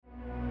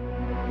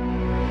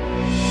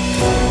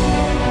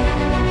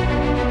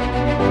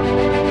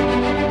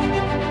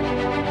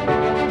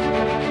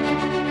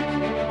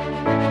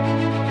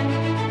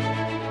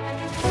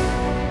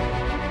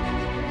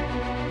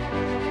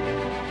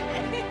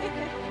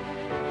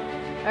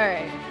All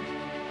right.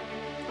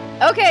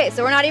 Okay,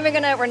 so we're not even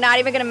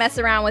gonna mess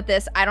around with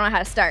this. I don't know how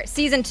to start.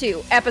 Season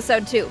 2,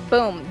 episode 2.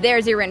 Boom.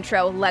 There's your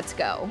intro. Let's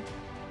go.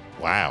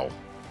 Wow.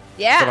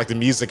 Yeah. I feel like the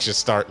music should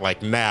start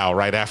like now,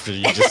 right after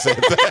you just said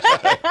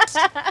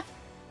that.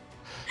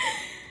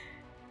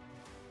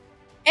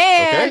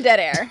 And Okay. dead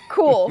air.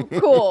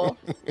 Cool.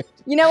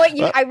 You know what?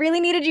 I really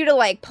needed you to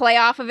like play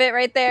off of it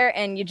right there,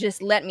 and you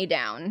just let me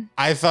down.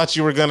 I thought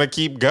you were gonna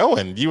keep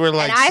going. You were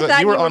like, And I thought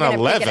you were you were on gonna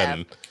pick it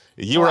 11. up.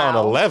 You were on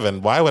Wow.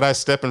 11. Why would I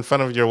step in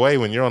front of your way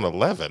when you're on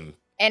 11?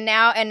 And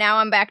now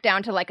I'm back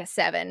down to like a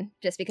 7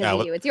 just because Now,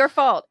 of you. It's your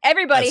fault.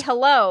 Everybody, that's-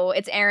 hello.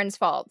 It's Erin's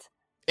fault.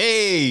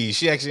 Hey,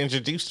 she actually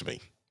introduced me.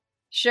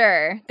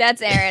 Sure,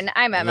 that's Erin.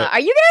 I'm Emma. No. Are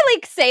you gonna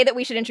like say that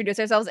we should introduce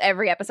ourselves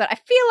every episode? I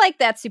feel like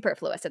that's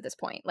superfluous at this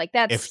point. Like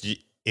that's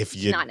If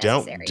you not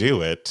don't necessary.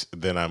 do it,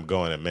 then I'm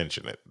going to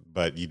mention it.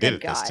 But you did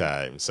Good it this God.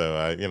 time,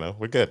 so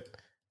we're good.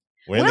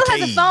 We're in Will the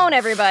has a cave. phone.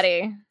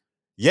 Everybody.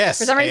 Yes.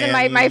 For some reason,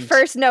 my and-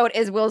 first note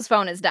is Will's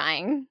phone is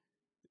dying.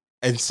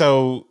 And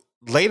so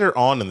later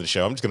on in the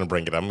show, I'm just going to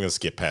bring it up. I'm going to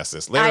skip past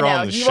this. Later I know,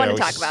 on in the you show, want to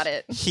talk about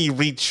it. He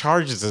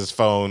recharges his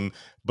phone,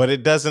 but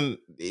it doesn't.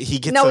 He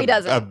gets No, he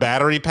doesn't. a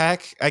battery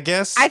pack, I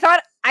guess. I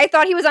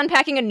thought he was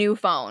unpacking a new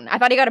phone. I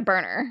thought he got a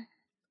burner.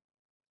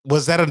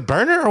 Was that a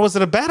burner or was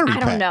it a battery I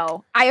pack? don't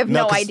know. I have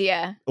No, no 'cause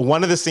idea.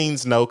 One of the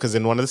scenes, no, because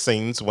in one of the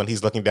scenes when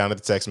he's looking down at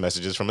the text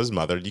messages from his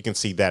mother, you can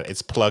see that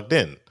it's plugged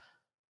in.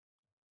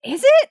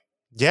 Is it?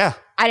 Yeah.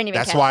 I didn't even.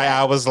 That's catch why that.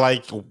 I was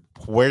like,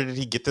 where did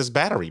he get this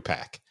battery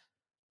pack?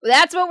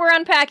 That's what we're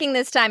unpacking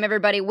this time,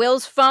 everybody.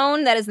 Will's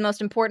phone. That is the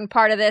most important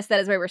part of this. That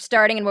is where we're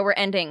starting and where we're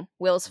ending.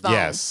 Will's phone.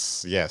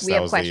 Yes, We that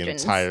have was questions. the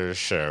entire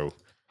show.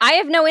 I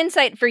have no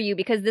insight for you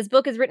because this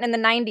book is written in the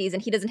 90s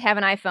and he doesn't have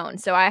an iPhone,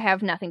 so I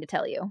have nothing to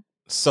tell you.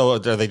 So are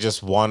they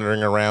just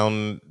wandering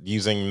around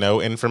using no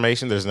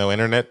information? There's no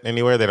internet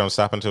anywhere? They don't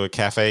stop into a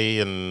cafe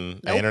and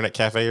an Nope. internet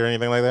cafe or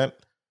anything like that?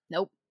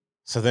 Nope.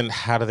 So then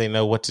how do they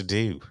know what to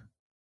do?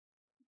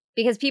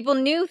 Because people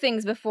knew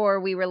things before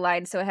we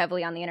relied so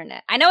heavily on the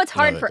internet. I know it's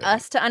hard they for didn't.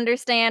 us to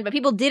understand, but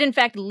people did in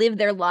fact live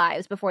their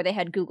lives before they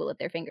had Google at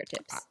their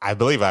fingertips. I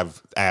believe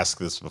I've asked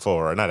this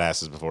before, or not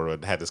asked this before,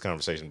 but had this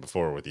conversation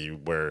before with you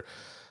where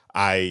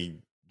I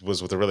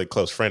was with a really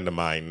close friend of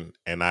mine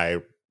and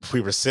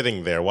we were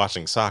sitting there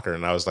watching soccer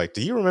and I was like,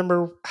 do you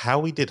remember how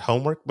we did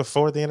homework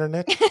before the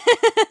internet?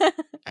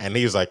 And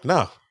he was like,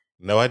 no,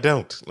 I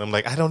don't. And I'm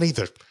like, I don't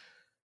either.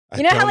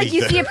 You know how like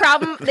you see a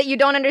problem that you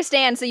don't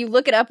understand, so you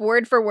look it up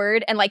word for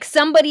word, and like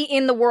somebody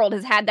in the world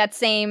has had that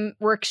same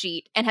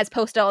worksheet and has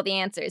posted all the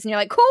answers, and you're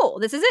like, cool,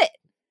 this is it.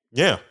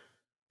 Yeah.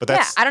 But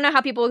that's, I don't know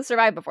how people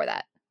survived before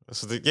that. I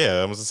was going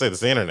to say, that's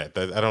the internet.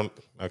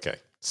 Okay.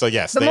 So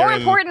yes. But they're more in-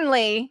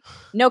 importantly,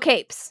 no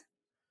capes.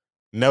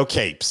 no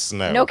capes.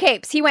 No. No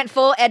capes. He went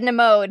full Edna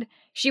mode.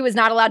 She was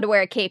not allowed to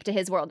wear a cape to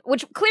his world,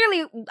 which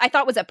clearly I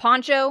thought was a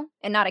poncho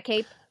and not a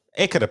cape.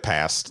 It could have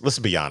passed. Let's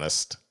be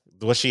honest.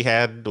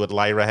 What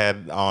Lyra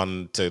had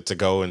on to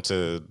go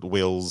into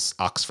Will's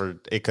Oxford,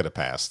 it could have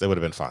passed. It would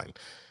have been fine.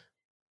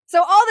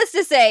 So all this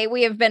to say,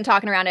 we have been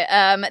talking around it.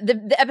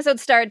 The episode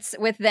starts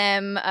with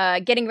them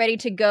getting ready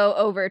to go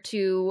over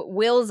to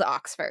Will's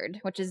Oxford,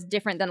 which is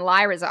different than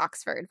Lyra's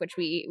Oxford, which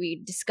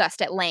we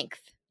discussed at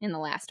length in the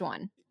last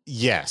one.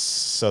 Yes.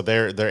 So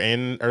they're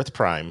in Earth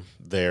Prime.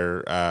 They're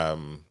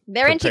in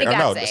prepare- Chitagatse.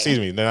 No, excuse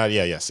me. They're not.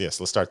 Yeah. Yes.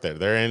 Let's start there.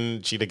 They're in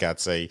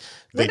Chitagatse.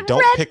 They With don't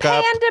Red pick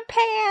up. Panda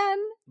Pan.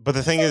 But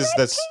the thing is,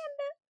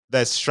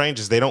 that's strange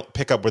is they don't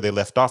pick up where they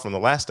left off from the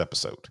last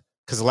episode.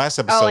 Because the last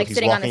episode, Oh, like he's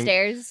sitting walking on the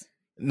stairs.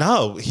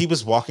 No, he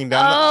was walking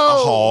down a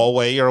Oh.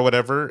 hallway or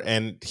whatever,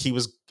 and he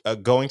was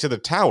going to the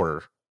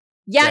tower.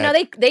 Yeah, no,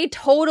 that- they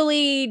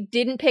totally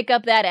didn't pick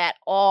up that at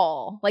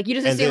all. Like you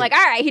just And assume, then- like,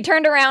 all right, he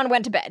turned around,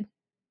 went to bed.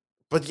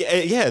 But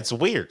yeah, it's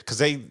weird because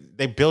they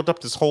build up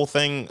this whole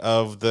thing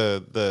of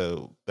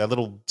that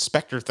little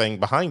specter thing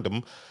behind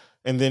him,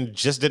 and then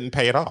just didn't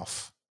pay it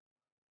off.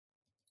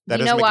 That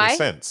You doesn't know make why? any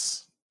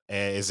sense.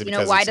 Is it You know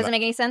because why it it's doesn't not,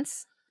 make any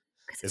sense?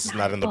 'Cause it's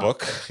not in the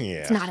book? Yeah,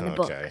 It's not in the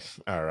book. Okay,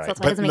 all right. So that's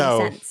why it But doesn't make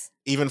no, any sense.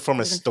 even from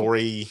a Doesn't fit.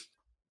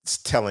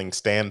 storytelling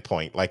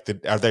standpoint, like,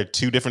 are there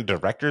two different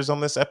directors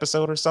on this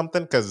episode or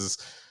something? Because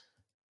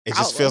it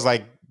just feels Probably.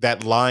 like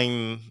that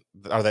line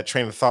or that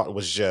train of thought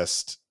was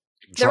just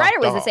The writer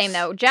was dropped the same off.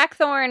 though. Jack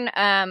Thorne,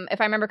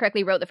 if I remember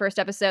correctly, wrote the first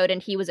episode,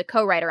 and he was a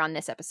co-writer on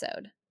this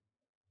episode.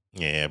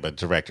 Yeah, but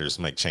directors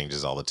make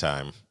changes all the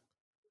time.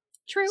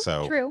 True.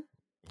 So, True.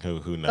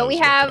 Who knows? But we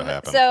what could have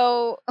happened.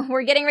 so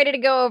we're getting ready to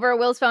go over.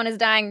 Will's phone is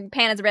dying.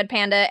 Pan is a red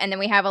panda, and then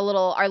we have our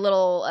little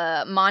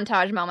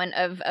montage moment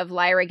of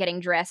Lyra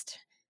getting dressed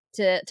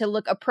to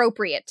look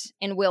appropriate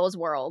in Will's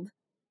world,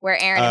 where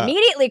Erin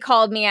immediately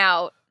called me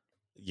out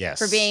Yes,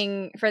 for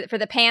being for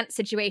the pants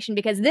situation,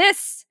 because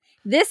this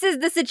is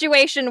the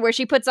situation where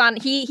she puts on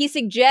he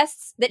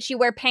suggests that she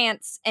wear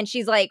pants, and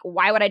she's like,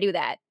 why would I do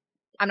that?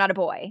 I'm not a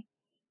boy.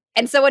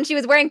 And so when she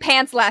was wearing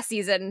pants last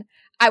season,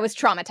 I was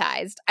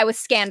traumatized. I was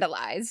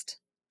scandalized.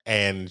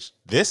 And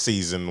this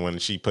season, when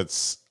she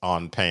puts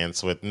on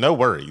pants with no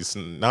worries,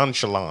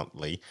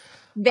 nonchalantly,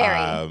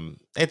 Very.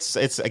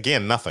 It's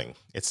again nothing.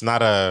 It's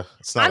not a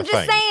I'm a just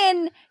thing.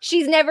 saying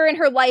she's never in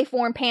her life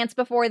worn pants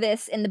before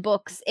this in the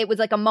books. It was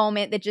like a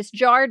moment that just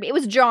jarred me. It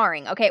was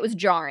jarring. Okay, it was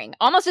jarring.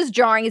 Almost as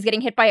jarring as getting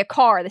hit by a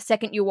car the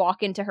second you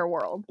walk into her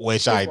world.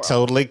 Which I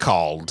totally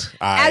called.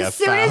 As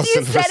soon as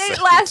you said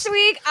it last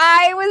week,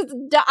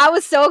 I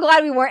was so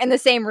glad we weren't in the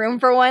same room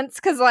for once,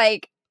 because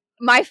like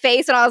my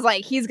face when I was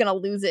like, he's gonna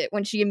lose it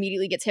when she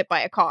immediately gets hit by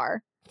a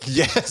car.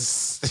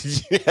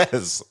 Yes,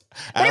 yes.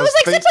 But it was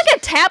like such like a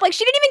tap. Like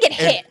she didn't even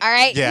get hit. All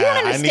right, yeah, you don't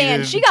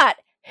understand. She got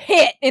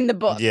hit in the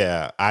book.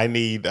 Yeah, I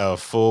need a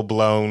full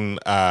blown.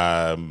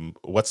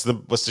 What's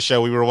the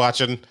show we were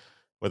watching?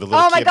 Where the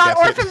little kid got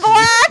Orphan hit?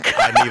 Black.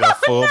 I need a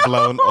full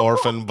blown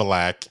Orphan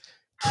Black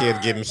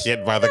kid getting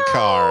hit by the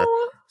car.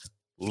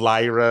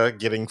 Lyra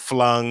getting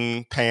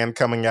flung, Pan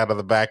coming out of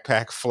the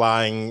backpack,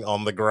 flying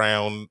on the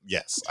ground.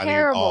 Yes, Terrible.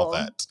 I need all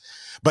that.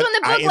 But so in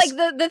the book, like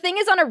the thing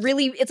is on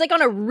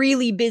a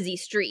really busy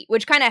street,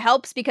 which kind of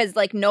helps because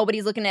like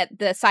nobody's looking at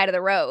the side of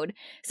the road.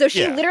 So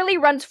she literally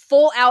runs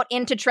full out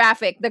into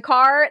traffic. The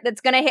car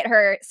that's gonna hit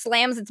her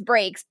slams its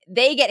brakes.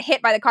 They get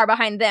hit by the car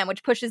behind them,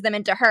 which pushes them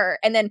into her.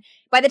 And then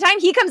by the time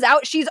he comes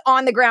out, she's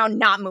on the ground,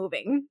 not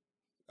moving.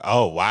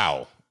 Oh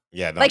wow.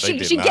 Yeah, no, like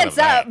she gets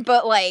up,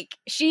 but like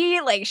she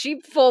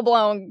full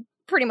blown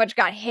pretty much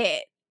got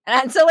hit.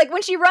 And so like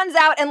when she runs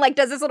out and like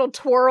does this little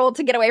twirl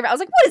to get away from it, I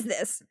was like, what is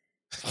this?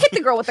 Hit the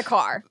girl with the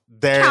car.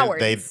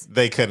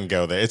 They couldn't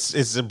go there.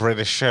 It's a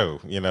British show.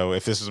 You know,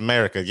 if this was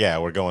America, yeah,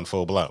 we're going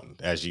full blown,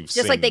 as you've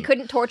seen. Just like they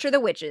couldn't torture the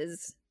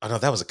witches. Oh no,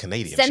 that was a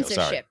Canadian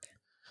censorship. Show.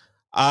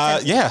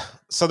 Sorry. Yeah.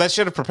 So that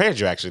should have prepared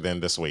you actually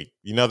then this week.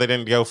 You know they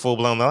didn't go full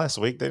blown the last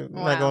week. They're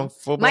not going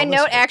full blown. My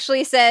note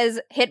actually says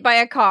hit by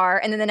a car,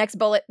 and then the next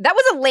bullet. That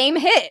was a lame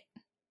hit.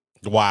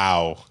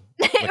 Wow.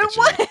 It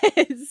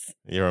was.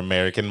 Your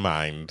American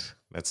mind.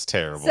 That's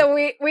terrible. So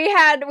we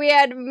had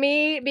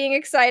me being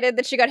excited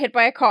that she got hit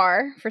by a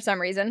car for some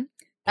reason.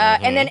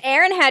 And then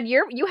Aaron had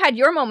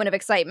your moment of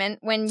excitement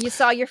when you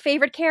saw your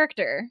favorite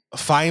character.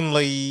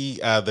 Finally,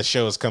 the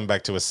show has come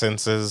back to its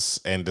senses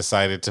and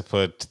decided to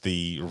put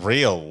the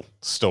real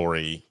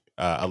story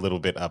a little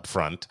bit up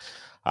front.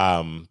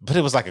 But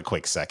it was like a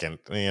quick second.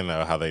 You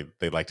know how they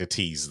like to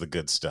tease the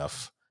good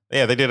stuff.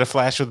 Yeah, they did a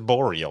flash with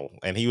Boreal,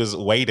 and he was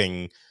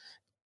waiting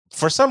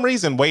for some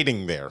reason,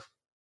 waiting there.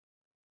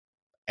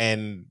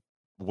 And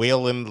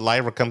Will and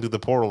Lyra come through the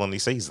portal, and he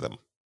sees them.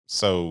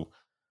 So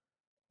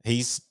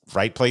he's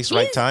right place,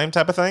 right time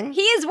type of thing.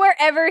 He is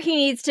wherever he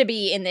needs to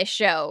be in this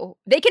show.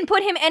 They can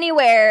put him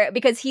anywhere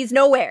because he's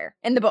nowhere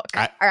in the book.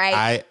 All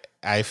right.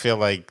 I feel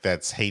like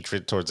that's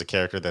hatred towards a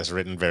character that's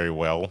written very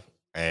well,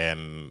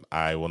 and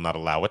I will not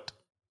allow it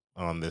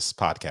on this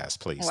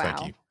podcast. Please,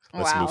 thank you.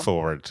 Let's move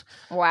forward.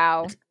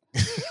 Wow.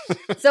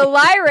 So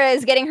Lyra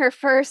is getting her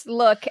first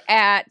look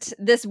at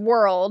this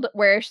world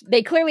where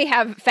they clearly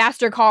have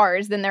faster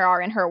cars than there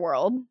are in her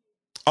world.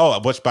 Oh,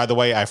 which, by the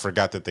way, I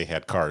forgot that they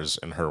had cars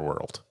in her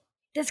world.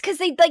 That's because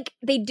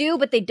they do,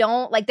 but they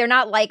don't. Like, they're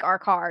not like our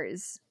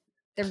cars.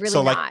 They're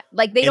really not.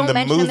 Like, they don't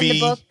mention them in the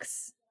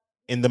books.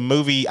 In the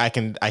movie,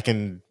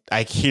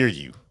 I hear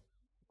you.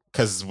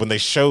 Because when they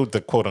showed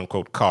the quote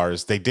unquote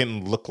cars, they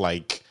didn't look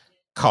like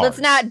cars. Let's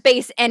not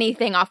base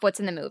anything off what's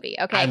in the movie,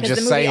 okay? Because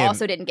the movie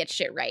also didn't get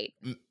shit right.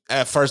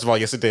 First of all,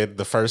 yes, it did.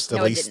 The first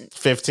at least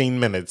 15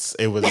 minutes,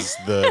 it was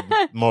the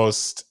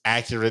most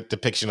accurate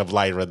depiction of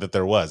Lyra that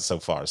there was so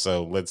far.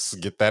 So let's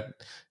get that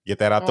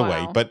out the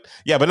way. But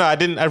yeah, but no, I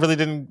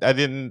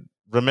didn't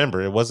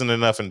remember. It wasn't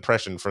enough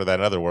impression for that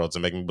other world to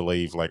make me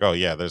believe like, oh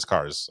yeah, there's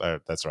cars.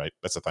 That's right.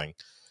 That's a thing.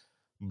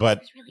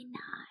 But it's really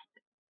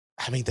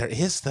not. I mean, there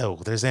is though.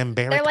 There's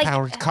Amberic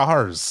powered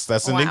cars.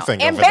 That's a new thing.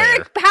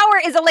 Amberic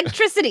power is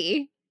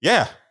electricity.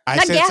 Yeah. I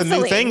said gasoline. It's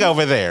a new thing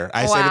over there.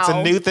 I said it's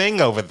a new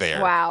thing over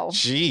there. Wow.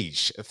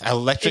 Sheesh.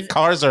 Electric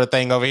cars are a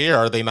thing over here,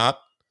 are they not?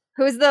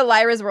 Who's the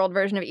Lyra's World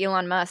version of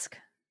Elon Musk?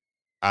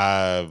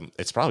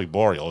 It's probably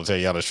Boreal, to tell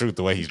you the truth,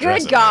 the way he's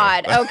dressed. Good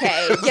God.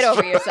 Okay. Get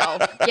over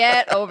yourself.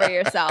 Get over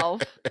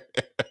yourself.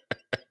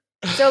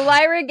 So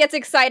Lyra gets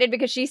excited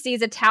because she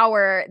sees a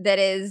tower that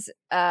is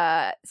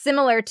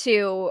similar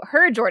to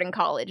her Jordan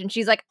College. And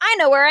she's like, I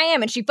know where I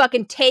am. And she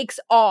fucking takes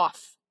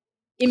off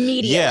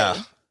immediately.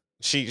 Yeah.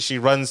 She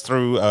runs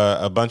through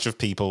a bunch of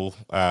people.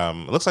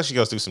 It looks like she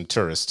goes through some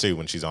tourists too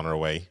when she's on her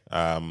way.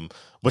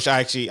 Which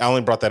I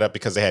only brought that up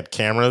because they had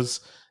cameras,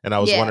 and I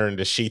was wondering,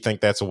 does she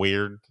think that's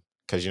weird?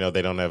 Because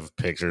they don't have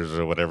pictures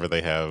or whatever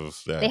they have.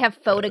 They have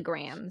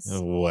photograms.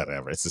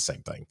 Whatever, it's the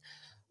same thing.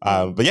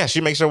 But yeah,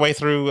 she makes her way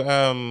through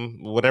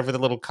whatever the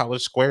little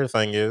college square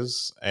thing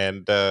is,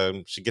 and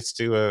she gets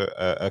to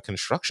a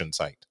construction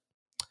site,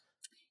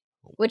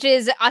 which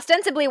is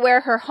ostensibly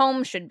where her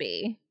home should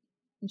be.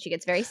 And she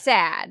gets very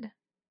sad.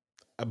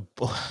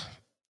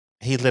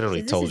 He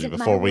literally told you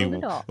before we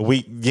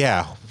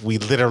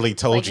literally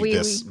told you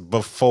this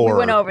before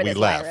we left.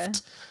 Lyra.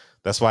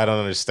 That's why I don't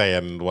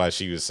understand why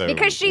she was so.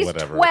 Because she's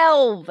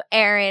 12,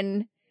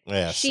 Aaron.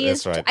 Yes,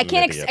 that's right. I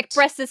can't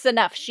express this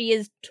enough. She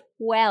is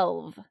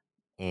 12.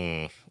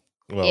 Well,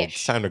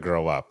 it's time to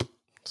grow up.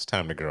 It's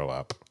time to grow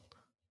up.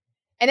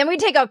 And then we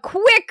take a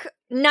quick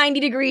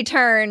 90-degree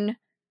turn,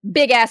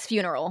 big-ass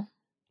funeral.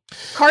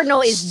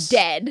 Cardinal is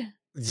dead.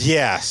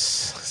 Yes.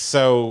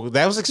 So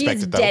that was expected,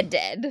 He's though.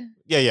 dead.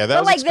 Yeah, that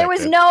was like, expected. there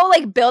was no,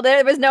 like, build.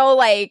 There was no,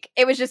 like,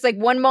 it was just, like,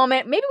 one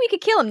moment, maybe we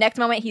could kill him. Next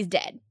moment, he's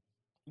dead.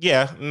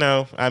 Yeah,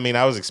 no. I mean,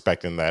 I was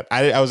expecting that.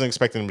 I wasn't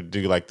expecting him to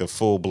do, like, the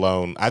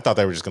full-blown. I thought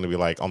they were just going to be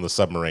like, on the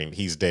submarine,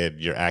 he's dead,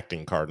 you're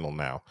acting Cardinal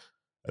now.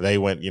 They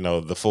went,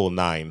 the full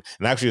 9.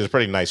 And actually, it was a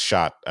pretty nice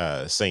shot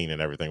scene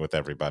and everything with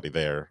everybody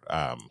there.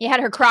 You had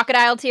her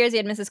crocodile tears. You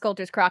had Mrs.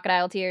 Coulter's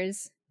crocodile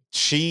tears.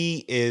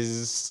 She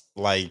is,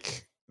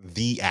 like,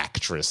 the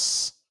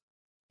actress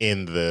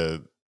in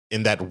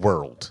that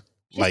world.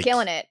 She's like,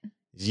 killing it.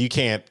 You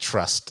can't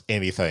trust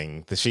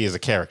anything. That she is a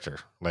character.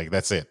 Like,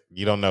 that's it.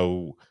 You don't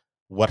know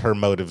what her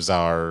motives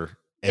are.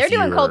 They're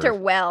doing Coulter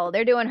well.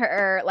 They're doing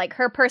her, like,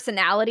 her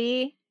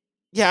personality.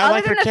 Yeah, I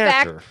like her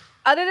character.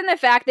 Other than the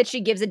fact that she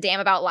gives a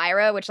damn about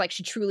Lyra, which, like,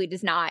 she truly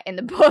does not in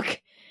the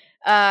book.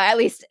 At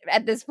least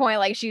at this point,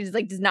 like, she's,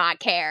 like, does not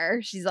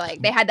care. She's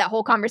like, they had that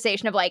whole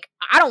conversation of, like,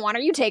 I don't want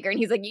her, you take her. And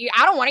he's like,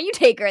 I don't want her, you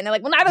take her. And they're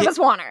like, well, neither of us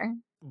want her.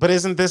 But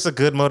isn't this a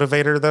good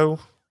motivator, though?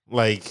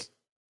 Like,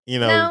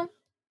 No?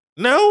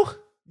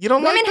 You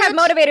don't Women like have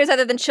motivators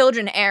other than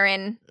children,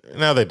 Aaron.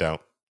 No, they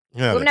don't.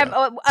 No, Women have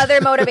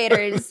other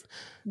motivators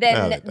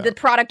than the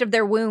product of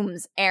their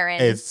wombs, Aaron.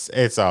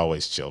 It's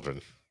always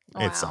children.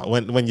 Wow. It's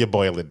when you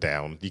boil it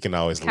down, you can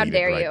always lead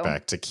it right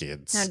back to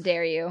kids. How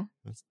dare you?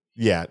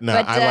 Yeah, no,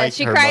 but, I like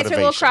she her cries motivation.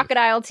 her little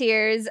crocodile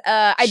tears.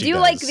 I do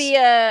like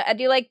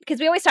because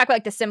we always talk about,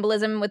 like, the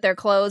symbolism with their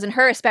clothes, and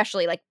her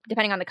especially, like,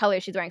 depending on the color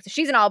she's wearing. So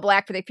she's in all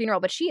black for the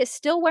funeral, but she is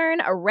still wearing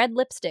a red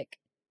lipstick.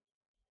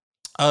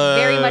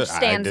 Very much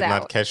stands out. I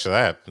did not catch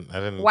that. I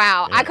didn't.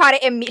 Wow, yeah. I caught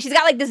it. She's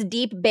got, like, this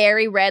deep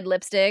berry red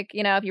lipstick.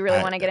 If you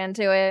really want to get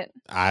into it.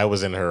 I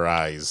was in her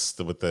eyes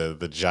with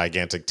the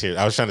gigantic tear.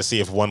 I was trying to see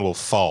if one will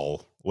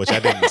fall, which I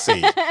didn't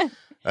see.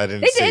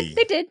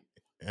 They did.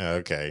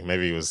 Okay,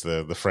 maybe it was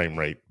the frame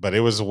rate, but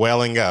it was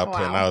welling up,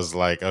 Wow. and I was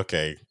like,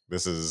 okay,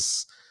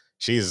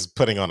 she's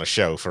putting on a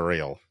show for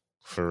real.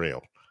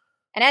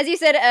 And as you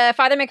said,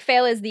 Father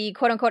MacPhail is the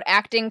quote-unquote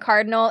acting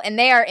cardinal, and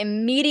they are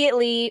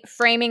immediately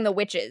framing the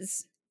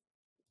witches.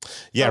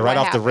 Yeah, right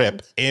off the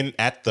rip,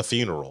 at the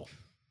funeral,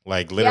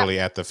 like literally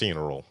at the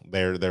funeral,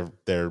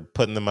 they're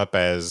putting them up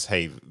as,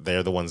 hey,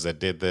 they're the ones that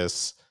did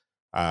this.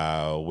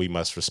 We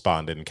must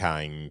respond in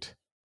kind.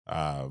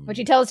 Which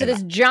he tells to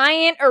this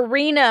giant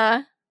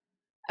arena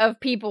of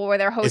people where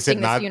they're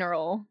hosting the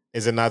funeral.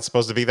 Is it not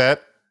supposed to be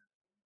that?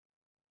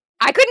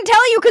 I couldn't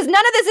tell you because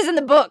none of this is in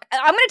the book.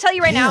 I'm going to tell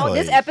you right now,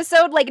 this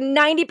episode, like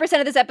 90%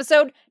 of this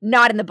episode,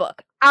 not in the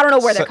book. I don't know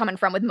where they're coming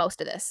from with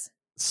most of this.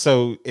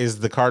 So is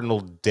the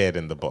cardinal dead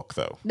in the book,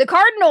 though? The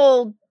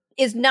cardinal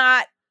is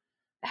not.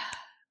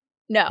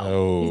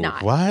 No, he's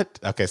not. What?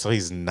 Okay, so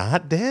he's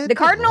not dead? The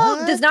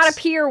cardinal does not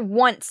appear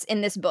once in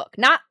this book.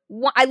 Not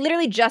one, I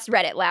literally just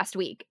read it last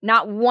week.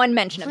 Not one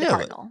mention of the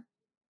cardinal.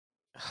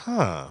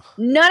 Huh.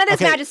 None of this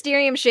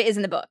magisterium shit is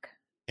in the book.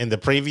 In the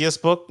previous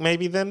book,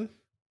 maybe then?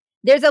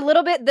 There's a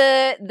little bit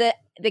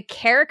the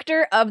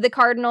character of the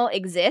cardinal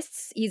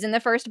exists. He's in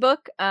the first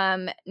book.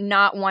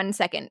 Not 1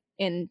 second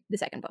in the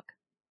second book.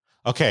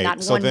 Okay,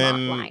 not so one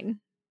then line.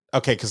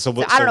 Okay, because so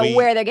I don't know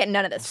where they're getting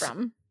none of this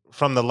from.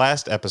 From the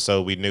last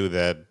episode, we knew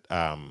that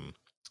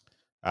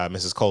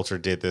Mrs. Coulter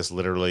did this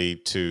literally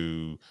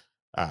to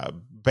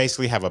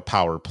basically have a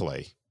power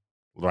play,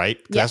 right?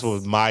 Yes. That's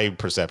what my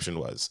perception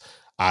was.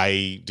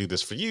 I do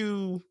this for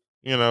you,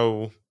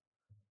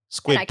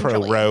 Squid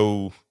Pro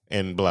Row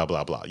and blah,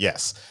 blah, blah.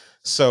 Yes.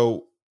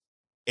 So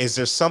is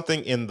there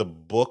something in the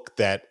book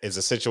that is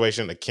a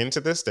situation akin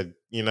to this that,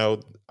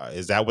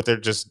 is that what they're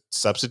just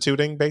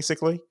substituting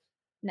basically?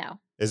 No.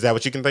 Is that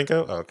what you can think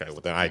of? Okay,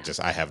 well then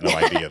I have no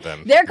idea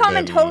then. They're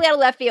coming totally out of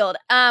left field.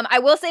 I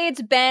will say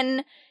it's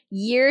been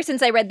years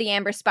since I read The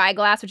Amber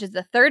Spyglass, which is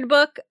the third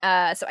book.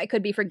 So I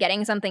could be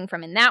forgetting something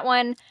from in that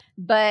one.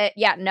 But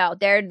yeah, no,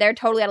 they're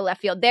totally out of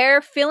left field.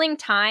 They're filling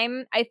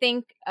time, I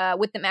think,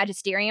 with the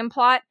Magisterium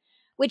plot,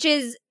 which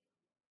is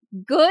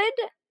good.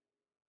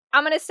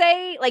 I'm gonna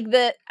say, like,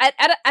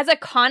 as a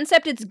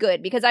concept, it's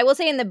good, because I will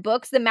say in the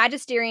books, the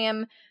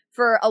Magisterium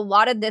for a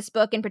lot of this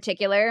book in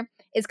particular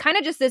is kind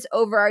of just this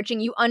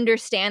overarching, you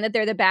understand that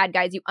they're the bad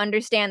guys, you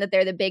understand that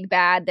they're the big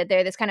bad, that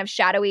they're this kind of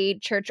shadowy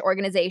church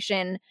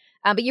organization,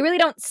 but you really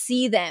don't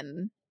see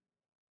them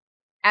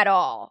at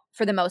all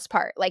for the most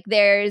part. Like,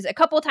 there's a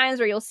couple of times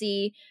where you'll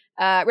see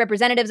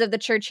representatives of the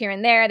church here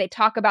and there, they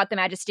talk about the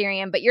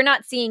Magisterium, but you're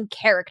not seeing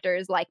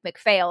characters like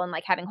MacPhail and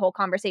like having whole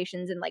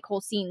conversations and like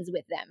whole scenes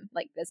with them.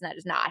 Like, that's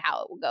not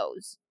how it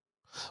goes.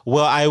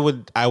 Well,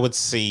 I would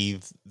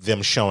see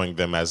them showing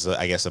them as,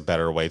 I guess, a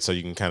better way, so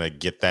you can kind of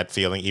get that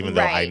feeling, even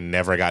though I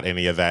never got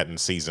any of that in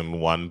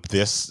season 1.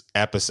 This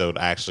episode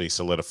actually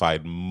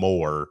solidified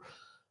more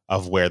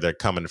of where they're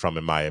coming from,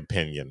 in my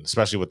opinion,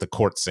 especially with the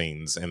court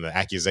scenes and the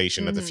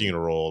accusation at the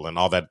funeral and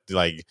all that.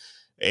 Like,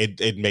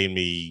 it made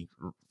me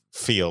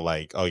feel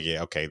like, oh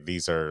yeah, okay,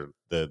 these are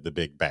the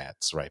big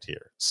bats right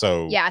here.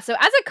 So yeah, so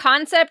as a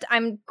concept,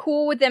 I'm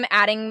cool with them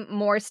adding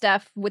more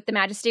stuff with the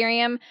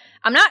Magisterium.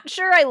 I'm not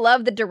sure I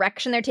love the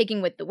direction they're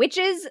taking with the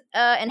witches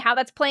and how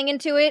that's playing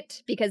into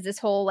it, because this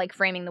whole like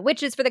framing the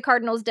witches for the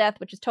Cardinal's death,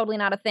 which is totally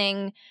not a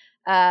thing.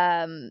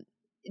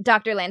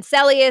 Dr.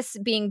 Lancelius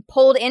being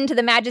pulled into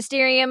the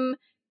Magisterium,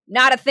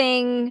 not a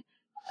thing.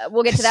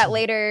 We'll get to that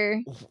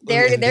later.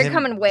 They're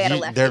coming way out of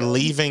left. They're field.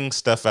 leaving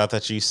stuff out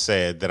that you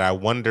said that I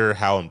wonder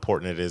how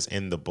important it is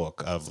in the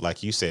book of,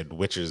 like you said,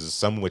 witches.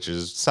 Some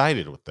witches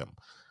sided with them.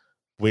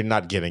 We're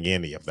not getting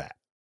any of that.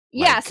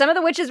 Yeah, Like, some of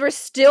the witches were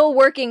still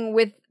working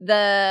with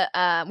the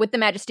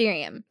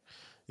Magisterium.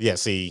 yeah,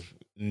 see,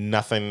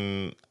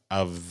 nothing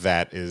of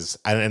that is,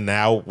 and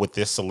now with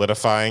this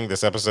solidifying,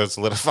 this episode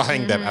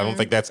solidifying that I don't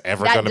think that's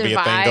ever That going to be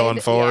a thing going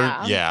divide, forward.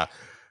 yeah. Yeah.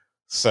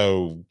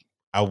 So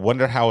I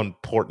wonder how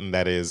important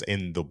that is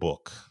in the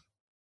book.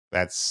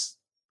 That's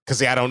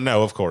because I don't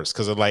know, of course,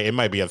 because like it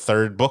might be a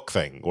third book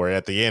thing where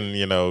at the end,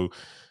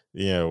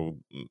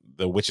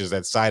 the witches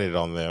that sided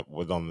on them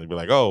would only be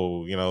like,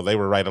 oh, they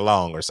were right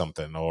along or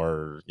something,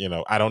 or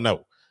I don't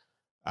know.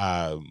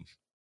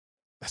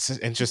 That's an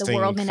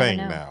interesting thing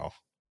now.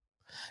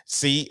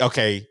 See,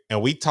 okay,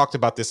 and we talked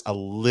about this a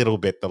little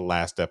bit the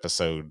last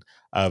episode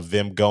of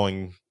them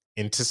going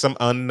into some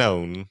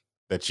unknown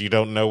that you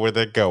don't know where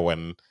they're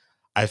going.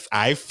 I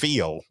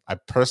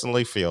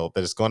personally feel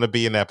that it's going to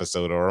be an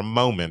episode or a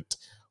moment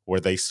where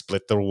they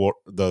split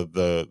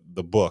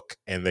the book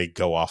and they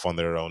go off on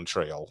their own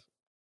trail.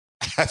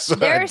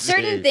 There are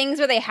certain things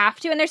where they have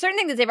to, and there's certain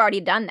things that they've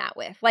already done that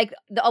with. Like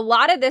a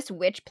lot of this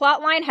witch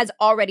plot line has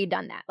already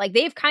done that. Like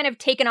they've kind of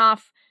taken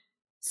off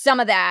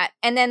some of that,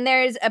 and then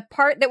there's a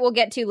part that we'll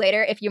get to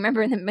later. If you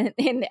remember in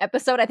the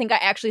episode, I think I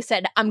actually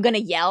said I'm gonna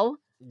yell.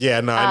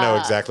 Yeah, no, I know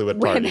exactly what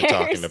part you're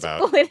talking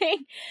about.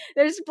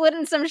 They're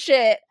splitting some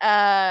shit.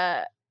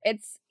 I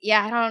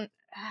don't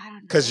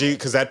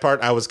because that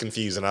part I was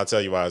confused, and I'll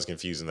tell you why I was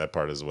confused in that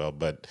part as well.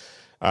 But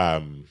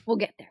we'll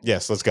get there.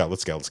 Yes, let's go.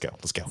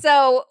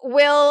 So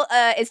Will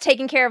is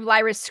taking care of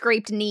Lyra's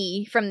scraped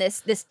knee from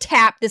this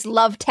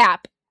love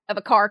tap of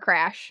a car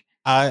crash.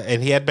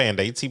 And he had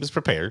band-aids. He was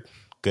prepared.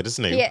 Good as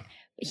new.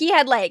 He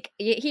had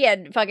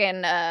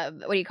fucking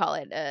what do you call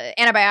it?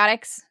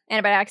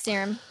 Antibiotic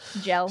serum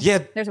gel. Yeah,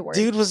 there's a word.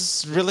 Dude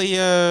was really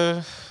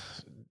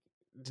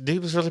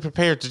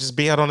prepared to just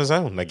be out on his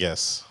own, I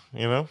guess.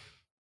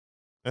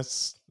 That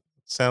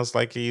sounds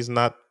like he's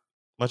not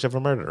much of a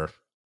murderer.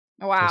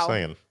 Wow. Just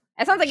saying.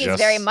 It sounds like he's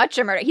very much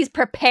a murderer. He's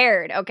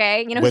prepared,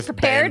 okay? Who's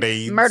prepared?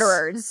 Band-aids,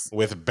 murderers.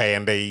 With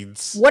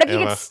band-aids. What if you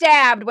get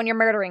stabbed when you're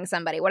murdering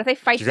somebody? What if they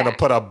fight You're going to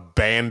put a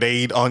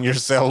band-aid on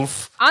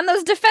yourself? On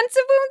those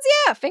defensive wounds?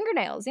 Yeah,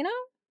 fingernails,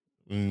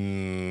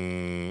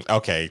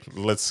 Okay,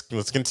 let's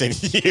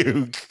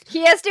continue.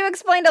 He has to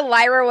explain to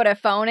Lyra what a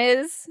phone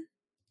is.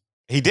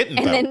 He didn't,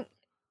 and then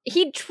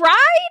he tried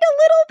a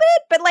little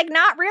bit, but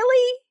not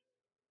really.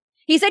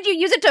 He said you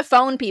use it to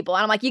phone people,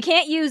 and I'm like, you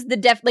can't use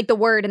the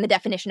word and the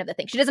definition of the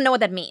thing. She doesn't know what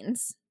that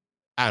means.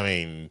 I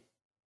mean,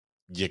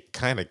 you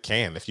kind of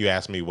can. If you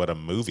asked me what a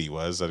movie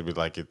was, I'd be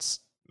like, it's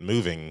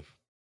moving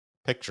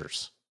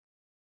pictures,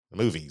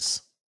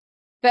 movies.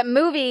 But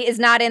movie is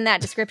not in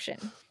that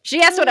description.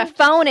 She asked what a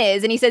phone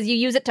is, and he says you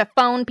use it to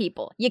phone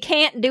people. You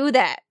can't do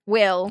that,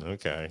 Will.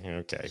 Okay.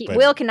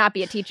 Will cannot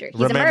be a teacher.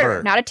 He's a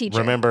murderer, not a teacher.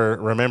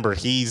 Remember,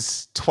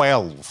 he's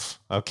 12,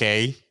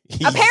 okay?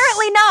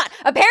 Apparently not.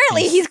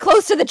 Apparently he's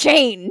close to the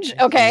change,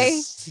 okay?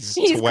 He's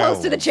 12. close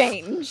to the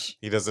change.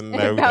 He doesn't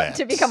know about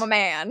to become a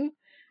man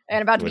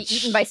and about to be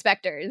eaten by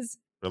specters.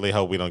 Really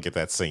hope we don't get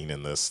that scene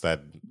in this.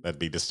 That'd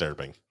be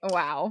disturbing.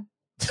 Wow.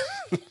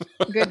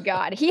 Good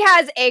God. He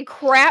has a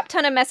crap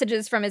ton of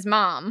messages from his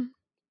mom.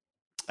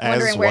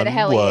 Wondering where the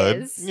hell he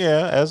is.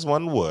 Yeah, as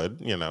one would.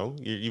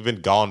 You've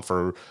been gone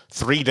for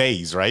 3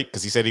 days, right?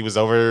 Because he said he was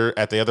over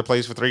at the other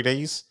place for 3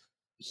 days.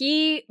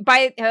 It's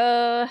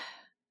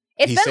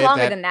been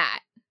longer than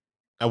that.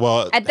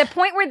 Well, at the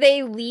point where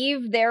they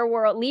leave their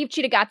world, leave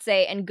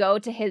Chitagatse and go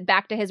to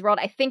back to his world,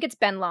 I think it's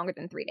been longer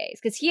than 3 days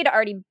because he had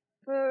already.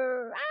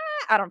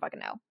 I don't fucking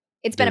know.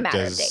 It's been a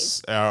matter of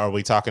days. Are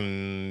we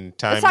talking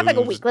time? Let's talk like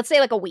a week. Let's say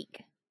like a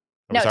week.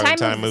 No,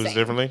 time moves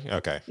differently.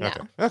 Okay. No.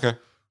 Okay.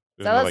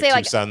 So let's say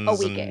like a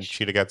week.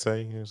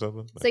 Chitagatse or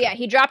something. So yeah,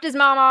 he dropped his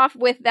mom off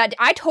with that.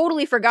 I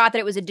totally forgot that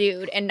it was a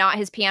dude and not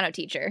his piano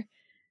teacher.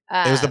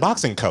 It was the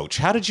boxing coach.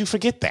 How did you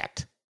forget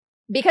that?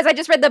 Because I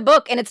just read the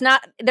book and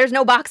there's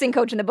no boxing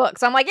coach in the book.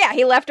 So I'm like, yeah,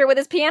 he left her with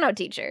his piano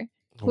teacher,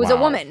 who's a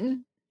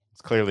woman.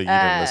 It's clearly you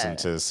didn't listen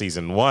to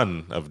season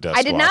 1 of Dust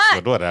I did Watch,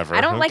 not. But whatever.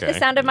 I don't like the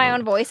sound of my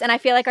own voice, and I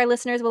feel like our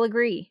listeners will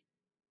agree.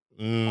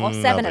 All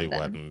 7 of them.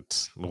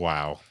 Wouldn't.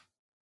 Wow.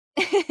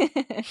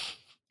 Hi,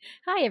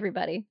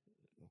 everybody.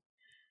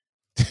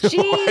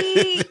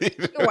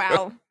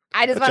 Wow.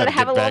 I just wanted to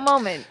have a little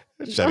moment.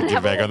 Trying to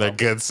get back on their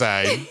good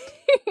side.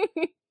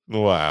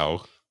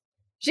 Wow.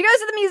 She goes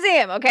to the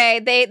museum, okay?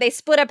 They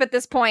split up at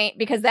this point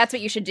because that's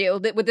what you should do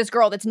with this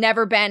girl that's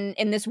never been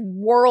in this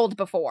world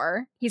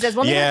before. He says,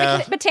 well,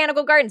 maybe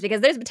botanical gardens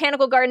because there's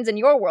botanical gardens in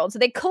your world, so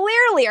they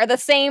clearly are the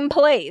same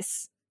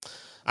place.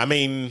 I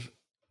mean,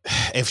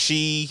 if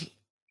she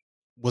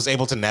was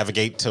able to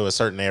navigate to a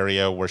certain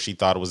area where she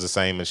thought it was the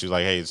same, and she was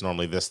like, "Hey, it's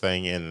normally this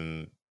thing,"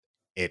 and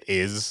it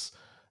is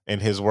in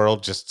his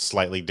world just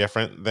slightly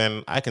different,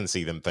 then I can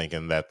see them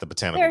thinking that the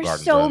botanical There's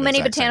gardens are so in the many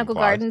exact same botanical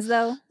plot. gardens,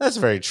 though. That's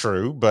very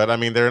true, but I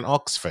mean, they're in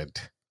Oxford,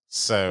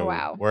 so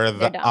Wow, we're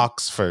they're the dumb.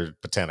 Oxford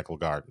Botanical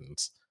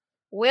Gardens.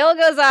 Will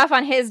goes off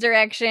on his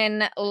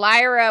direction.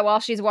 Lyra, while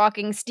she's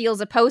walking, steals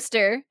a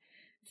poster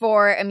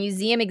for a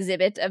museum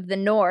exhibit of the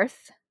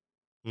North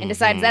and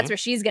decides that's where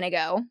she's gonna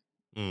go.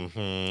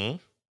 Mm-hmm.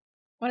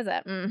 What is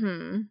that?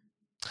 Mm-hmm.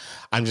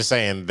 I'm just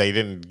saying they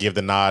didn't give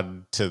the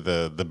nod to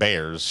the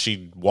bears.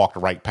 She walked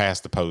right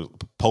past the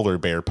polar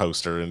bear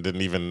poster and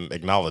didn't even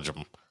acknowledge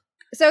them.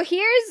 So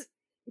here's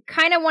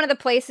kind of one of the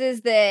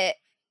places that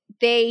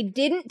they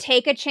didn't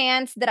take a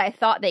chance that I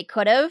thought they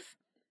could have.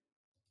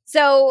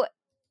 So,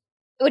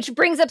 which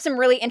brings up some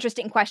really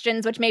interesting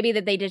questions, which maybe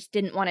that they just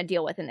didn't want to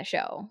deal with in the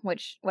show,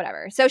 which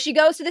whatever. So she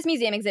goes to this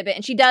museum exhibit,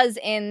 and she does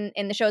in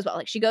the show as well.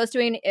 Like she goes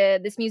to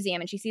this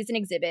museum and she sees an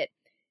exhibit,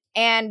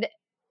 and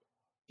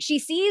she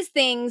sees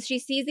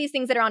these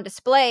things that are on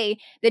display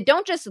that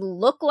don't just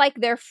look like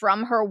they're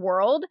from her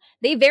world.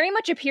 They very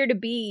much appear to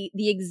be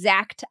the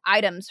exact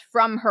items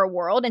from her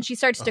world. And she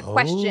starts to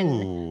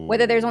question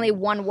whether there's only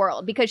one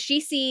world, because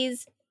she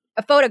sees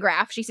a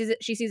photograph. She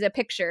sees a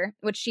picture,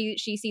 which she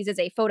sees as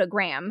a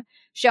photogram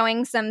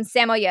showing some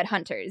Samoyed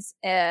hunters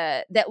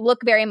that look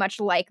very much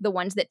like the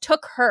ones that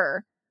took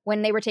her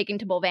when they were taken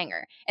to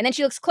Bolvangar. And then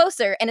she looks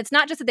closer, and it's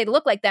not just that they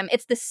look like them,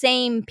 it's the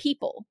same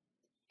people.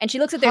 And she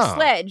looks at their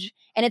sledge,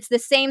 and it's the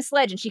same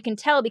sledge, and she can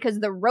tell because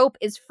the rope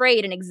is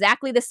frayed in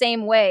exactly the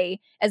same way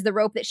as the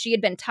rope that she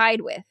had been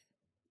tied with.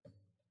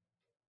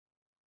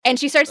 And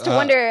she starts to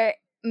wonder,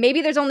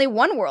 maybe there's only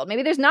one world.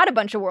 Maybe there's not a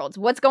bunch of worlds.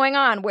 What's going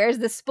on? Where's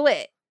the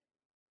split?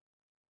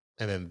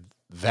 And then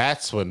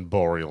that's when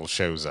Boreal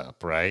shows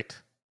up, right?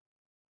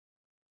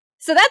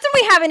 So that's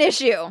when we have an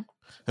issue.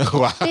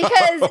 Wow.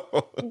 Because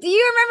do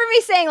you remember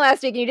me saying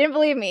last week, and you didn't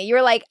believe me, you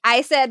were like,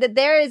 I said that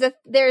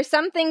there are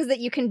some things that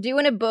you can do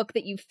in a book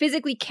that you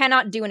physically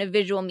cannot do in a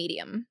visual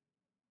medium.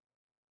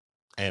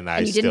 And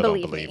I still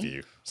don't believe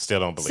you. Still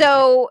don't believe you.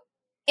 So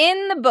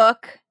in the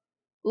book,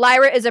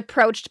 Lyra is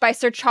approached by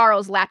Sir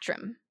Charles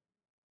Latrim.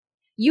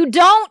 You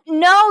don't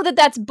know that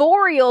that's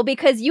Boreal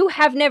because you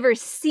have never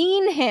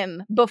seen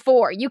him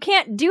before. You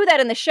can't do that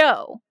in the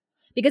show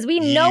because we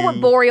know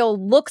what Boreal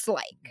looks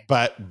like.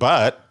 But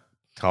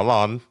hold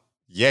on.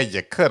 Yeah,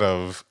 you could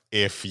have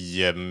if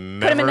you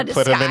never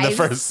put him in the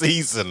first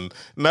season.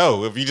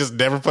 No, if you just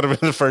never put him in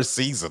the first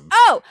season.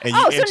 So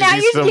now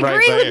you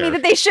agree with me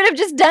that they should have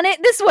just done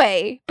it this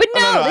way. But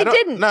no, they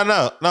didn't. No,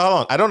 hold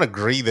on. I don't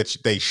agree that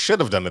they should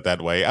have done it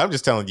that way. I'm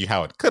just telling you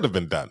how it could have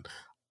been done.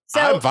 So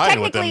I'm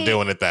fine with them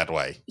doing it that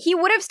way. He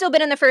would have still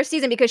been in the first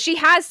season because she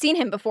has seen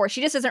him before. She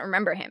just doesn't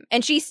remember him.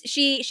 And she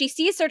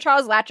sees Sir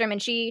Charles Latrim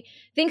and she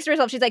thinks to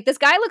herself, she's like, this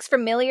guy looks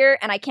familiar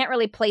and I can't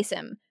really place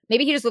him.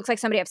 Maybe he just looks like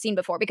somebody I've seen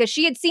before, because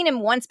she had seen him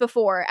once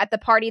before at the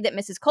party that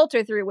Mrs.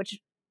 Coulter threw, which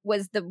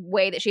was the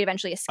way that she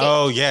eventually escaped.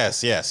 Oh, yes.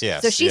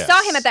 So she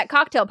saw him at that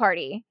cocktail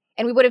party,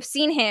 and we would have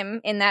seen him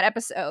in that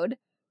episode.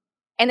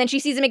 And then she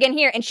sees him again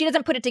here, and she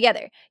doesn't put it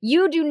together.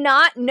 You do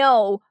not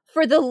know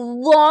for the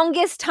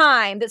longest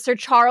time that Sir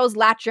Charles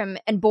Latrim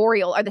and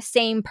Boreal are the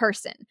same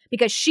person,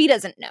 because she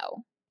doesn't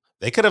know.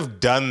 They could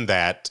have done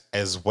that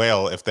as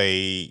well if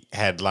they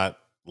had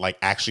like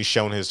actually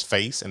shown his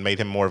face and made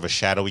him more of a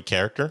shadowy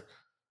character.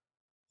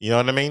 You know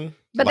what I mean?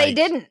 But they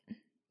didn't.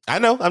 I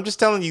know. I'm just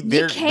telling you.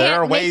 There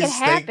are ways make it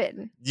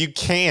happen. You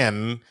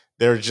can.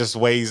 There are just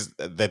ways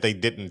that they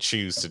didn't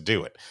choose to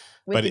do it.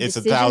 With but the it's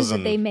decisions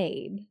that they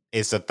made.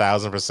 It's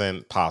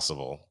 1,000%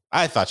 possible.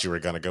 I thought you were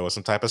going to go with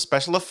some type of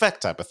special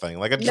effect type of thing,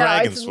 like a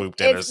dragon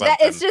swooped in or something.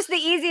 It's just the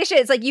easiest shit.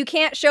 It's like you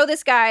can't show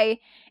this guy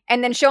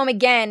and then show him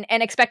again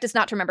and expect us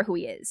not to remember who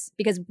he is,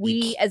 because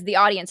we as the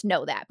audience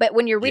know that. But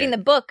when you're reading the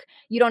book,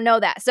 you don't know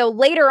that. So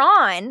later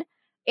on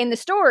in the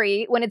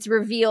story, when it's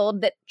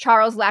revealed that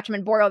Charles Latrim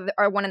and Boreal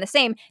are one and the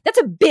same, that's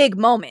a big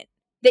moment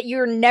that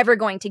you're never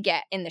going to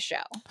get in the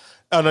show.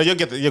 Oh no, you'll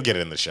get it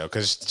in the show,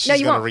 because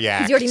she's gonna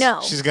react. You already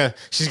know. She's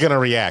gonna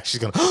react.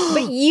 She's gonna.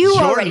 But you're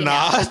already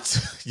not.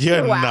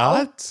 You're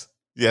not.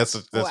 Yes,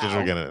 that's what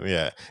you're gonna.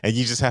 Yeah, and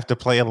you just have to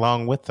play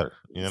along with her.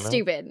 You know.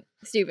 Stupid.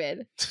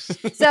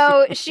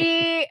 So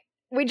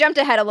we jumped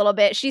ahead a little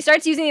bit. She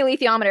starts using the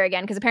alethiometer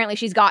again because apparently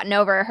she's gotten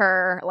over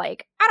her,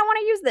 like, I don't want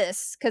to use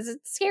this because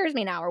it scares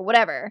me now or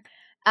whatever.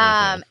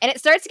 And it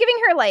starts giving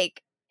her,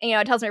 like,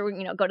 it tells her,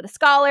 go to the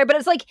scholar, but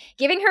it's like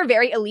giving her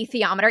very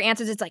alethiometer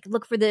answers. It's like,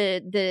 look for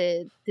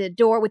the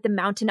door with the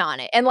mountain on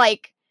it. And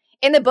like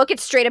in the book,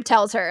 it straight up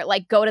tells her,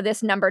 like, go to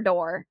this number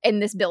door in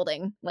this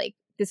building. Like,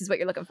 this is what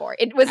you're looking for.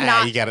 It was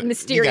not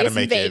mysterious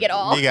and vague at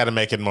all. You got to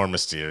make it more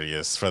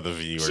mysterious for the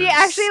viewers. She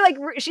actually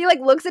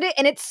looks at it,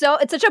 and it's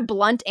such a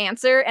blunt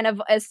answer,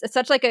 and it's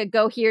such like a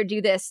go here,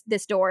 do this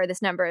door,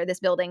 this number, this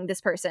building,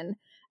 this person.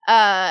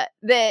 That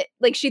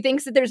like she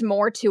thinks that there's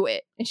more to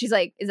it, and she's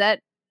like, is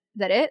that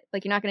it?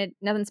 Like, you're not gonna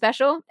nothing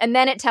special? And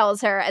then it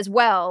tells her as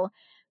well,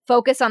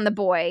 focus on the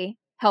boy,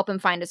 help him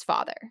find his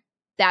father.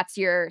 That's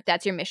your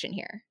mission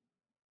here.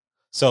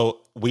 So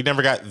we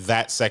never got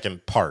that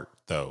second part,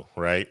 though,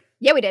 right?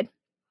 Yeah, we did.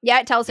 Yeah,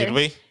 it tells her. Did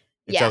we? It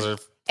Yeah. tells her.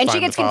 And she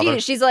find gets the father?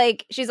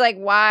 confused. She's like,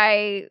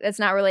 why? That's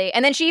not really.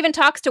 And then she even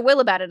talks to Will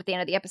about it at the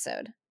end of the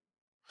episode.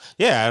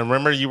 Yeah, I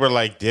remember you were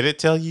like, "Did it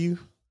tell you?"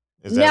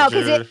 Is No, what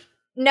 'cause you're-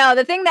 No,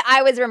 the thing that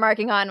I was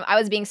remarking on, I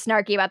was being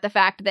snarky about the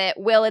fact that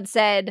Will had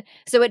said,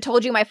 so it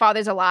told you my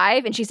father's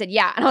alive? And she said,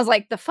 yeah. And I was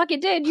like, the fuck it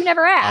did? You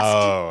never asked.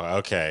 Oh,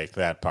 okay.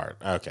 That part.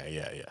 Okay,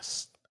 yeah,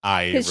 yes.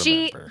 I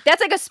remember.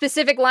 That's like a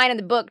specific line in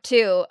the book,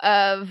 too,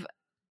 of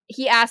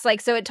he asks,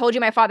 like, so it told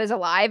you my father's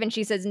alive? And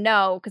she says,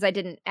 no, because I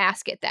didn't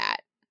ask it that.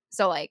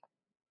 So, like,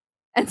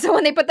 and so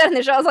when they put that in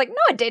the show, I was like, no,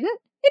 it didn't.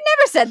 It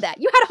never said that.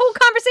 You had a whole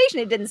conversation.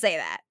 It didn't say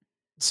that.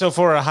 So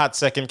for a hot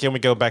second, can we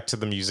go back to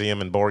the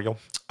museum in Boreal?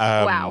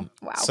 Wow.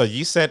 So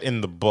you said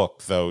in the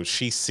book, though,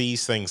 she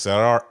sees things that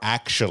are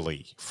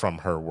actually from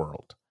her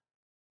world,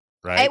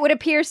 right? It would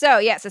appear so,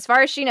 yes. As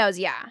far as she knows,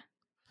 yeah.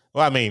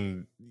 Well, I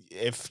mean,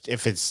 if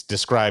it's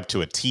described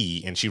to a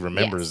T and she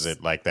remembers Yes.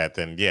 it like that,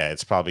 then yeah,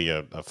 it's probably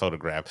a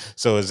photograph.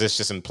 So is this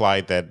just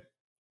implied that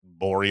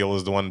Boreal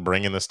is the one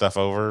bringing the stuff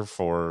over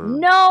for...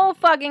 No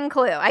fucking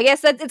clue. I guess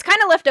that it's kind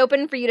of left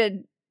open for you to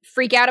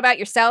freak out about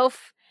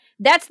yourself.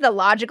 That's the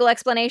logical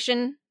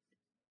explanation,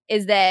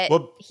 is that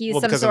he's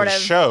some sort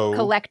of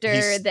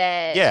collector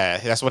that... Yeah,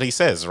 that's what he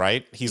says,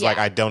 right? He's like,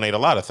 Yeah. I donate a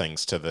lot of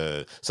things to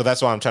the... So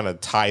that's why I'm trying to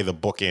tie the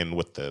book in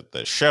with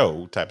the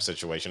show type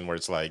situation where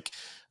it's like,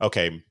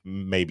 okay,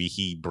 maybe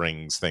he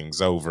brings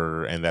things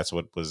over and that's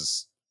what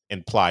was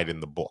implied in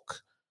the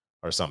book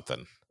or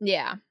something.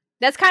 Yeah.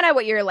 That's kind of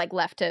what you're like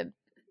left to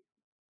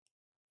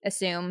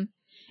assume.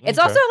 It's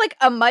Okay. also like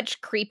a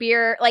much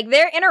creepier... Like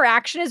their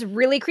interaction is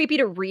really creepy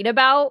to read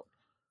about,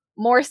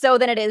 more so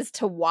than it is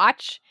to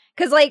watch.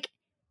 Because, like,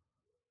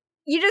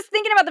 you're just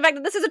thinking about the fact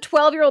that this is a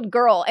 12-year-old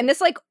girl and this,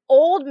 like,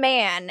 old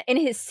man in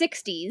his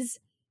 60s,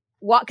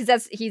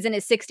 because he's in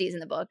his 60s in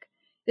the book.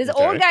 This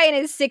old guy in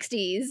his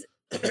 60s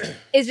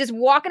is just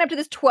walking up to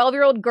this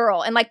 12-year-old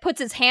girl and, like, puts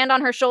his hand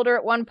on her shoulder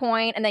at one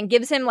point and then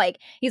gives him, like,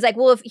 he's like,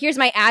 well, here's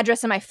my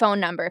address and my phone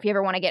number if you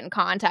ever want to get in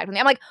contact with me.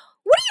 I'm like,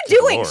 what are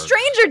you doing? Lord.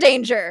 Stranger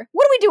danger.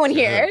 What are we doing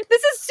here?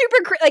 This is super,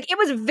 like, it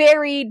was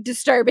very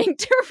disturbing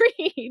to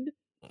read.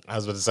 I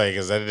was about to say,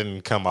 because that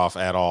didn't come off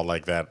at all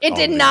like that. It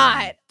did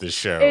not. The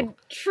show. It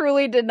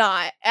truly did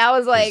not. I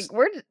was like,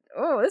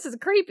 this is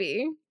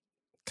creepy.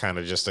 Kind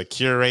of just a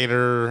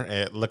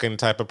curator looking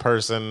type of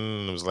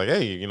person. It was like,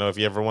 hey, if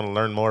you ever want to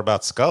learn more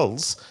about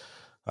skulls,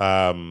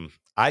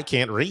 I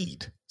can't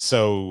read.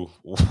 So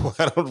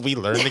why don't we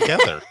learn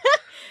together?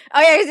 Oh,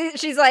 yeah,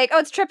 she's like, oh,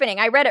 it's tripping.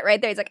 I read it right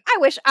there. He's like, I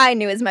wish I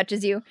knew as much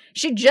as you.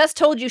 She just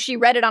told you she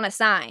read it on a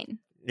sign.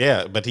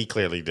 Yeah, but he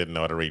clearly didn't know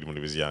how to read when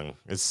he was young.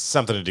 It's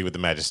something to do with the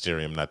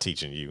magisterium not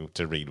teaching you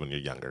to read when you're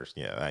younger.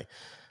 Yeah,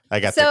 I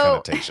got the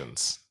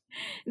connotations.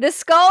 The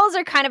skulls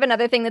are kind of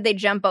another thing that they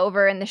jump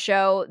over in the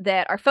show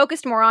that are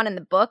focused more on in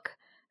the book.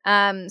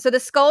 So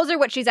the skulls are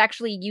what she's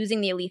actually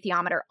using the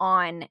alethiometer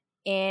on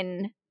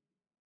in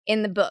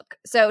the book.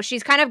 So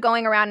she's kind of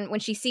going around when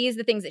she sees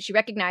the things that she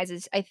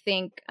recognizes. I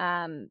think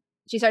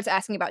she starts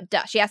asking about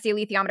dust. She asks the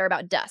alethiometer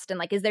about dust and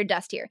like, is there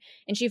dust here?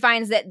 And she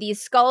finds that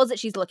these skulls that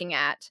she's looking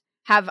at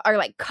are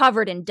like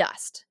covered in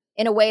dust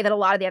in a way that a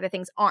lot of the other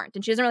things aren't.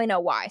 And she doesn't really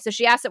know why. So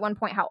she asks at one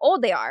point how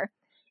old they are.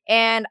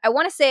 And I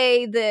want to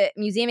say the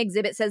museum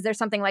exhibit says they're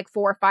something like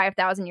 4,000 or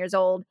 5,000 years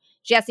old.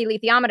 She asks the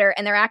alethiometer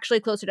and they're actually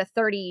closer to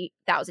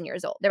 30,000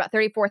 years old. They're about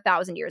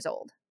 34,000 years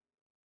old.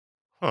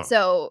 Huh.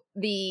 So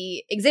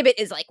the exhibit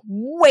is like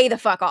way the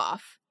fuck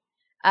off.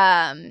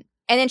 And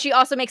then she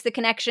also makes the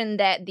connection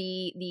that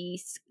the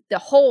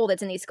hole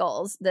that's in these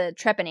skulls, the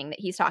trepanning that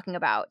he's talking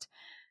about,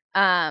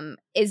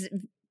 is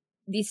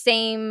the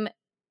same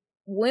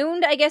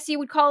wound, I guess you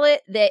would call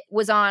it, that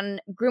was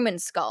on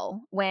Grumman's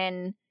skull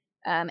when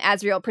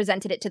Azrael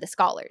presented it to the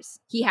scholars.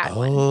 He had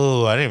one.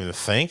 Oh, I didn't even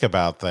think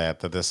about that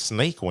the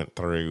snake went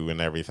through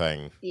and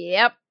everything.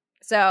 Yep.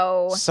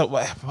 So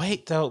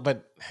wait, though,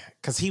 but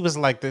because he was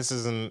like, this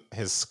isn't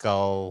his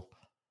skull.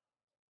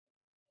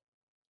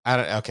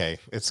 Okay,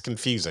 it's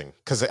confusing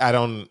because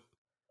I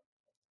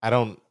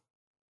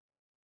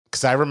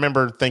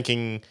remember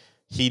thinking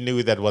he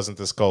knew that wasn't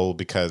the skull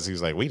because he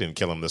was like, we didn't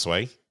kill him this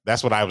way.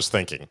 That's what I was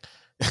thinking.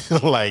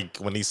 Like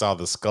when he saw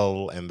the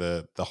skull and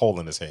the hole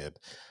in his head.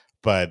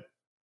 But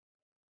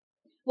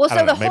well,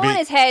 so the hole in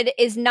his head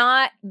is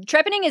not,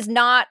 trepanning is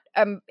not,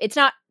 it's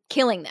not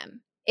killing them.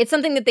 It's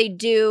something that they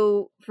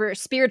do for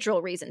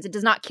spiritual reasons. It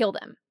does not kill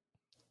them.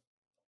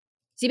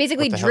 So you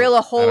basically drill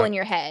a hole in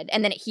your head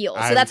and then it heals.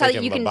 So that's how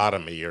you can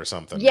lobotomy or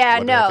something. Yeah,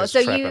 no. So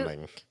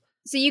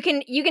you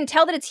can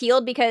tell that it's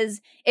healed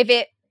because if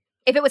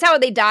it was how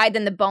they died,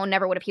 then the bone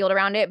never would have healed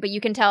around it. But you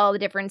can tell the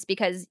difference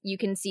because you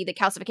can see the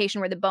calcification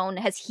where the bone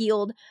has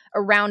healed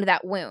around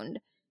that wound.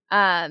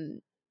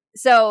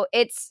 So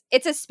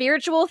it's a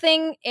spiritual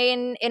thing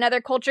in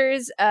other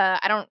cultures.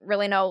 I don't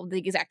really know the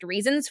exact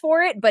reasons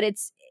for it, but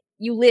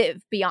you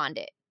live beyond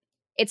it.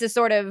 it's a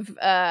sort of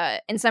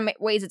in some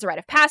ways it's a rite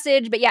of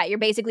passage, but yeah, you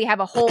basically have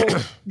a hole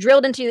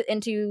drilled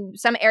into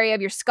some area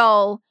of your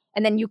skull,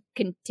 and then you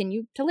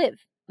continue to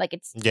live. Like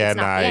it's not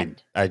the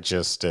end. I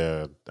just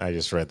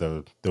read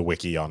the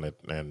wiki on it,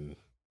 and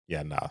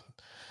yeah, nah.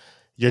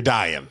 You're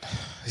dying.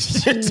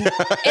 It's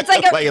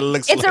like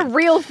it's a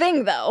real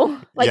thing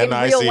though. Like in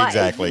real life.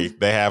 Exactly.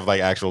 They have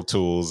like actual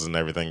tools and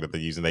everything that they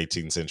use in the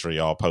 18th century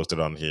all posted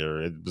on here.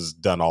 It was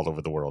done all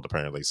over the world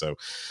apparently. So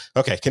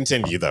okay,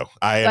 continue though.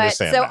 I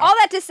understand. So all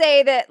that to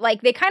say that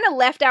like they kind of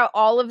left out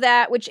all of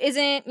that, which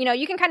isn't,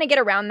 you can kind of get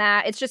around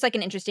that. It's just like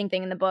an interesting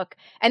thing in the book.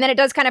 And then it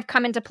does kind of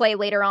come into play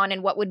later on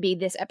in what would be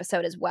this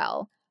episode as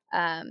well.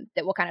 That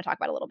we'll kind of talk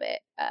about a little bit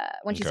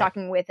when she's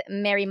talking with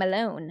Mary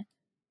Malone.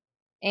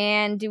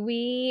 And do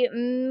we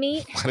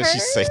meet her? Why did she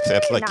say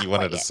that like not you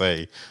wanted to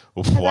say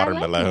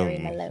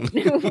watermelon?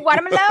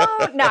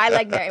 Watermelon? No, I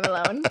like Mary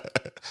Malone.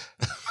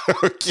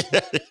 Okay.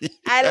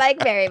 I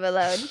like Mary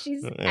Malone.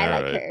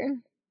 I like her.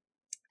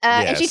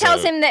 And she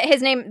tells him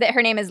that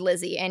her name is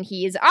Lizzie, and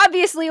he's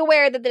obviously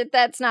aware that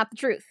that's not the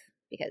truth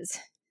because.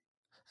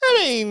 I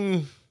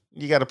mean,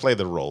 you got to play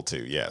the role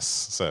too. Yes.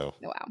 So.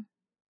 Wow.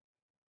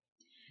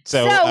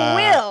 So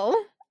Will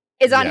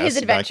is on his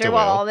adventure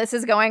while all this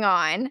is going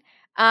on.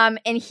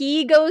 And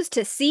he goes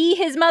to see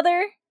his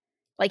mother.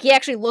 Like, he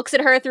actually looks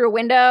at her through a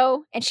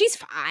window, and she's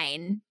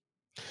fine.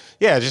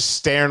 Yeah, just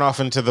staring off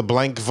into the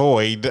blank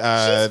void.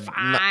 She's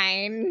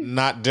fine.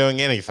 Not doing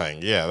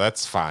anything. Yeah,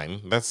 that's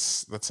fine.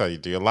 That's how you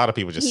do. A lot of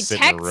people just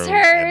sit in the room. He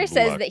texts her,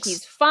 says that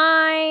he's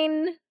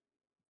fine.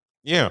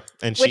 Yeah,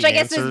 and which I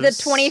guess is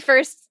the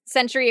 21st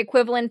century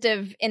equivalent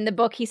of, in the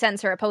book, he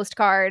sends her a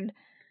postcard.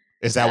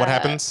 Is that what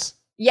happens?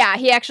 Yeah,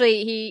 he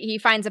actually, he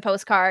finds a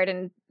postcard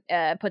and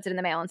puts it in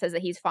the mail and says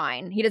that he's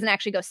fine. He doesn't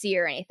actually go see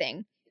her or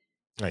anything.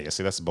 Oh, yeah,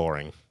 see, that's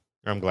boring.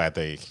 I'm glad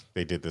they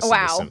did this. Wow,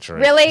 in this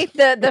century. Really?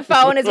 The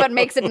phone is what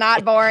makes it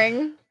not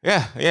boring?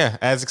 Yeah,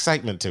 adds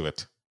excitement to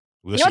it.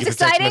 Will you know what's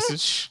exciting?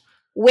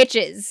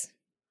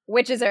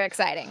 Witches are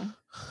exciting.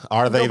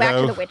 Are they? Go back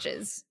to the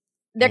witches.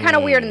 They're kind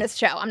of weird in this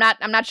show. I'm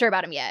not sure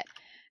about them yet.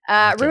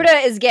 Okay.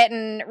 Ruta's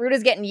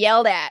getting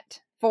yelled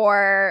at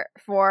for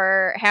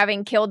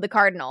having killed the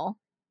cardinal.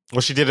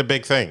 Well, she did a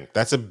big thing.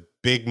 That's a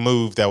big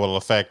move that will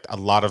affect a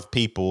lot of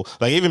people.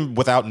 Like, even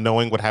without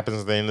knowing what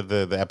happens at the end of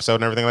the episode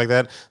and everything like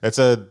that, that's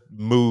a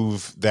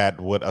move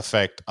that would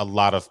affect a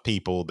lot of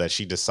people that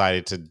she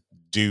decided to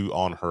do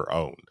on her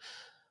own.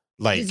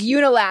 Like, just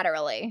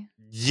unilaterally.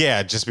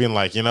 Yeah, just being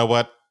like, you know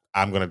what?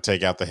 I'm going to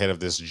take out the head of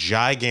this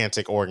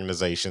gigantic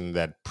organization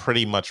that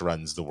pretty much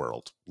runs the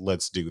world.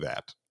 Let's do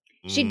that.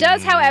 She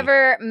does,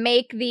 however,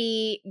 make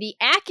the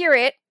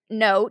accurate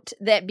note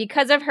that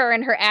because of her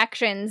and her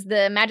actions,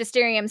 the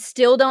magisterium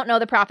still don't know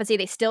the prophecy.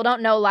 They still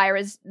don't know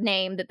Lyra's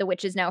name that the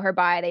witches know her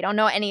by. They don't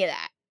know any of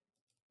that.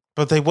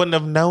 But they wouldn't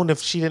have known if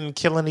she didn't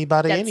kill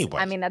anybody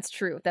anyway. I mean, that's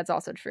true. That's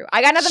also true.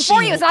 I got nothing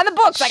for you. It's not in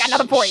the books. I got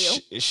nothing for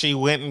you. She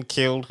went and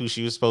killed who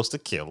she was supposed to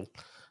kill.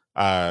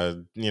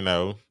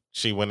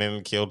 She went in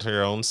and killed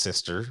her own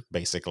sister,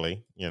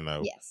 basically.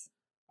 Yes.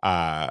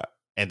 And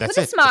that's with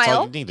it. A smile. That's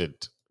all you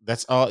needed.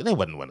 That's all. They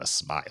wouldn't win a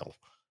smile.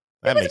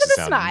 That makes it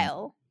sound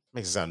smile.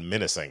 Makes it sound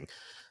menacing.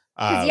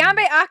 Because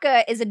Yambe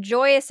Aka is a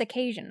joyous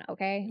occasion,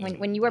 okay?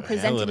 When you are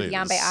presented with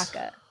Yambe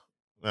Aka.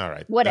 All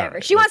right. Whatever. All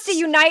right, she wants to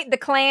unite the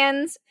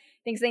clans.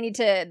 Thinks they need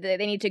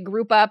to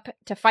group up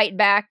to fight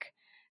back.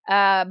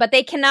 But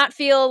they cannot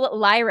feel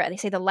Lyra. They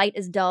say the light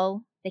is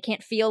dull. They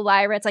can't feel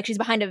Lyra. It's like she's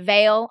behind a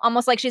veil,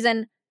 almost like she's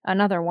in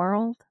another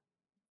world.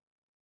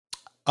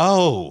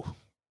 Oh,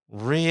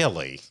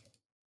 really?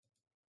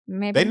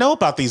 Maybe. They know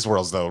about these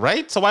worlds, though,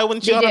 right? So why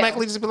wouldn't you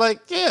automatically just be like,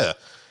 yeah,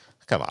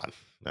 come on.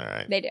 All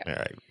right. They do. All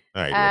right.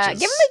 Give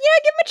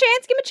them a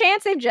chance. Give them a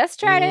chance. They've just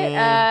tried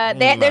it.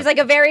 There's like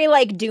a very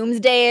like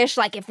doomsday-ish,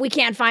 like if we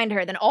can't find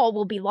her, then all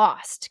will be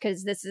lost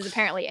because this is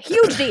apparently a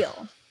huge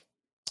deal.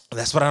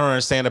 That's what I don't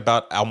understand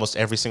about almost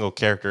every single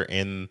character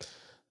in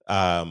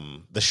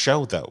the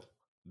show, though.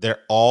 They're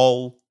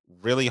all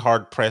really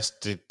hard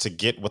pressed to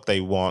get what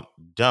they want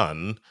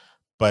done,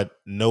 but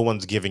no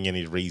one's giving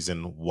any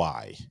reason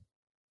why.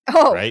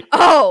 Oh, right?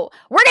 Oh,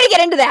 we're going to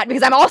get into that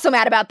because I'm also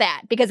mad about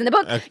that. Because in the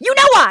book, you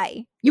know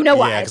why. You know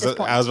why at this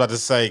point. I was about to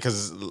say,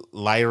 because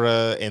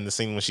Lyra, in the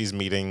scene when she's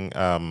meeting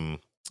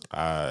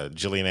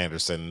Gillian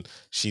Anderson,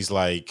 she's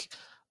like,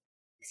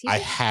 I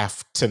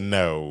have to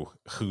know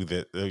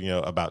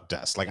about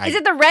Dust. Like, is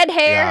it the red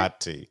hair? Got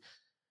to. Is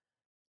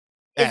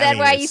that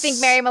why you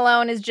think Mary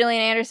Malone is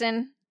Gillian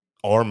Anderson?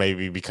 Or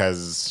maybe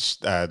because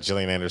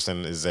Gillian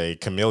Anderson is a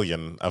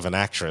chameleon of an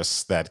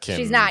actress that can...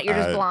 She's not. You're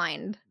just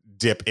blind.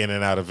 Dip in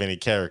and out of any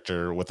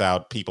character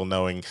without people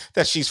knowing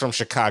that she's from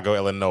Chicago,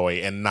 Illinois,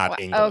 and not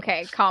England.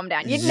 Okay, calm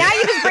down. Now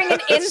you're just bringing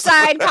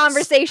inside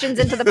conversations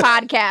into the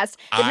podcast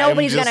that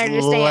nobody's going to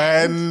understand.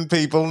 Letting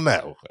people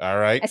know, all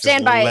right? I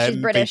stand by it.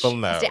 She's British.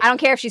 Know. I don't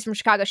care if she's from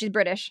Chicago. She's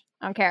British.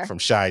 I don't care. From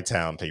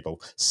Chi-Town,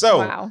 people. So,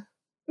 wow.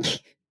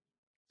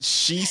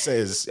 She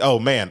says, oh,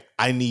 man,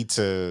 I need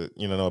to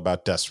know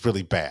about Dust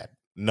really bad.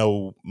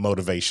 No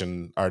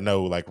motivation or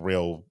no like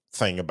real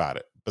thing about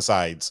it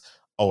besides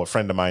oh, a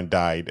friend of mine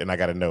died and I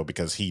got to know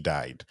because he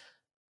died.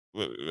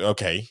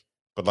 Okay.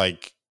 But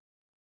like,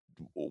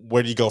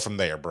 where do you go from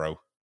there, bro?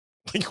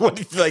 Like, what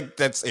do you, like,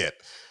 that's it.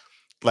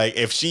 Like,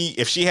 if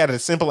she had a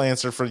simple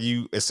answer for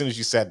you as soon as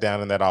you sat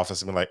down in that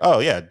office and be like, oh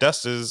yeah,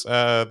 dust is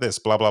this,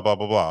 blah, blah, blah,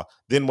 blah, blah.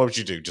 Then what would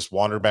you do? Just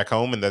wander back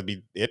home and that'd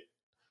be it?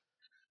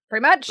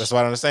 Pretty much. That's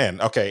what I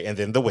understand. Okay, and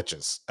then the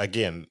witches.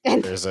 Again,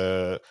 there's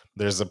a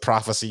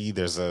prophecy,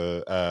 there's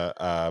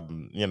a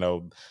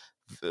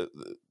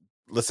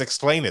let's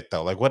explain it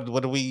though. Like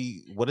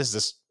what is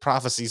this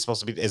prophecy supposed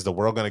to be? Is the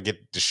world gonna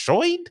get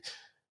destroyed?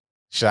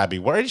 Should I be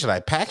worried? Should I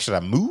pack? Should I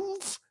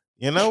move?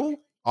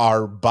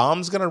 Are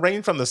bombs gonna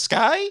rain from the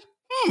sky?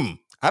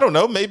 I don't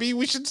know. Maybe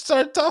we should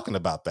start talking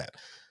about that.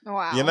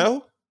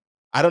 Wow.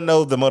 I don't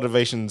know the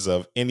motivations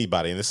of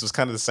anybody, and this was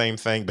kind of the same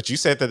thing, but you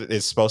said that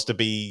it's supposed to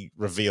be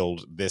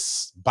revealed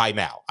this by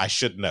now. I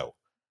should know.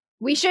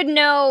 We should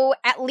know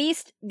at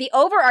least the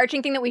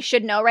overarching thing that we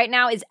should know right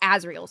now is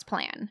Azriel's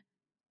plan.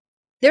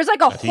 There's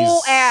like a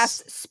whole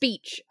ass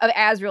speech of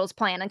Azriel's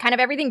plan, and kind of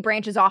everything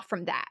branches off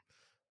from that.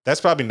 That's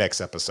probably next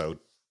episode.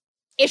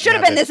 It should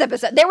have been this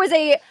episode. There was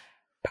a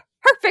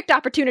perfect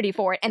opportunity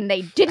for it, and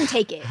they didn't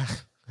take it.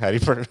 How do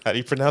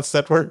you pronounce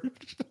that word?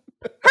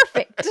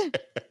 Perfect.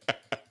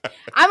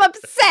 I'm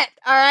upset,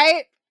 all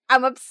right?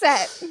 I'm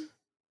upset.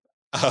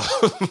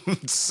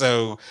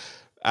 So,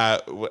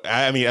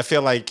 I mean, I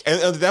feel like,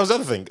 and that was the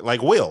other thing,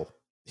 like Will,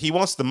 he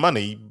wants the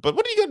money, but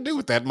what are you going to do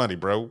with that money,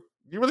 bro?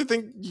 You really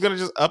think you're going to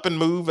just up and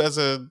move as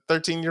a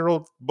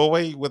 13-year-old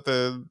boy with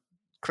a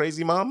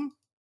crazy mom?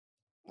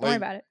 Don't worry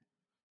about it.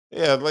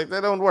 Yeah, like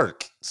that don't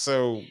work.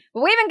 So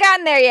we haven't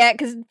gotten there yet,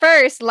 because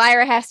first,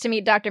 Lyra has to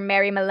meet Dr.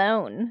 Mary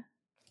Malone.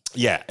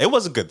 Yeah, it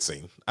was a good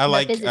scene. I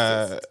liked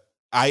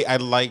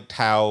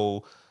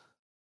how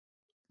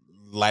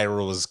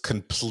Lyra was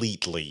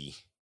completely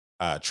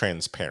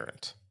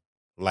transparent.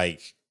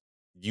 Like,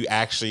 you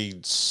actually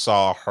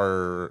saw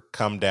her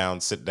come down,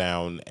 sit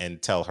down,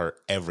 and tell her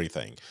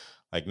everything.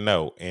 Like,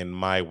 no, in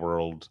my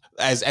world,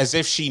 as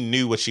if she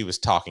knew what she was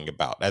talking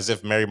about, as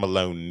if Mary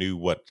Malone knew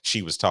what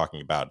she was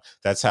talking about.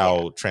 That's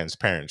how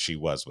transparent she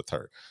was with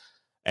her.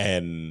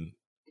 And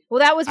well,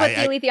 that was what the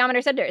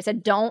alethiometer said to her. It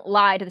said, don't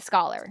lie to the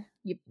scholar.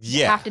 You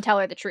have to tell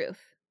her the truth.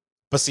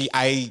 But see,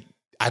 I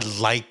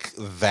like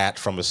that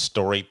from a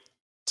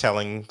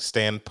storytelling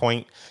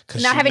standpoint.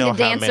 Not having to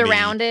dance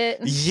around it.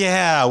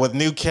 Yeah, with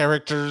new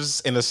characters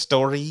in a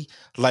story.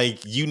 Like,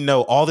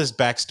 all this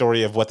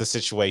backstory of what the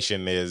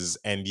situation is,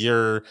 and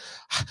I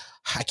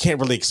can't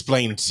really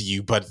explain it to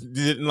you, but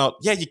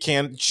yeah, you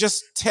can.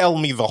 Just tell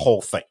me the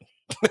whole thing.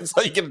 That's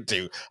all you can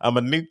do. I'm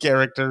a new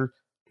character.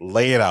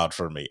 Lay it out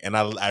for me. And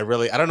I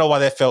don't know why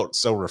that felt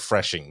so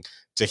refreshing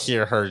to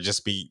hear her to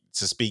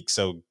speak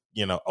so,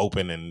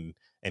 open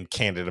and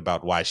candid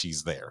about why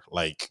she's there.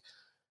 Like,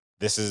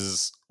 this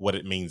is what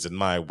it means in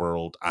my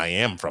world. I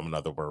am from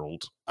another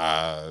world.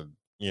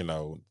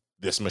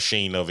 This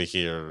machine over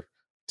here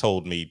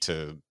told me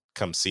to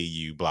come see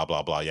you, blah,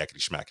 blah, blah, yakety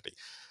schmackety.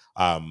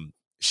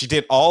 She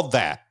did all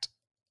that,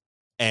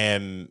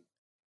 and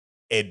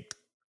it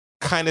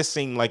kind of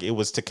seemed like it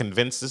was to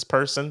convince this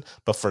person,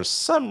 but for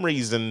some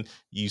reason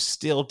you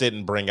still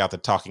didn't bring out the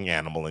talking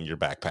animal in your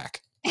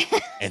backpack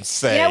and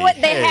say, you know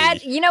what they had,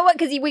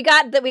 because we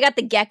got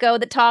the gecko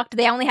that talked.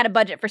 They only had a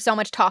budget for so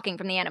much talking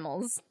from the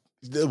animals.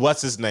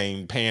 What's his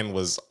name? Pan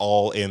was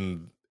all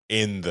in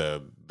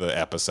the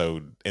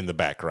episode in the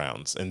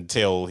backgrounds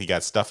until he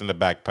got stuffed in the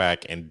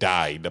backpack and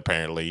died,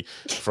 apparently,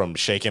 from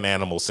shaken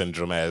animal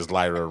syndrome as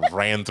Lyra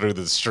ran through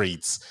the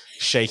streets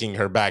shaking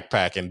her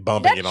backpack and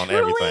bumping it on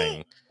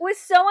everything. Was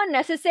so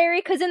unnecessary,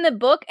 because in the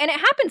book, and it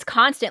happens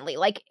constantly,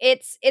 like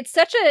it's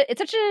such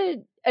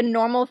a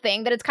normal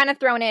thing that it's kind of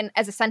thrown in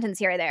as a sentence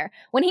here or there.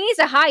 When he needs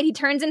to hide, he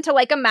turns into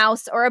like a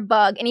mouse or a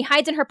bug and he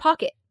hides in her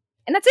pocket.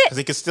 And that's it. Because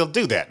he can still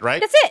do that,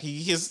 right? That's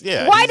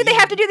it. Why did they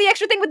have to do the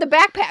extra thing with the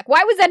backpack?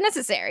 Why was that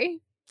necessary?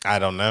 I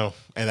don't know.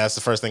 And that's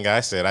the first thing I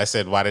said. I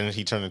said, why didn't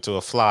he turn into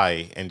a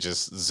fly and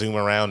just zoom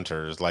around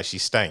her like she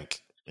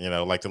stank?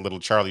 Like the little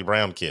Charlie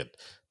Brown kid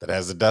that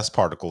has the dust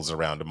particles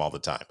around him all the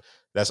time.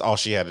 That's all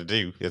she had to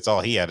do. It's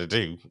all he had to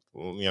do.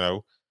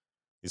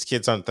 These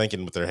kids aren't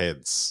thinking with their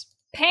heads.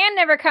 Pan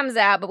never comes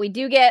out, but we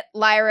do get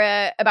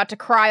Lyra about to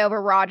cry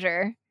over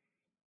Roger.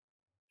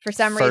 For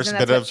some reason,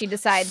 that's what she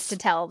decides to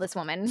tell this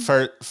woman.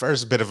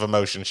 First bit of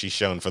emotion she's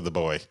shown for the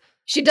boy.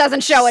 She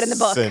doesn't show it in the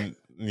book. See,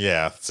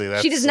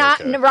 that's... She does not...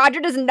 Okay. Roger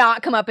does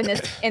not come up in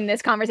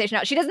this conversation.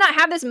 No, she does not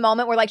have this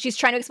moment where, like, she's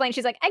trying to explain.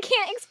 She's like, I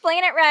can't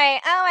explain it right.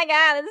 Oh, my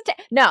God. This is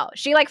no,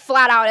 she, like,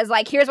 flat out is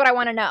like, here's what I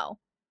want to know.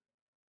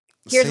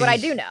 Here's what I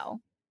do know.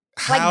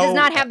 Like, does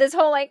not have this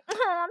whole, like,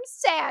 oh, I'm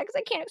sad because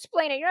I can't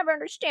explain it. You never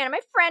understand.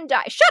 My friend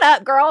died. Shut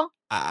up, girl.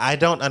 I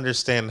don't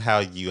understand how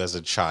you, as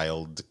a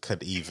child,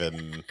 could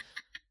even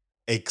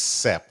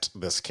accept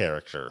this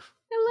character.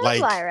 I love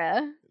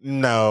Lyra.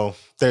 No,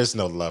 there's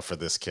no love for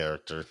this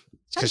character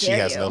because she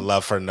has no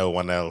love for no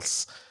one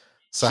else.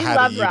 So She how do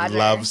loved you Roger.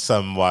 love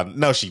someone?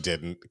 No, she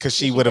didn't, because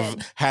she She would have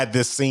did. had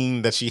this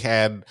scene that she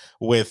had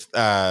with She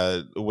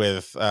does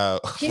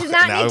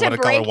not now I need want to to call her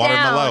break Water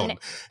down. Malone.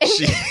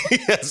 She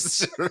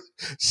yes,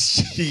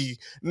 she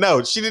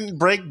no, she didn't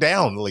break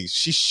down, at least.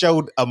 She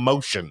showed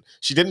emotion.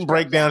 She didn't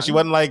break down. She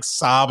wasn't like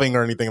sobbing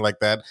or anything like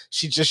that.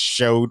 She just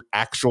showed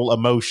actual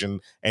emotion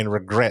and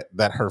regret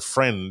that her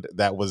friend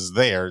that was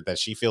there, that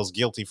she feels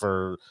guilty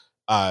for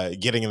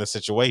getting in the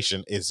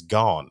situation, is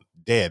gone,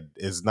 dead,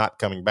 is not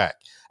coming back,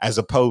 as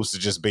opposed to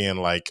just being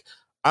like,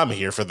 I'm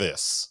here for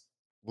this.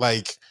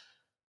 Like,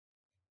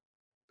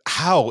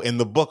 how in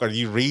the book are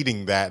you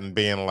reading that and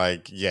being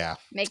like, yeah,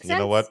 Makes you sense.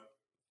 know what?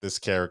 This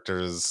character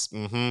is,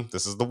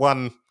 this is the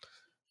one.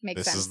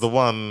 Makes this sense. is the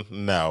one.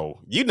 No,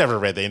 you never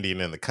read The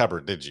Indian in the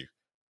Cupboard, did you?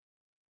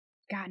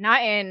 God,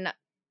 not in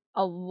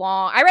a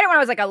long. I read it when I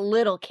was like a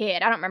little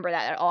kid. I don't remember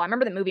that at all. I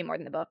remember the movie more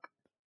than the book.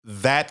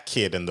 That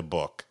kid in the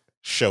book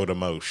showed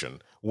emotion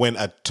when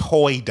a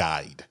toy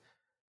died.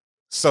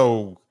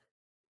 So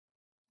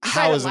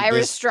how is Lyra's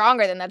this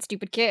stronger than that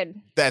stupid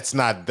kid? That's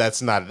not.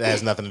 It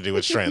has nothing to do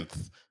with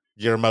strength.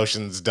 Your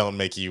emotions don't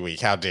make you weak.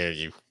 How dare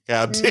you?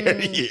 How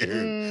dare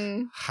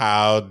you?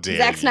 How dare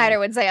Zack you? Snyder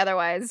would say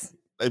otherwise.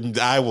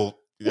 I will.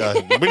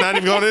 We're not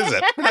even going into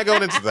that. We're not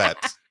going into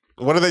that.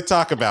 What do they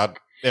talk about,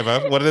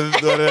 Emma? What do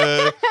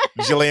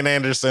Gillian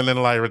Anderson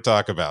and Lyra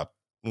talk about?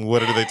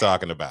 What are they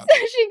talking about?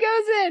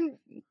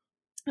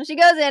 So she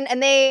goes in,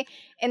 and they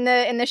in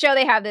the show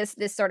they have this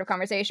sort of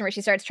conversation where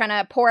she starts trying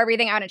to pour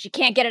everything out, and she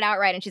can't get it out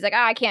right, and she's like,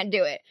 I can't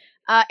do it.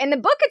 In the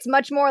book, it's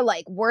much more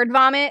like word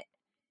vomit.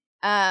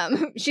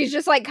 She's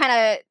just like kind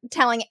of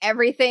telling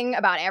everything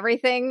about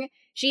everything.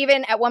 She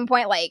even at one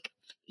point, like,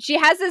 she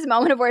has this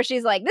moment of where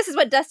she's like, this is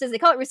what dust is. They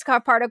call it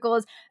Ruskov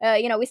particles.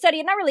 We study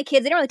it. Not really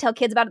kids. They don't really tell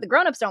kids about it. The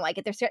grown-ups don't like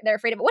it. They're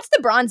afraid of it. What's the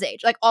Bronze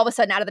Age? Like, all of a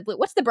sudden, out of the blue,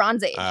 what's the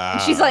Bronze Age? And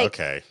she's like,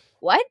 okay.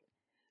 What?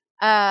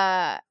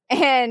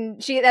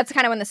 And that's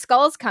kind of when the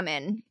skulls come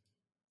in.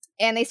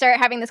 And they start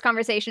having this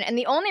conversation. And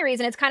the only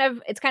reason it's kind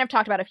of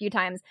talked about a few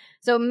times.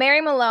 So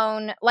Mary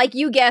Malone, like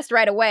you guessed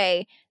right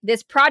away,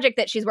 this project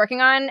that she's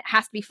working on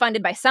has to be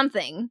funded by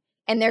something,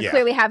 and they're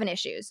clearly having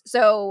issues.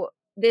 So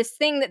this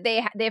thing that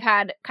they've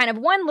had kind of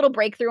one little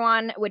breakthrough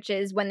on, which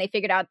is when they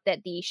figured out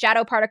that the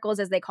shadow particles,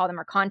 as they call them,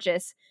 are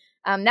conscious.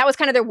 That was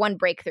kind of their one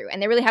breakthrough,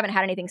 and they really haven't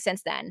had anything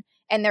since then.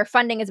 And their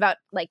funding is about,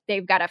 like,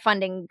 they've got a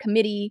funding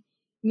committee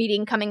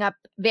meeting coming up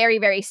very,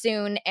 very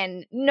soon,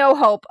 and no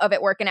hope of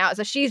it working out.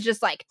 So she's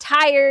just like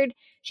tired.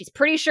 She's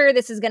pretty sure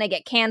this is going to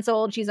get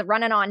canceled. She's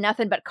running on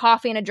nothing but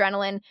coffee and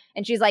adrenaline.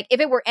 And she's like,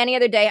 if it were any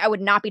other day, I would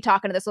not be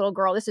talking to this little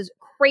girl. This is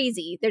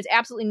crazy. There's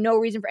absolutely no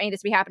reason for any of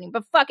this to be happening.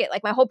 But fuck it.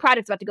 Like, my whole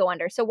project's about to go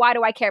under. So why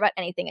do I care about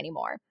anything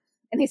anymore?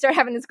 And they start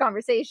having this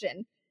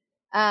conversation.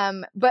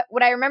 But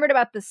what I remembered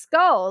about the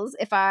skulls,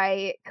 if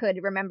I could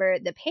remember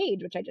the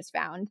page, which I just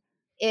found,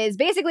 is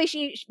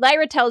basically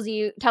Lyra tells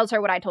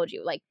her what I told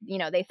you. Like,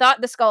 they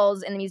thought the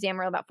skulls in the museum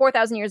were about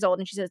 4,000 years old,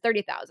 and she says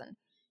 30,000.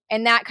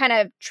 And that kind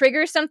of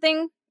triggers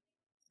something,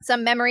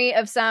 some memory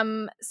of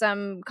some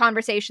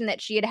conversation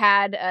that she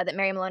had that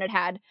Mary Malone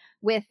had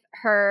with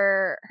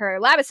her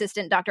lab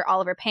assistant, Dr.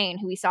 Oliver Payne,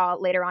 who we saw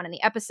later on in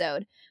the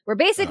episode, where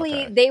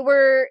basically they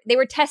were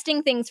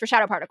testing things for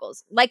shadow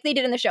particles, like they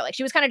did in the show. Like,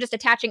 she was kind of just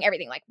attaching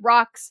everything, like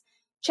rocks,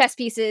 chess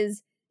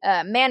pieces,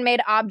 man-made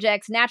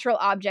objects, natural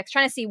objects,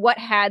 trying to see what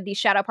had these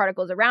shadow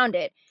particles around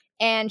it.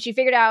 And she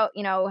figured out,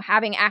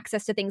 having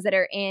access to things that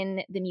are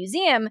in the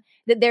museum,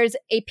 that there's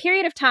a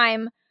period of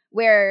time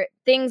where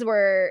things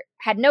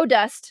had no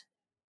dust,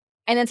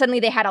 and then suddenly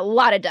they had a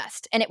lot of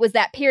dust. And it was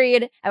that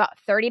period about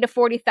 30 to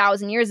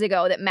 40,000 years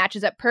ago that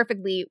matches up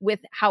perfectly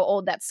with how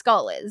old that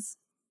skull is,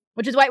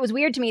 which is why it was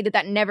weird to me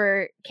that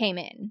never came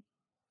in.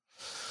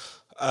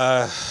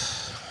 Only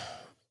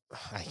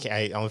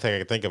thing I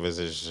can think of is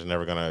she's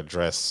never going to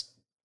address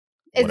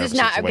it's whatever just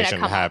not situation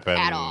gonna come happened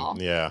at all.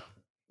 Yeah.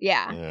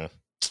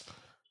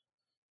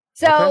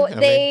 So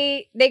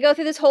they go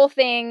through this whole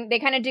thing. They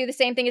kind of do the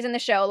same thing as in the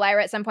show.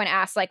 Lyra at some point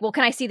asks, like, well,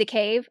 can I see the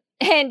cave?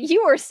 And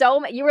you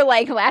were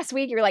like, last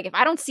week, you were like, if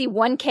I don't see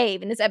one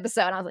cave in this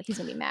episode, I was like, he's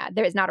gonna be mad.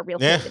 There is not a real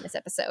cave in this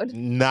episode.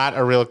 Not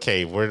a real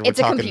cave. We're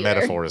talking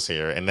metaphors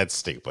here, and that's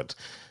stupid.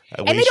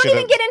 And they don't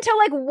even get into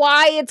like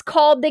why it's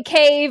called the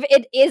cave.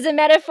 It is a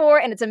metaphor,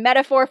 and it's a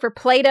metaphor for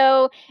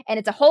Plato, and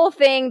it's a whole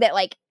thing that,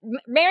 like,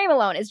 Mary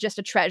Malone is just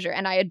a treasure,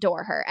 and I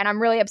adore her. And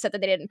I'm really upset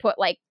that they didn't put,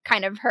 like,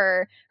 kind of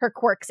her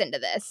quirks into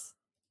this.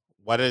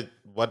 What is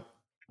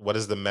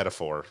the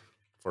metaphor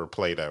for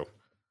Plato?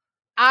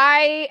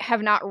 I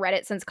have not read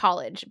it since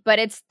college, but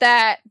it's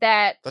that.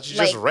 I thought you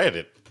just read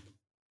it.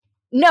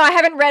 No, I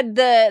haven't read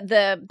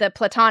the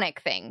Platonic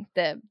thing,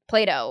 the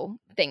Plato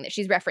thing that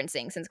she's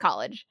referencing since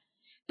college.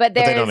 But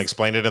they don't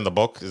explain it in the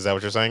book? Is that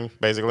what you're saying,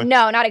 basically?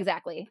 No, not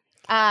exactly.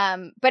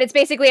 But it's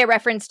basically a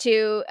reference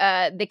to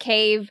the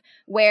cave,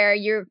 where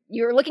you're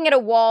looking at a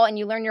wall and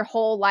you learn your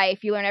whole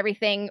life. You learn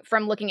everything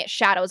from looking at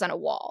shadows on a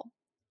wall.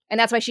 And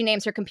that's why she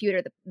names her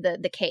computer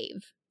the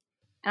cave.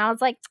 And I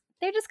was like,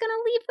 they're just going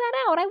to leave that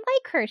out. I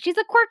like her. She's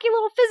a quirky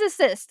little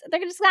physicist.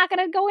 They're just not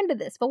going to go into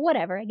this. But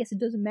whatever. I guess it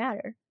doesn't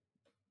matter.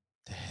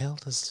 The hell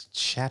does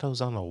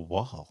shadows on a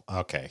wall?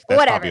 Okay, that's probably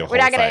Whatever. a We're whole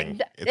not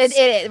gonna.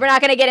 thing. We're not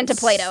gonna get into It's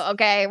Plato.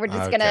 Okay. We're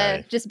just gonna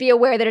okay. just be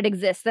aware that it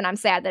exists, and I'm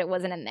sad that it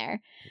wasn't in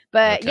there.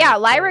 But Okay, yeah,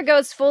 cool. Lyra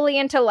goes fully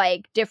into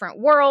like different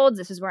worlds.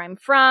 This is where I'm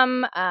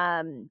from.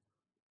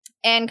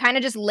 And kind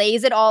of just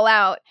lays it all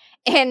out.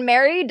 And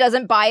Mary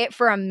doesn't buy it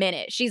for a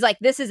minute. She's like,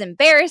 this is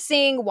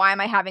embarrassing. Why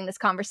am I having this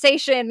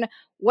conversation?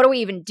 What are we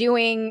even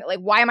doing? Like,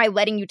 why am I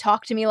letting you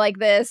talk to me like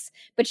this?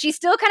 But she's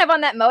still kind of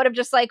on that mode of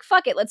just like,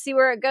 fuck it, let's see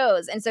where it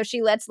goes. And so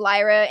she lets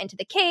Lyra into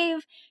the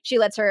cave. She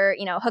lets her,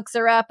 hooks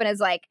her up and is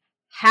like,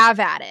 have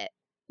at it.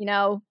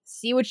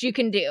 See what you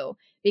can do.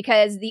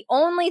 Because the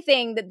only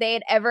thing that they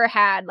had ever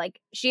had, like,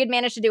 she had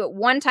managed to do it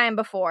one time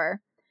before,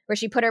 where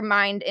she put her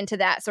mind into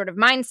that sort of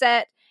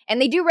mindset. And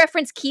they do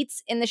reference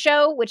Keats in the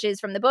show, which is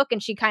from the book,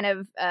 and she kind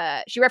of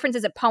she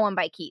references a poem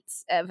by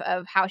Keats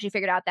of how she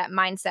figured out that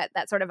mindset,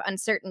 that sort of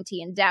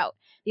uncertainty and doubt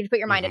you have to put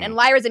your mind in. Mhm. And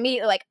Lyra's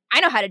immediately like, I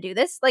know how to do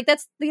this. Like,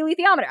 that's the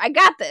alethiometer. I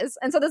got this.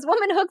 And so this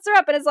woman hooks her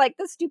up and is like,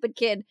 this stupid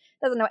kid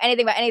doesn't know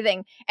anything about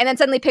anything. And then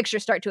suddenly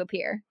pictures start to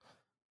appear.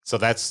 So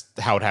that's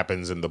how it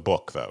happens in the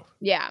book, though.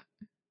 Yeah.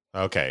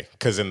 Okay,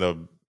 because in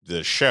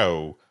the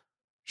show,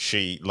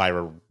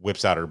 Lyra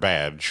whips out her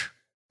badge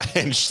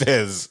and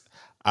says,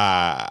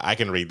 "I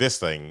can read this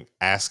thing.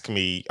 Ask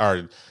me,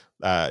 or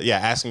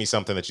ask me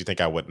something that you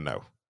think I wouldn't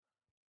know."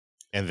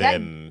 And That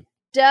then,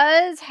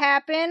 does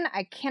happen.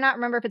 I cannot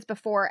remember if it's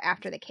before or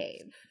after the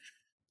cave.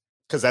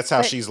 because that's how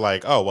But she's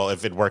like, "Oh, well,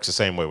 if it works the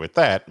same way with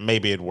that,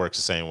 maybe it works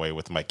the same way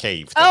with my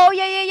cave thing." oh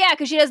yeah.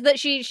 Because she does that.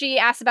 She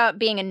asks about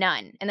being a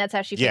nun, and that's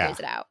how she Yeah. figures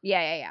it out.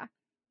 Yeah.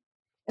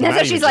 But And that's not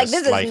how she's even like, just,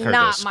 this is like, her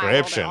not my world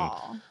at description.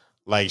 all.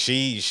 Like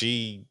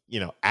she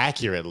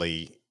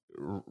accurately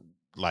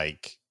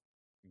like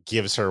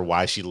gives her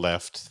why she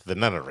left the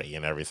nunnery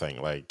and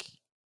everything. Like,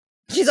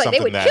 She's like, they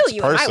something would that's kill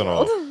you in my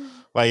personal. world.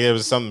 Like, it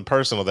was something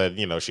personal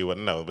that she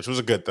wouldn't know, which was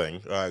a good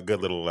thing.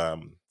 Good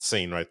little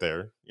scene right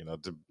there.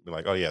 To be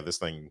like, oh yeah, this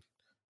thing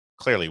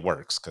clearly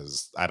works,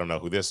 because I don't know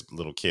who this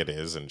little kid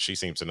is, and she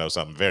seems to know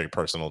something very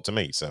personal to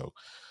me. So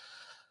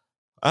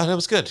it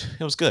was good.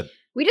 It was good.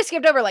 We just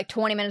skipped over like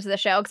 20 minutes of the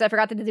show because I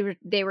forgot that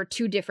they were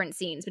two different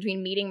scenes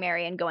between meeting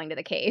Mary and going to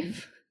the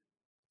cave.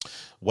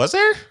 Was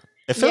there?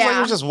 It feels like Yeah.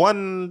 there was just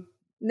one.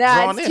 Nah,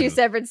 Drawn it's two in.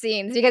 separate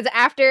scenes because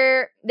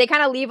after they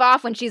kind of leave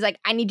off when she's like,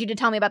 I need you to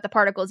tell me about the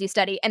particles you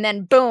study. And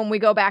then boom, we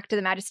go back to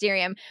the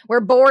Magisterium where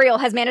Boreal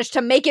has managed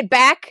to make it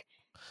back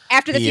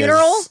after the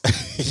funeral.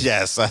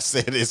 Yes, I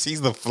said, is he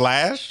the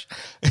Flash?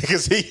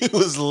 Because he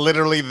was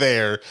literally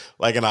there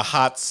like in a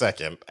hot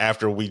second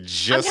after we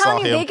just I'm saw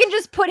telling you, him. they can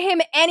just put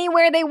him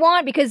anywhere they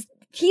want because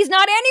he's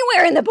not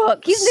anywhere in the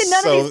book. He's in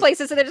none of these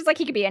places, so they're just like,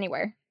 he could be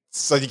anywhere.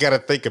 So you got to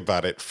think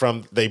about it.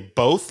 They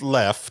both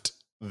left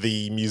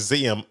the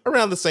museum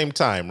around the same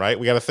time, right?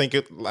 We got to think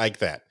it like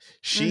that.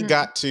 She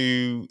got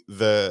to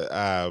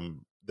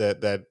the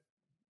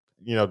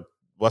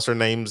what's her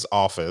name's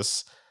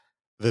office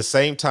the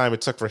same time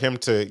it took for him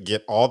to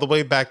get all the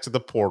way back to the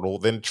portal,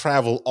 then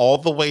travel all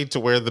the way to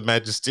where the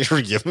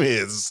Magisterium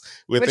is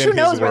within Which who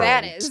knows his where world.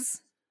 that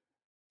is.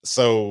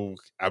 So,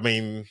 I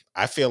mean,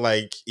 I feel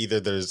like either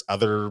there's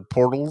other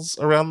portals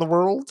around the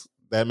world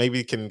that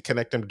maybe can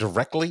connect him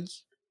directly.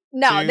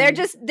 No, they're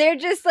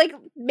just like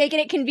making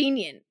it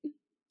convenient.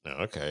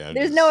 Okay.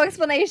 There's no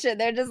explanation.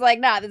 They're just like,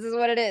 nah, this is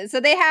what it is. So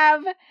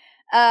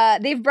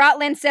they've brought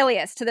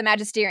Lancelius to the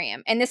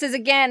Magisterium. And this is,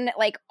 again,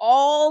 like,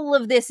 all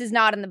of this is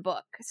not in the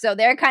book. So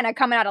they're kind of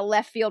coming out of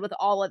left field with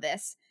all of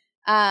this.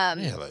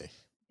 Really?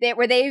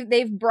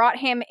 They've brought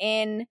him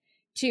in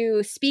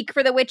to speak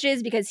for the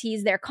witches because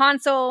he's their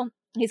consul.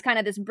 He's kind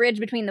of this bridge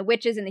between the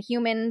witches and the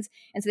humans.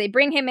 And so they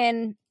bring him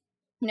in,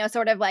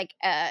 sort of like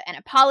an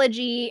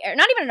apology, or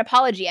not even an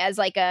apology, as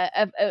like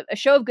a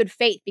show of good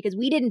faith, because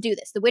we didn't do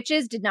this. The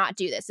witches did not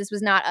do this. This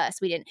was not us.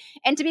 We didn't.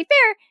 And to be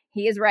fair,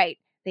 he is right.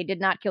 They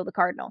did not kill the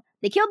cardinal.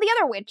 They killed the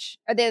other witch,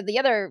 or the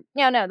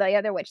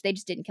other witch. They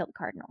just didn't kill the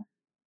cardinal.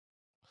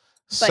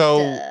 But, so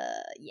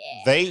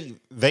yeah, they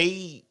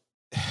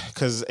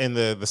because in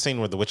the scene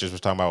where the witches were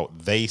talking about,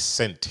 they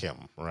sent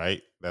him,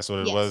 right? That's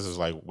what it was. It was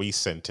like, we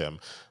sent him,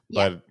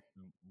 but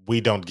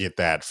we don't get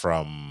that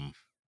from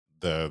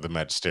the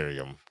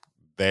Magisterium.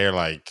 They're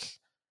like,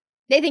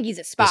 they think he's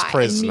a spy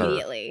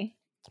immediately.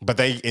 But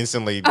they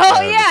instantly.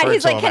 Oh yeah,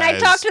 he's like, "Can I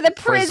talk to the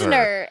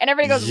prisoner?" And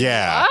everybody goes,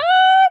 "Yeah." What?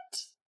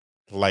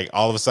 Like,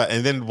 all of a sudden,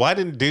 and then why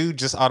didn't dude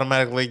just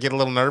automatically get a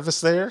little nervous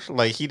there?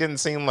 Like, he didn't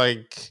seem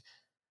like,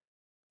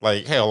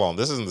 hey, hold on,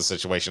 this isn't the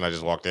situation I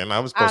just walked in. I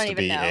was supposed to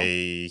be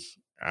a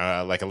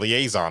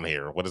liaison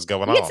here. What is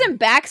going on? We get some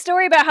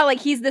backstory about how, like,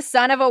 he's the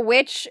son of a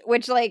witch,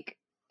 which, like,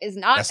 is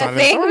not That's a not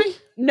thing. Story?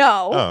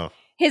 No. Oh.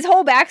 His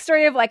whole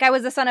backstory of, like, I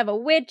was the son of a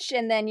witch,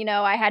 and then,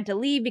 I had to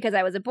leave because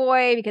I was a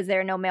boy, because there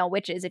are no male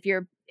witches.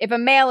 If a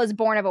male is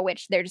born of a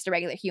witch, they're just a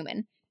regular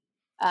human.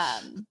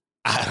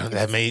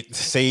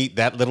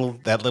 That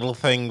little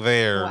thing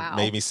there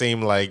made me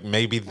seem like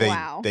maybe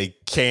they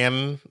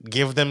can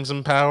give them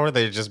some power.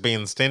 They're just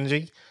being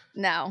stingy.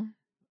 No.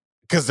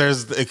 Because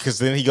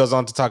then he goes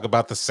on to talk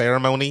about the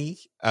ceremony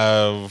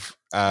of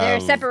Their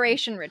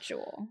separation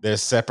ritual. They're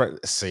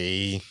separate.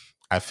 See,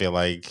 I feel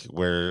like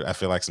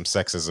some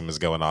sexism is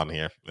going on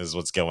here. This is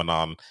what's going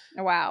on.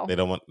 Wow. They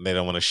don't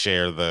want to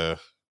share the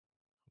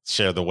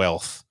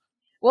wealth.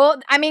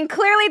 Well, I mean,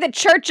 clearly the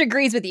church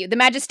agrees with you. The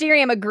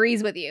magisterium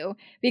agrees with you.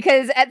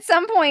 Because at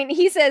some point,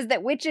 he says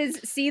that witches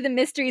see the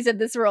mysteries of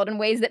this world in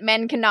ways that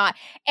men cannot.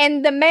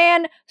 And the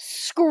man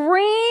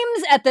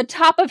screams at the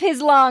top of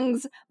his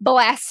lungs,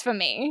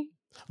 blasphemy.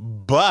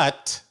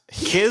 But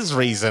his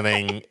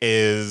reasoning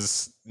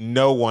is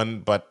no one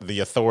but the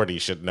authority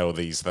should know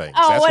these things.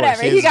 Oh, that's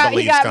whatever. Where he got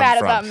mad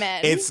from. about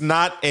men. It's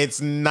not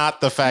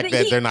the fact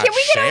that they're not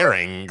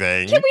sharing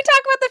things. Can we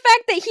talk about the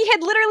fact that he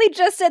had literally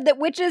just said that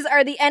witches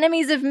are the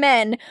enemies of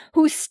men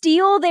who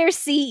steal their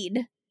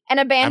seed and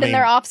abandon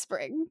their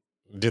offspring?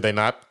 Do they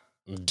not?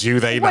 Do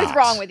they not? What is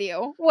wrong with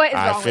you? What is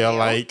wrong with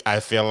you? I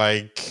feel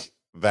like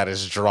that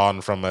is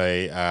drawn from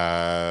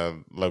a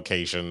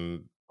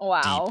location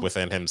deep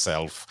within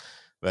himself.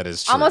 That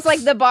is true. Almost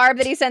like the barb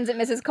that he sends at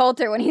Mrs.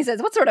 Coulter when he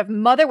says, what sort of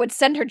mother would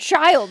send her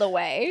child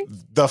away?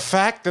 The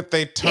fact that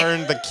they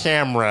turned the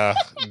camera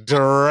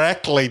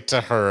directly to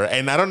her,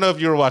 and I don't know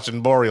if you were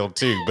watching Boreal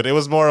too, but it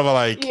was more of a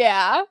like,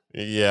 yeah,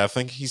 I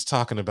think he's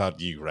talking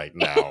about you right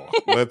now.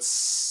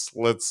 let's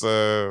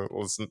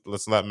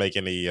not make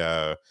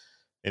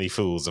any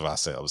fools of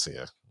ourselves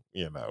here.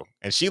 You know,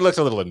 and she looked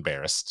a little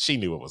embarrassed. She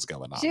knew what was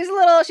going on. She's a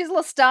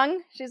little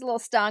stung. She's a little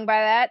stung by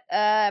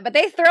that. But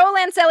they throw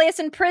Lancelius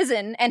in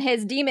prison and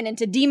his demon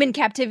into demon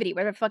captivity,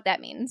 whatever the fuck that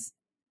means.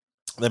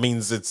 That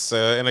means it's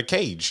in a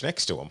cage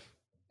next to him,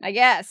 I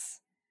guess.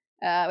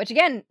 Which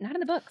again, not in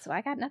the book, so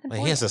I got nothing.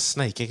 He has a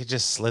snake. He could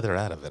just slither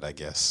out of it, I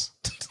guess.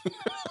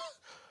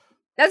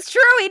 That's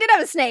true. He did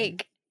have a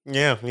snake.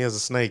 Yeah, he has a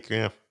snake.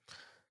 Yeah.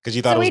 Because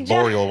you thought it was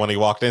Boreal when he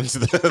walked into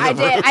the I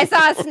did. I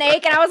saw a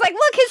snake and I was like,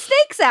 look, his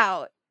snake's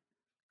out.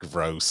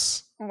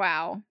 Gross.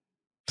 Wow.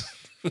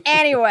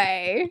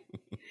 Anyway,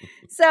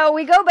 so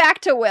we go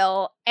back to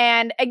Will,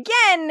 and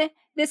again,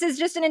 this is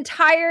just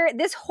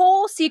this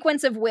whole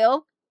sequence of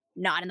Will,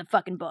 not in the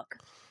fucking book.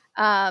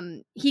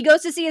 He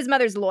goes to see his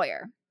mother's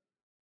lawyer.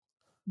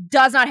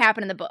 Does not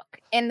happen in the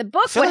book. In the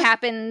book, what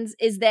happens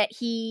is that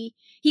he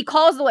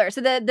calls the lawyer.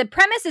 So the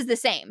premise is the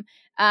same.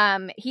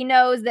 He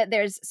knows that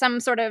there's some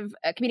sort of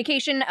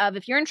communication of,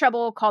 if you're in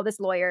trouble, call this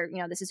lawyer. You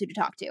know, this is who to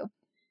talk to.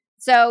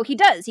 So he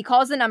does. He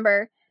calls the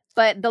number.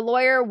 But the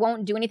lawyer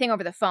won't do anything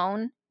over the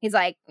phone. He's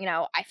like, you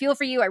know, I feel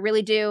for you. I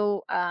really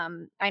do. I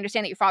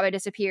understand that your father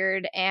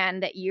disappeared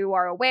and that you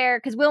are aware.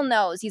 Because Will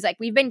knows. He's like,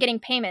 we've been getting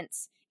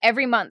payments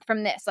every month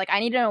from this. Like, I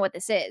need to know what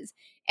this is.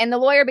 And the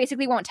lawyer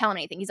basically won't tell him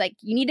anything. He's like,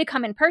 you need to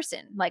come in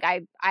person. Like,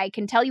 I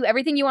can tell you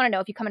everything you want to know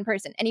if you come in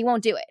person. And he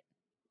won't do it.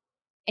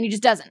 And he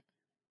just doesn't.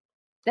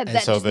 That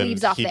just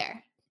leaves off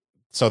there.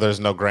 So there's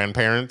no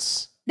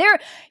grandparents? He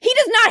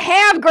does not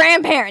have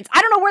grandparents.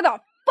 I don't know where the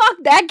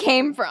fuck that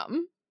came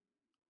from.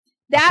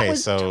 That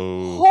was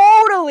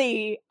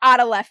totally out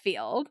of left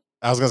field.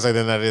 I was going to say,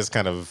 then that is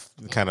kind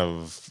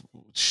of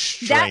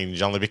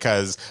strange, only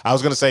because I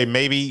was going to say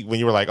maybe when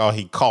you were like, oh,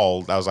 he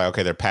called, I was like,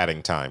 okay, they're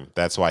padding time.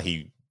 That's why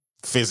he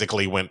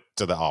physically went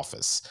to the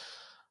office.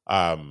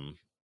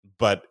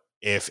 But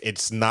if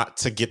it's not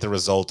to get the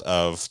result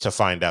of, to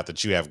find out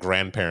that you have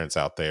grandparents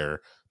out there,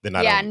 then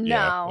I don't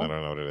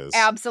know what it is.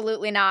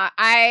 Absolutely not.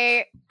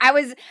 I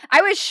was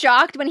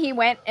shocked when he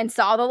went and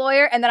saw the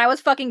lawyer, and then I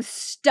was fucking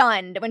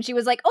stunned when she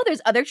was like, "Oh,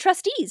 there's other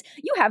trustees.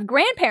 You have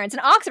grandparents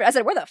in Oxford." I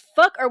said, "Where the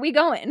fuck are we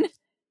going?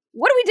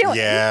 What are we doing?"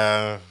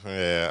 Yeah,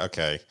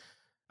 okay.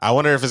 I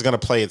wonder if it's gonna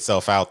play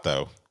itself out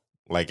though.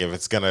 Like if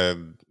it's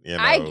gonna,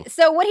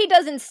 So what he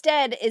does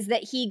instead is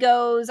that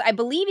I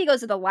believe he goes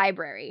to the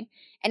library.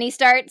 And he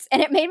starts,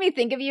 and it made me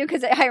think of you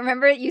because I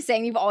remember you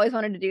saying you've always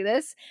wanted to do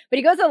this. But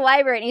he goes to the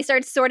library and he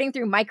starts sorting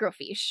through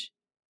microfiche.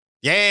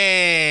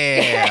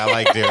 Yeah, I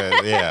like doing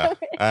it. Yeah,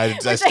 I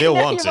still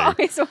want to.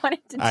 Always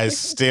wanted to. I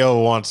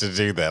still want to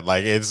do that.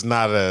 Like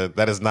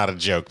that is not a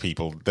joke,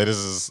 people. That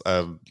is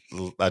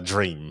a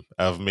dream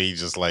of me,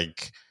 just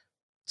like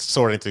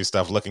sorting through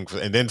stuff, looking for,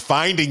 and then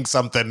finding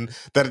something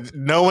that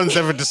no one's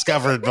ever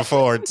discovered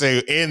before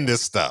too in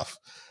this stuff.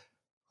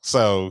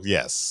 So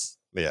yes.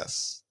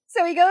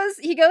 So he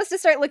goes to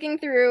start looking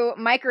through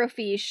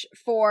microfiche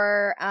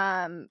for,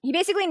 he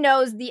basically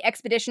knows the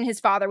expedition his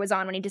father was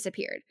on when he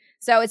disappeared.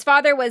 So his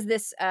father was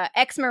this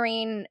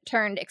ex-Marine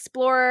turned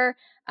explorer.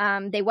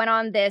 They went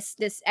on this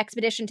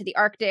expedition to the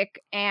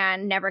Arctic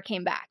and never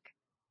came back.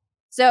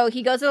 So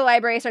he goes to the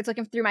library, starts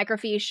looking through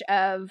microfiche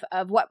of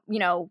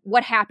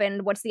what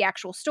happened, what's the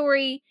actual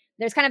story.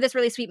 There's kind of this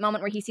really sweet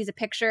moment where he sees a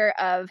picture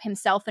of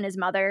himself and his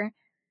mother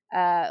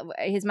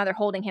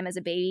holding him as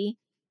a baby.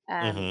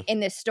 In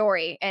this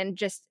story, and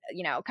just,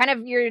 kind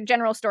of your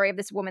general story of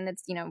this woman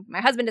that's, my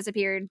husband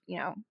disappeared,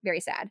 very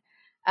sad.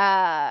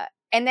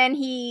 And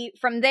then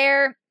from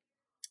there,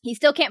 he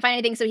still can't find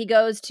anything, so he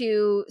goes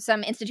to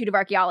some Institute of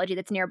Archaeology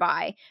that's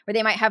nearby, where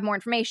they might have more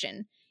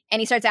information. And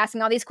he starts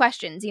asking all these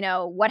questions,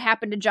 what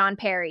happened to John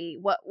Perry?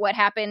 What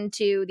happened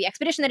to the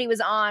expedition that he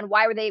was on?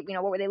 Why were they,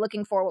 what were they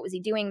looking for? What was he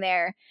doing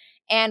there?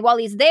 And while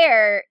he's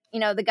there,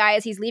 the guy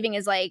as he's leaving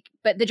is like,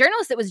 but the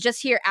journalist that was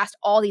just here asked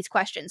all these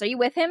questions. Are you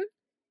with him?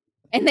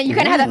 And then you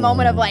kind of have that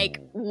moment of like,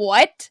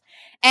 what?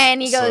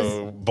 And he goes,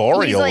 so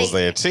Boreal was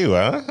there too,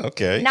 huh?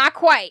 Okay. Not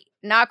quite,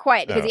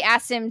 because he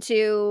asked him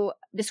to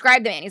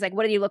describe the man. He's like,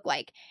 what did he look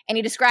like? And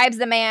he describes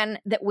the man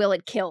that Will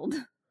had killed.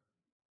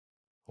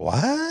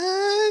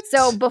 What?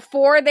 So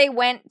before they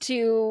went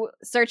to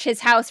search his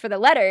house for the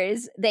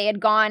letters, they had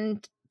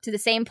gone to the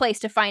same place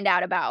to find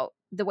out about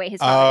the way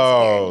his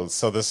father disappeared.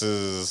 So this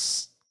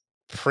is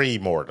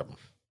pre-mortem.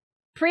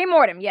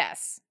 Pre-mortem,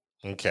 yes.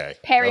 Okay.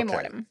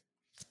 Peri-mortem. Okay.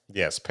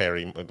 Yes,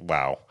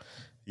 wow.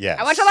 Yes.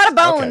 I watch a lot of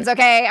bones,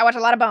 okay? I watch a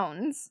lot of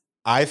bones.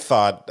 I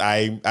thought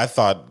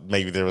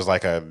maybe there was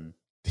like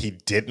he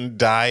didn't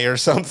die or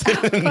something.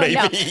 Maybe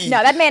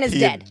no, that man is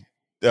dead.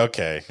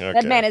 Okay.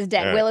 That man is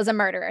dead. Right. Will is a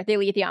murderer. The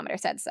alethiometer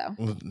said so.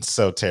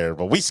 So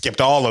terrible. We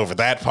skipped all over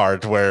that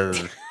part where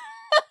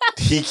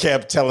he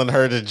kept telling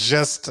her to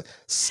just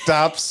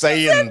stop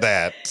saying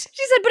that.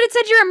 She said, but it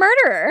said you're a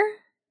murderer.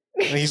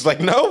 And he's like,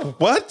 no,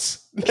 what?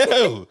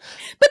 No.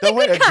 But the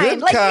good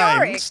kind, like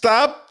Yorick.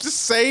 Stop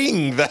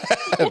saying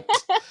that.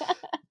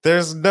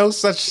 There's no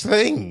such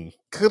thing.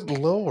 Good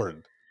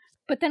Lord.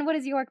 But then what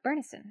is Yorick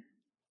Burnison?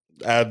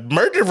 A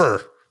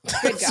murderer.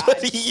 Good That's God.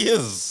 what he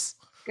is.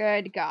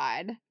 Good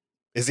God.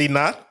 Is he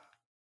not?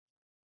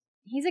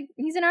 He's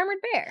an armored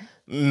bear.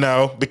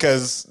 No,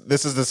 because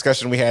this is the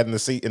discussion we had in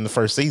the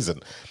first season.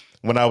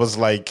 When I was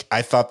like,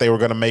 I thought they were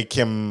going to make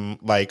him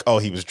like, oh,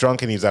 he was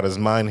drunk and he was out of his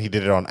mind. He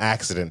did it on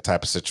accident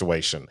type of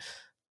situation.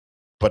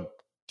 But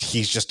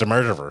he's just a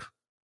murderer. A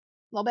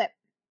little bit.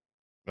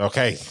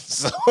 Okay.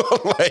 So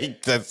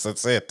like,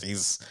 that's it.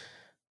 He's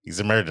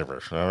a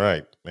murderer. All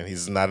right. And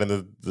he's not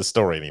in the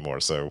story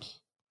anymore. So.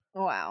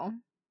 Wow.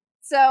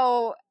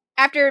 So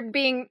after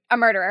being a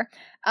murderer,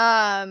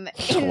 in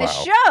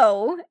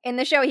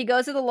the show, he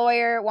goes to the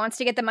lawyer, wants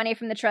to get the money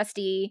from the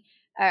trustee.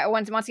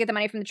 Wants to get the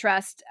money from the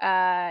trust,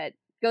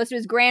 goes to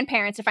his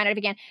grandparents to find out if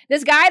he can.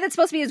 This guy that's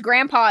supposed to be his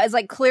grandpa is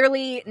like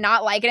clearly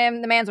not liking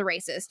him. The man's a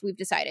racist. We've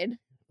decided.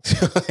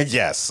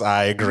 Yes,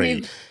 I agree.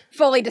 We've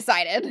fully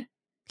decided.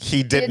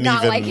 He didn't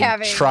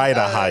even try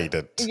to hide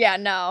it. Yeah,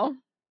 no.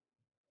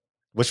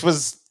 Which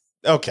was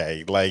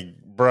okay. Like,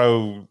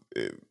 bro,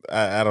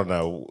 I don't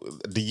know.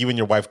 Do you and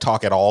your wife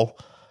talk at all?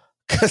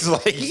 Because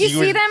like, do you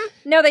see them?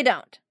 No, they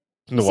don't.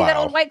 You see that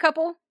old white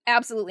couple?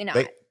 Absolutely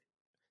not.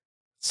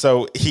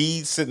 So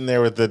he's sitting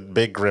there with the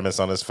big grimace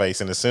on his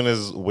face, and as soon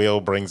as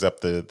Will brings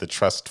up the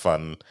trust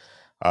fund,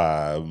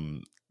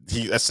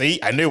 see,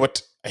 I knew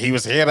it. He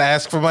was here to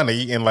ask for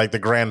money, and like the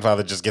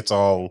grandfather just gets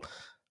all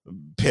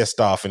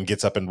pissed off and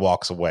gets up and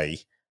walks away.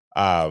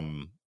 But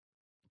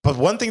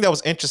one thing that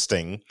was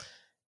interesting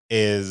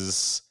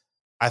is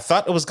I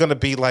thought it was going to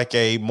be like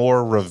a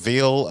more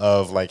reveal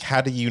of like,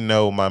 how do you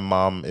know my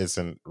mom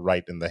isn't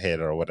right in the head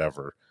or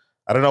whatever?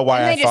 I don't know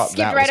why I thought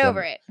that was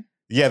over it.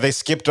 Yeah, they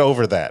skipped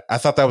over that. I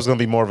thought that was going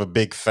to be more of a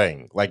big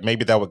thing. Like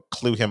maybe that would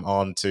clue him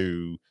on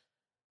to,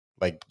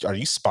 like, are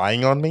you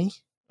spying on me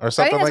or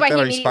something like that?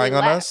 Are you spying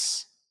on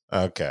us?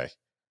 Okay.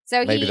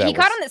 So he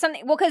caught on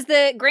something. Well, because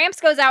the Gramps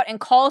goes out and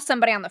calls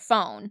somebody on the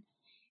phone,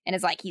 and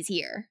is like, he's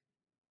here.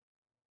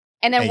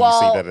 And then you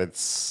see that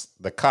it's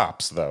the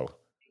cops, though.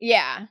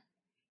 Yeah,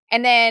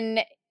 and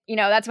then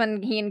that's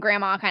when he and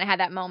Grandma kind of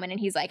had that moment, and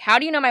he's like, "How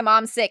do you know my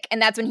mom's sick?"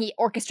 And that's when he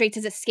orchestrates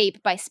his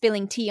escape by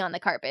spilling tea on the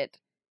carpet.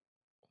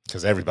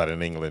 Because everybody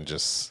in England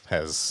just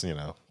has,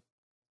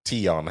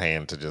 tea on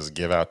hand to just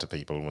give out to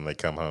people when they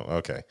come home.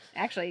 Okay.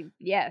 Actually,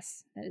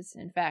 yes. That is,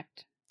 in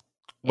fact.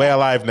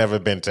 Well, I've never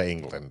been to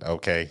England,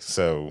 okay?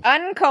 So.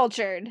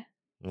 Uncultured.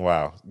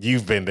 Wow.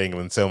 You've been to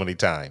England so many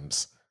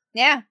times.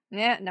 Yeah.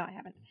 Yeah. No, I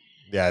haven't.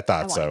 Yeah, I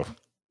thought so.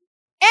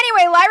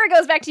 Anyway, Lyra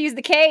goes back to use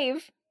the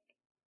cave.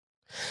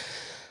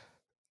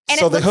 And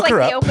so it looks like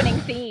the opening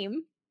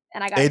theme.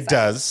 And I got excited.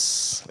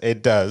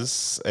 It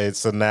does.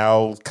 It's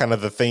now kind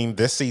of the theme.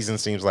 This season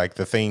seems like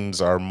the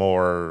themes are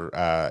more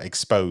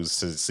exposed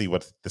to see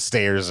what the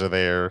stairs are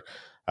there,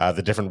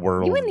 the different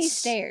worlds. You and these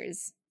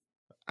stairs.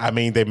 I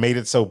mean, they made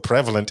it so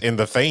prevalent in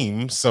the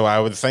theme, so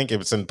I would think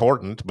it's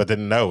important, but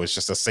then no, it's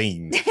just a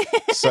scene.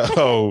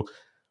 So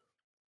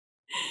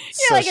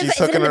like, she's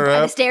hooking her up.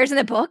 Are the stairs in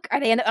the book? Are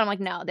they in the, I'm like,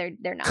 no, they're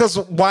not. Because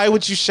why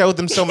would you show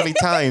them so many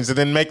times and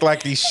then make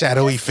like these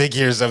shadowy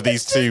figures of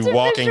these two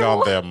walking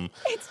on them?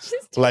 It's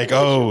just like,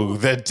 oh,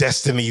 their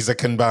destinies are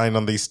combined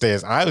on these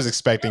stairs. I was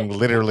expecting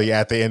literally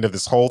at the end of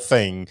this whole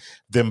thing,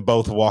 them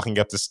both walking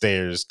up the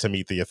stairs to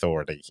meet the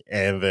authority.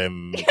 And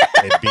then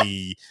it'd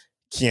be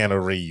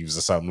Keanu Reeves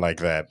or something like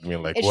that. I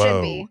mean, like, it whoa.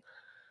 Should be.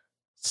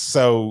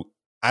 So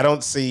I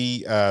don't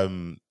see,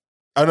 oh,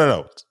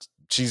 no.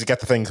 She's got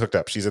the thing hooked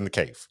up. She's in the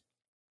cave.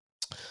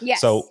 Yes.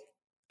 So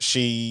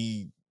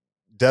she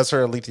does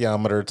her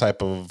alethiometer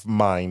type of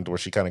mind where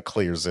she kind of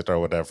clears it or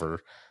whatever,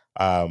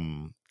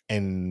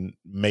 and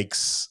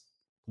makes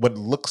what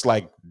looks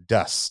like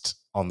dust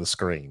on the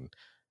screen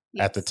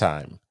at the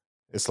time.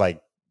 It's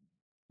like,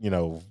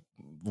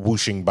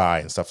 whooshing by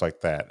and stuff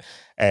like that.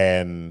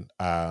 And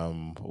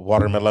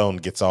Watermelon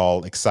gets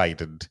all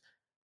excited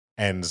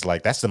And it's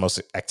like, that's the most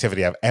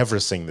activity I've ever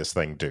seen this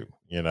thing do,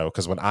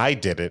 because when I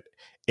did it,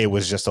 it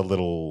was just a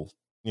little,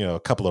 a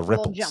couple of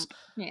ripples. Jump.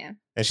 Yeah.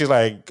 And she's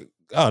like,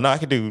 oh, no, I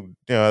could do,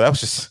 that was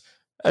just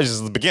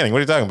the beginning. What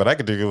are you talking about? I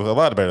could do a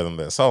lot better than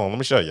this. Hold on, let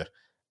me show you.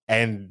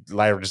 And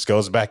Lyra just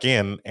goes back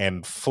in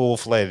and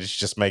full-fledged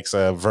just makes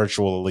a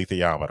virtual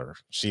alethiometer.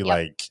 She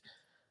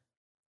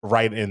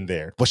right in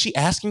there. Was she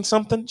asking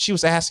something? She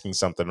was asking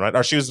something, right?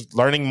 Or she was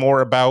learning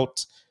more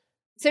about...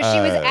 So she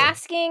was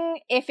asking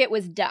if it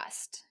was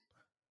dust.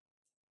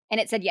 And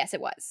it said, yes,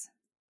 it was.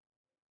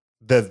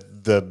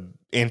 The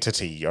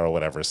entity or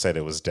whatever said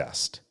it was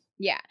dust.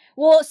 Yeah.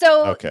 Well,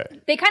 so okay.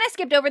 They kind of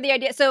skipped over the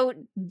idea. So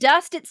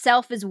dust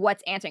itself is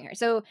what's answering her.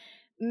 So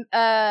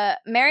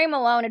Mary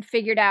Malone had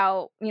figured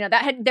out,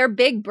 their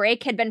big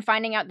break had been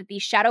finding out that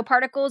these shadow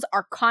particles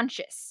are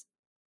conscious.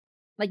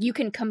 Like you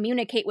can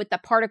communicate with the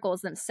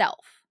particles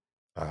themselves.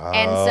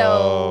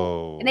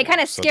 Oh. And they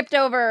kind of skipped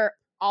over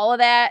all of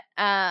that.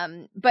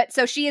 But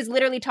so she is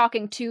literally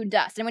talking to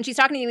dust. And when she's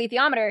talking to the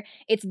alethiometer,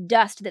 it's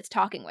dust that's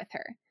talking with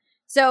her.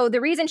 So the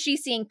reason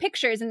she's seeing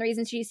pictures and the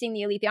reason she's seeing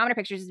the alethiometer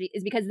pictures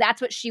is because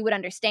that's what she would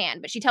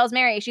understand. But she tells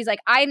Mary, she's like,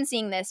 I'm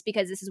seeing this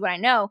because this is what I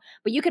know,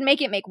 but you can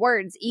make it make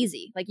words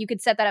easy. Like you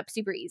could set that up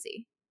super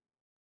easy.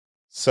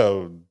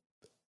 So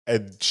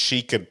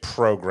she could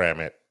program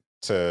it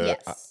to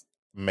yes.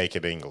 Make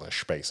it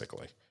English,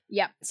 basically.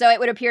 Yeah. So it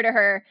would appear to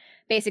her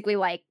basically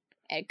like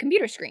a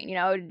computer screen,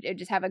 it'd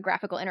just have a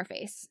graphical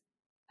interface.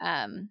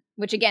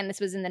 Which again, this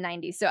was in the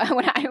 90s. So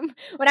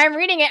when I'm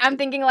reading it, I'm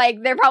thinking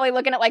like they're probably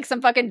looking at like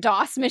some fucking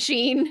DOS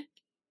machine.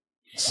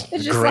 It's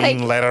just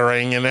green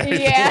lettering and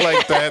everything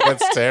like that.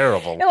 That's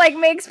terrible. It like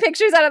makes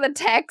pictures out of the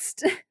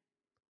text.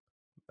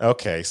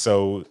 Okay,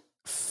 so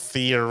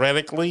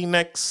theoretically,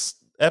 next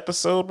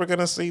episode we're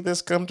gonna see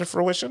this come to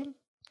fruition.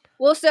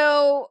 Well,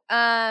 so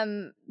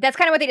that's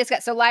kind of what they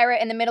discussed. So Lyra,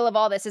 in the middle of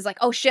all this, is like,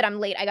 "Oh shit, I'm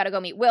late. I gotta go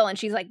meet Will," and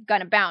she's like,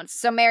 "Gonna bounce."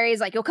 So Mary's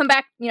like, "You'll come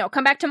back.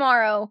 Come back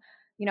tomorrow.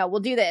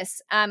 We'll do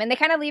this." And they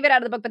kind of leave it out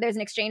of the book, but there's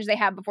an exchange they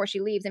have before she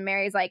leaves. And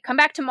Mary's like, "Come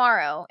back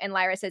tomorrow." And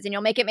Lyra says, "And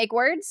you'll make it make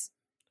words?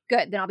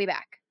 Good, then I'll be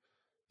back."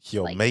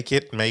 You'll make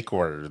it make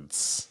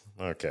words.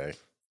 Okay.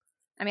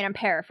 I mean, I'm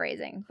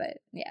paraphrasing, but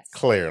yes.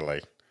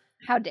 Clearly.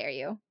 How dare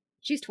you?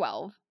 She's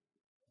 12.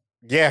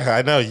 Yeah,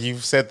 I know.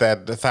 You've said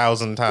that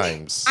 1,000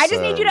 times. I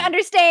just need you to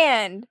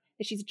understand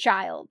that she's a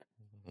child.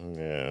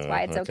 Yeah. That's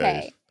why it's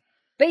okay.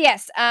 But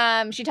yes,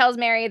 she tells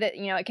Mary that,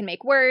 it can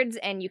make words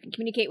and you can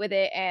communicate with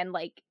it and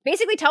like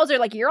basically tells her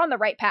like, you're on the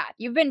right path.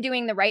 You've been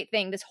doing the right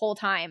thing this whole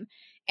time.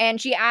 And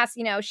she asks,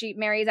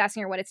 Mary is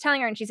asking her what it's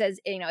telling her. And she says,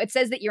 it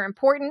says that you're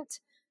important.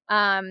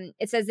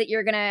 It says that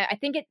you're gonna, I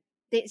think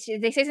they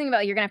say something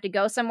about you're gonna have to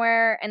go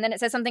somewhere. And then it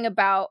says something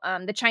about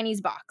the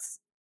Chinese box.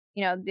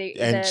 She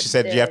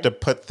said you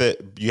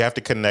have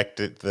to connect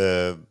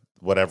the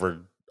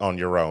whatever on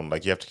your own.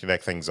 Like you have to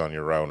connect things on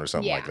your own or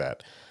something like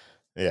that.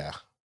 Yeah.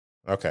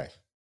 Okay.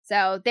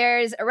 So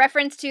there's a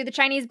reference to the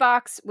Chinese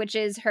box, which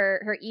is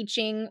her I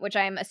Ching, which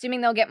I'm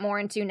assuming they'll get more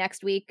into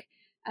next week,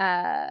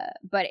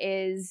 but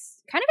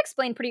is kind of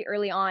explained pretty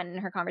early on in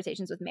her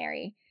conversations with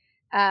Mary.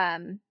 But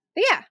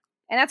yeah,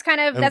 and that's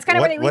kind of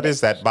what is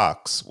that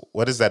box?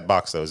 What is that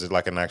box though? Is it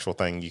like an actual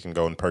thing you can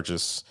go and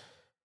purchase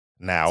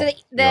now? So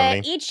the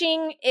I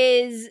Ching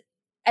is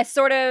a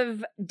sort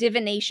of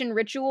divination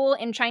ritual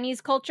in Chinese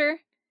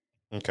culture.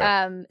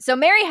 Okay. So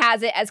Mary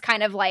has it as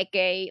kind of like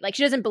she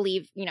doesn't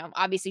believe,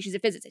 obviously she's a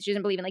physicist. She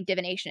doesn't believe in like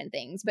divination and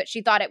things, but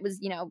she thought it was,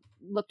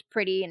 looked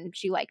pretty and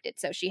she liked it.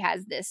 So she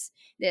has this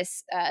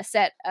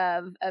set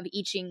of I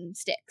Ching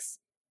sticks.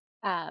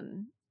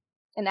 And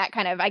that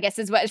kind of, I guess,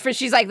 is what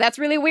she's like, that's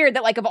really weird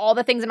that like of all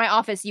the things in my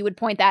office, you would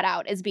point that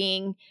out as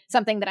being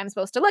something that I'm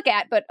supposed to look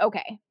at, but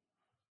okay.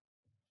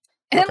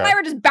 And then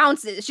Lyra just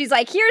bounces. She's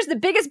like, here's the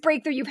biggest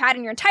breakthrough you've had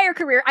in your entire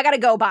career. I gotta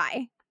go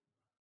by.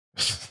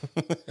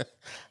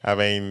 I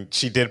mean,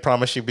 she did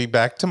promise she'd be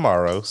back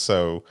tomorrow,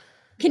 so...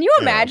 Can you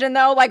imagine,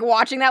 though, like,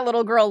 watching that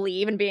little girl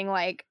leave and being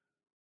like,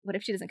 what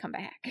if she doesn't come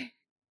back?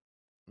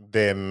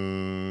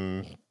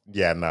 Then,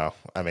 yeah, no.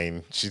 I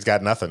mean, she's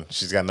got nothing.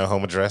 She's got no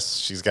home address.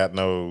 She's got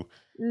no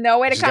way to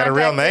contact her. She's got a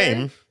real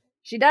name.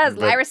 She does.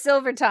 Lyra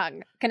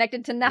Silvertongue.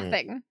 Connected to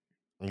nothing.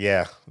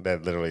 Yeah,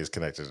 that literally is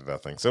connected to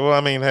nothing. So, well,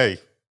 I mean, hey,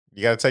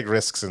 you gotta take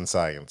risks in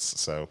science,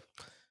 so...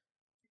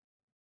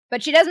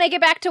 But she does make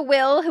it back to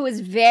Will, who is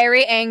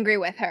very angry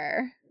with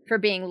her for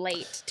being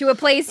late to a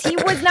place he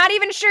was not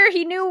even sure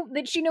she knew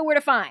where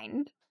to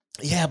find.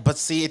 Yeah, but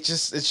see, it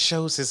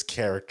shows his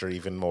character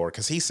even more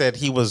because he said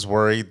he was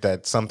worried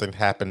that something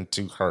happened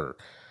to her.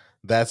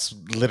 That's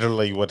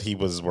literally what he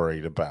was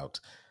worried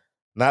about.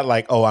 Not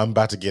like, oh, I'm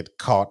about to get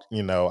caught.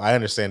 I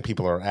understand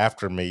people are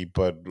after me,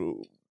 but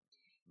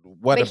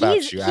what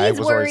about you? I was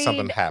worried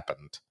something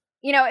happened.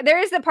 There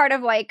is the part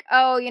of like,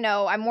 oh,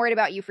 I'm worried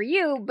about you for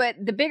you. But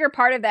the bigger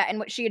part of that and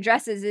what she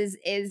addresses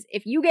is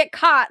if you get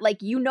caught, like,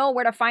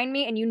 where to find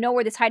me and you know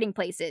where this hiding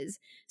place is.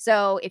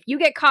 So if you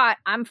get caught,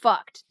 I'm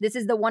fucked. This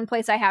is the one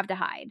place I have to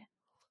hide.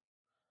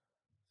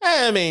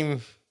 I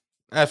mean,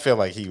 I feel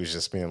like he was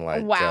just being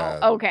like, wow.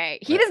 Okay.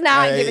 He does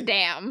not give a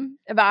damn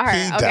about her.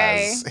 He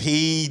okay. does.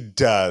 He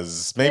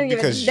does. He don't Maybe give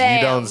a because you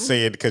damn. don't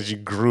see it because you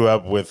grew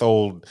up with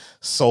old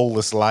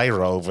soulless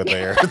Lyra over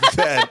there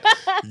that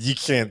you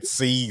can't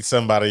see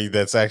somebody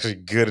that's actually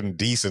good and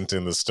decent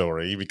in the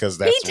story because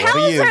that's he what he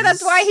tells is. her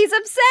that's why he's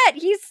upset.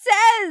 He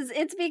says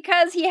it's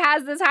because he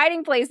has this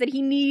hiding place that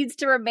he needs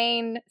to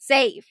remain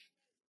safe.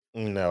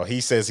 No,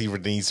 he says he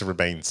needs to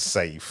remain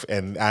safe.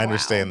 And I Wow.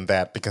 understand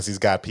that because he's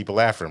got people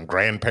after him.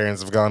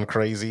 Grandparents have gone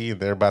crazy and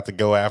they're about to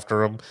go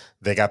after him.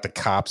 They got the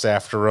cops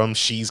after him.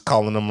 She's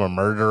calling him a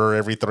murderer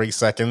every 3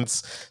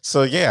 seconds.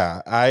 So,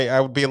 yeah,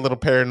 I would be a little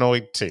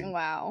paranoid too.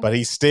 Wow. But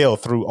he still,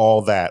 through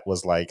all that,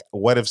 was like,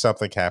 what if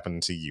something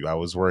happened to you? I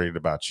was worried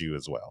about you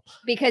as well.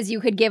 Because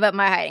you could give up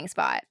my hiding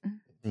spot.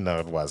 No,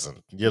 it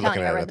wasn't. You're telling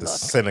looking you, I at read it the the book.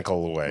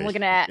 cynical way. I'm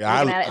looking at it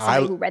as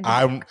somebody who read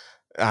the book.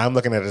 I'm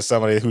looking at it as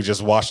somebody who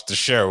just watched the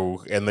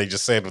show and they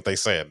just said what they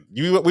said.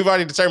 We've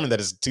already determined that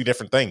it's 2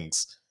 different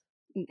things.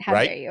 How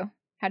right? dare you?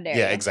 How dare you?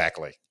 Yeah,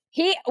 exactly.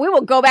 We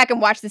will go back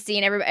and watch the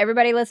scene.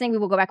 Everybody listening, we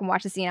will go back and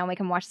watch the scene. I'll make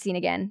him watch the scene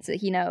again so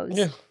he knows.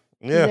 Yeah,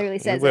 He literally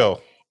says we will.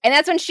 it. And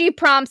that's when she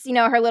prompts,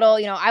 her little,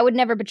 I would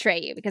never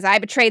betray you because I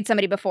betrayed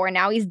somebody before and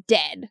now he's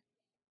dead.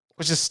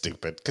 Which is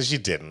stupid because you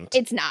didn't.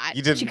 It's not.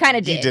 You didn't. She kind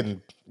of did.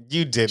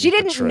 You didn't. She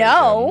didn't betray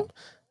know. him.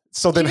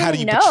 So then She how do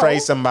you didn't betray know.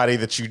 somebody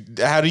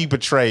how do you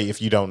betray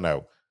if you don't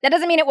know? That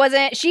doesn't mean it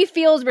wasn't. She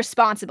feels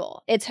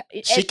responsible.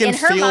 She can in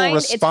her feel mind,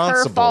 it's her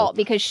responsible. fault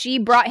because she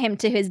brought him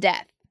to his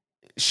death.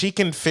 She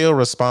can feel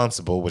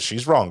responsible, which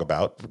she's wrong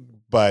about,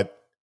 but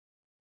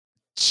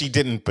she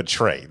didn't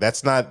betray.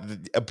 That's not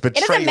a betrayal.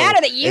 It doesn't matter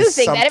that you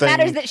think that. It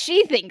matters something- that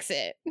she thinks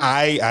it.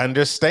 I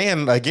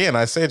understand. Again,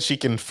 I said she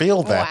can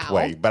feel that Wow.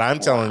 way, but I'm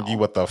telling you Wow.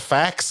 what the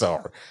facts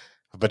are.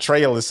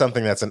 Betrayal is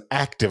something that's an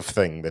active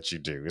thing that you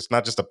do. It's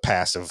not just a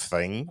passive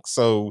thing.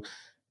 So,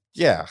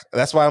 yeah,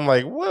 that's why I'm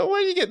like, where are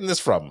you getting this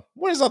from?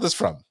 Where's all this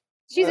from?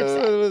 She's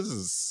upset.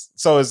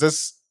 So is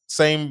this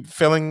same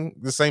feeling,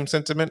 the same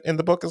sentiment in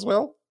the book as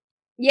well?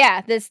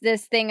 Yeah, this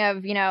thing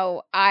of,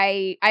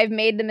 I've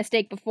made the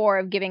mistake before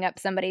of giving up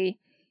somebody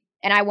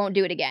and I won't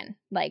do it again.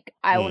 Like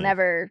I will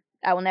never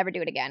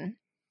do it again.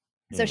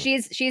 So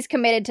she's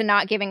committed to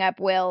not giving up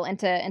Will and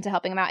to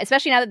helping him out,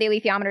 especially now that the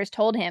alethiometer has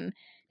told him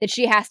that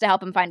she has to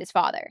help him find his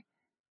father.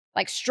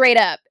 Like straight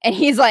up. And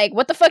he's like,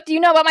 "What the fuck do you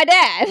know about my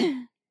dad?"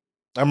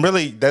 I'm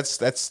really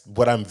that's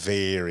what I'm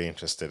very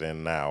interested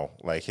in now.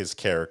 Like his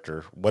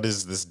character. What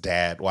is this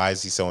dad? Why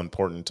is he so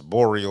important to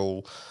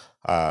Boreal?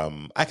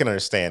 I can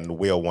understand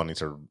Will wanting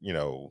to,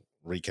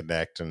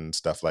 reconnect and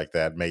stuff like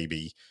that.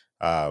 Maybe.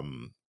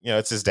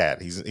 It's his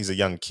dad. He's a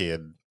young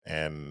kid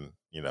and,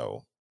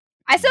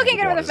 I still can't would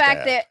get over want the his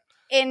fact dad. that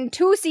in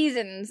 2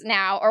 seasons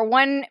now, or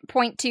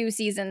 1.2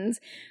 seasons,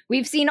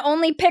 we've seen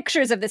only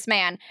pictures of this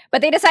man,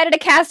 but they decided to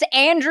cast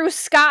Andrew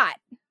Scott.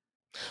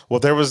 Well,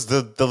 there was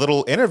the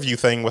little interview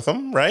thing with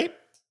him, right?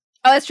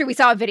 Oh, that's true. We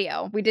saw a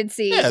video. We did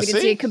see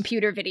see? a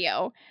computer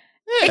video.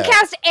 Yeah. They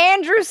cast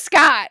Andrew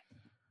Scott.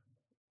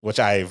 Which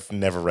I've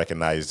never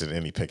recognized in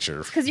any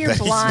picture. Because you're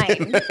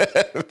blind.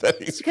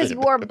 Because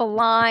you are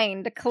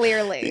blind,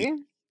 clearly.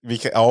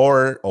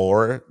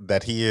 Or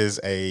that he is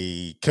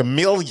a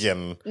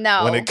chameleon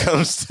No. when it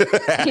comes to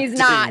He's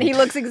not. acting He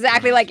looks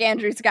exactly like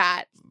Andrew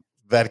Scott.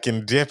 that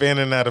can dip in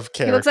and out of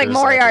characters. He looks like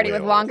Moriarty at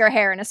with will. longer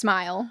hair and a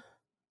smile.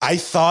 I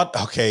thought,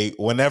 okay,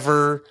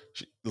 whenever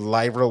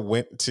Lyra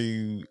went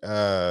to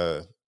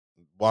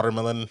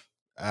Watermelon,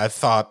 I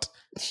thought,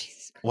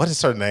 what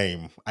is her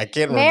name? I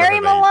can't remember Mary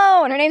her name.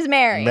 Malone. Her name's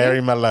Mary.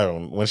 Mary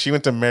Malone. When she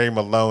went to Mary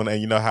Malone,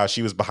 and you know how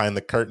she was behind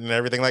the curtain and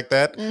everything like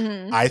that,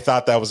 Mhm. I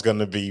thought that was going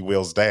to be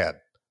Will's dad.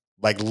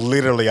 Like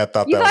literally, I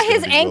thought You that thought was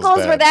his gonna be Will's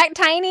ankles were dad. that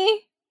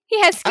tiny?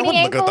 He has I skinny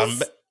wouldn't look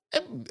ankles? at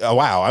them. Oh,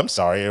 wow, I'm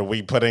sorry. Are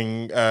we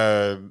putting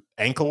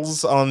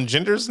ankles on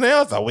genders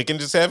now? I thought we can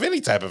just have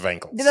any type of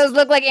ankles. Do those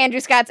look like Andrew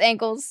Scott's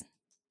ankles?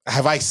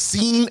 Have I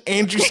seen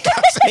Andrew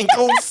Scott's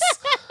ankles?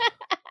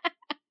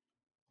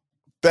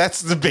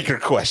 That's the bigger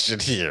question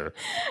here.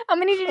 I'm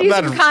gonna need you to I'm use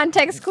not some a-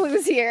 context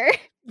clues here.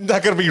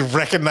 Not going to be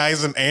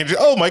recognizing Andrew.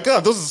 Oh my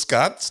God, those are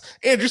Scott's.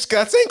 Andrew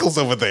Scott's ankles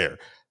over there.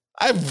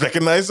 I've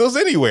recognized those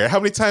anywhere. How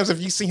many times have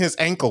you seen his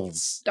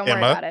ankles? Don't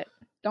Emma? worry about it.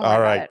 Don't worry All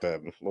about right it.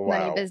 then. None of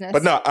Wow. your business.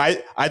 But no,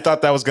 I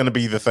thought that was going to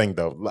be the thing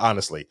though.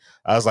 Honestly,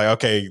 I was like,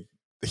 okay,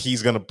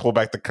 he's going to pull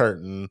back the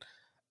curtain,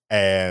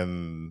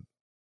 and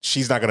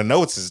she's not going to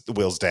know it's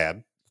Will's dad,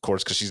 of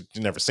course, because she's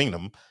never seen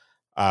him.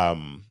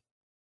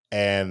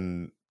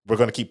 And we're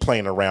going to keep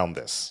playing around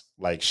this.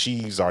 Like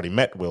she's already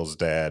met Will's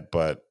dad,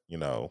 but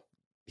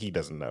he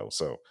doesn't know.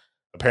 So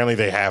apparently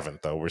they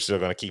haven't though. We're still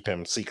going to keep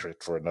him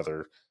secret for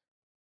another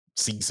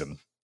season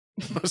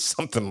or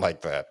something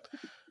like that.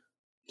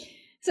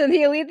 So the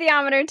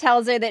alethiometer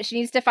tells her that she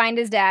needs to find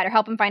his dad or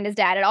help him find his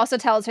dad. It also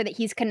tells her that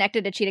he's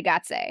connected to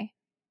Chitagatse.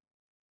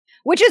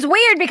 Which is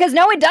weird because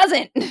no, it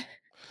doesn't.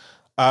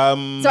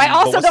 So I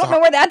also don't know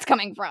where that's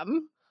coming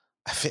from.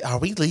 Are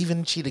we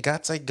leaving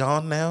Chitagatse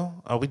gone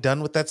now? Are we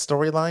done with that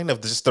storyline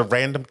of just the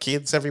random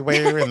kids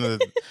everywhere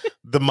and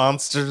the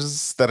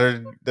monsters that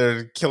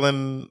are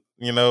killing,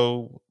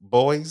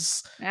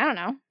 boys? I don't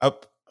know.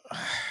 Up,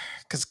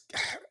 because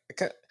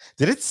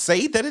did it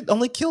say that it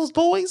only kills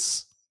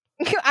boys?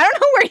 I don't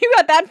know where you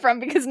got that from,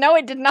 because no,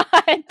 it did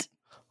not.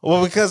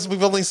 Well, because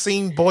we've only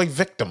seen boy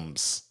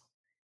victims.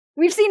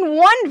 We've seen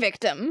one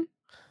victim.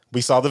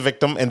 We saw the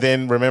victim, and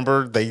then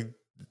remember they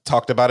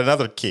talked about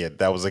another kid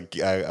that was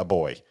a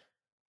boy.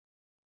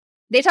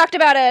 They talked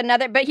about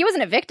another, but he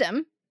wasn't a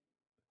victim.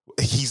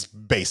 He's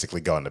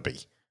basically going to be.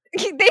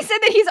 They said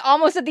that he's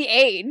almost at the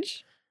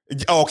age.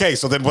 Okay,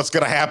 so then what's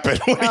going to happen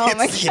when he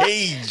gets the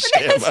age,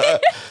 Emma?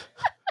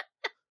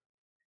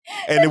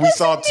 And then we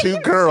saw two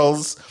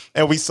girls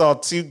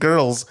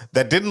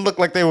that didn't look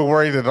like they were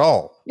worried at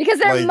all. Because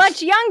they're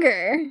much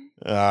younger.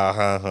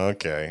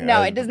 Okay.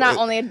 No, it does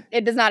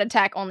not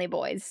attack only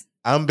boys.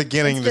 I'm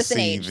beginning to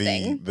see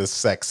the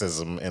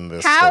sexism in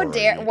this How story.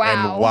 dare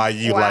wow. And why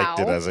you liked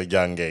it as a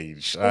young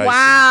age. I see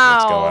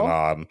what's going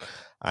on.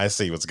 I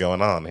see what's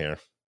going on here.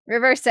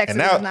 Reverse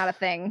sexism is not a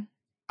thing.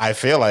 I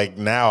feel like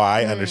now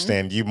I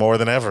understand you more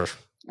than ever.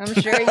 I'm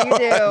sure you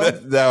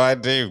do. No, I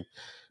do.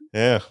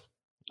 Yeah.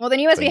 Well, then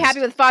you must be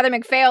happy with Father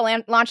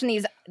McPhail launching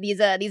these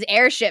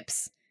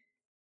airships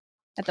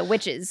at the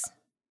witches.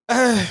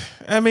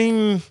 I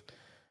mean,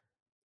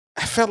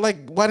 I felt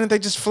like, why didn't they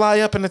just fly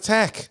up and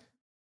attack?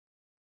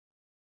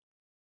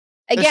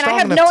 Again, I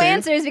have no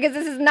answers because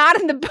this is not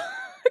in the book.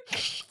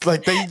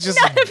 Like they just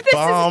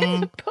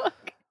bomb.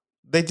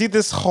 They did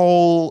this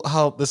whole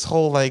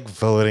like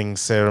voting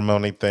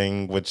ceremony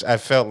thing, which I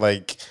felt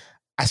like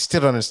I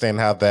still don't understand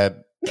how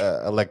that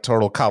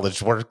electoral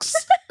college works.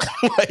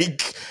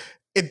 Like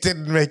it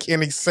didn't make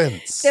any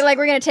sense. They're like,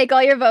 we're gonna take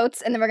all your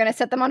votes and then we're gonna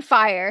set them on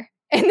fire.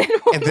 And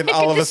then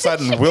all of a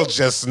sudden we'll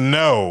just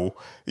know.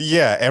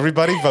 Yeah,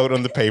 everybody vote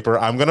on the paper.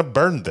 I'm gonna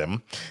burn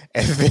them,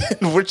 and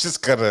then we're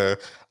just gonna.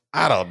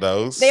 I don't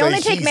know. They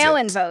only take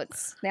mail-in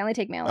votes. They only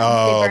take mail-in.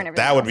 Oh, they burn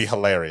that would be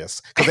hilarious.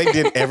 Because they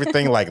did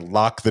everything like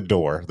lock the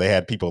door. They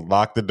had people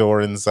lock the door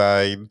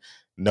inside.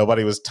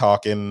 Nobody was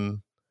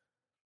talking.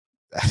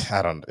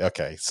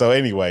 Okay. So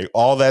anyway,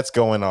 all that's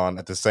going on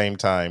at the same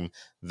time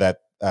that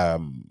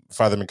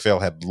Father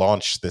McPhail had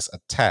launched this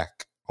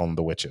attack on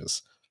the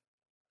witches.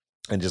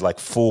 And just like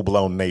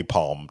full-blown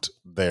napalmed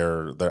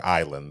their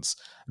islands.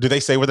 Do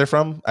they say where they're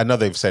from? I know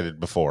they've said it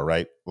before,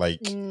 right?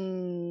 Like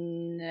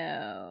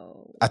no.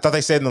 I thought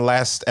they said in the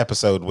last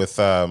episode with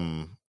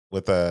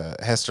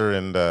Hester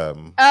and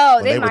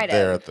they might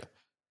have.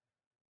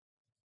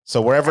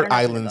 So wherever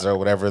islands or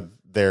wherever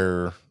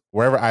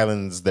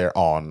islands they're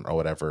on or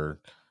whatever,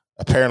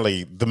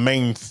 apparently the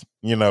main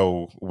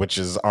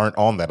witches aren't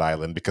on that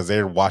island because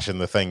they're watching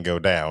the thing go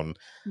down.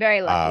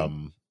 Very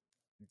lucky.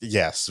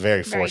 Yes,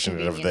 very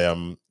fortunate of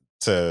them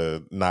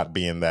to not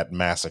be in that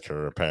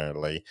massacre,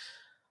 apparently.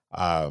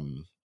 I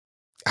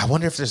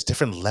wonder if there's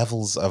different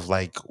levels of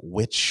like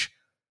witch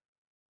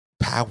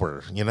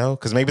power,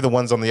 because maybe the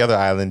ones on the other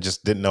island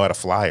just didn't know how to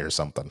fly or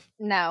something.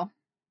 No,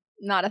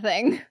 not a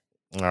thing.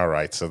 All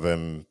right, so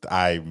then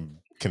I'm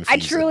confused. I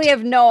truly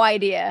have no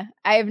idea.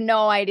 I have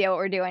no idea what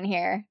we're doing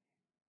here.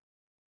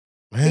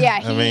 Yeah,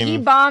 he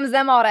bombs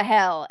them all to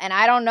hell, and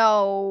I don't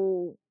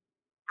know.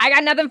 I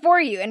got nothing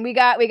for you. And we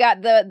got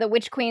the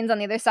witch queens on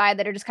the other side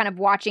that are just kind of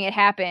watching it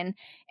happen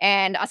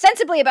and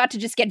ostensibly about to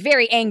just get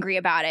very angry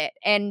about it.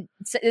 And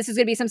this is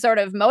going to be some sort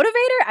of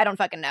motivator? I don't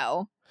fucking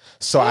know.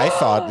 So I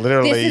thought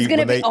literally this is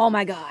going to be, oh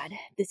my God,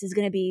 this is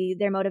going to be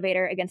their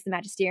motivator against the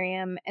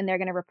Magisterium and they're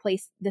going to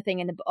replace the thing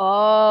in the,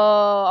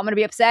 I'm going to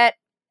be upset.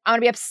 I'm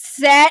going to be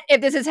upset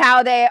if this is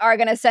how they are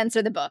going to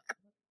censor the book.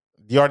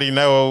 You already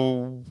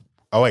know.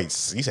 Oh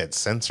wait, you said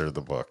censor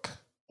the book.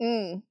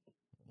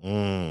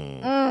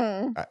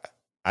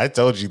 I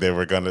told you there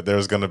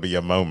was gonna be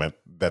a moment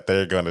that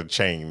they're gonna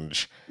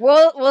change.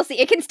 We'll see.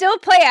 It can still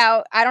play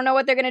out. I don't know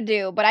what they're gonna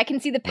do, but I can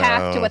see the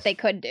path to what they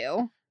could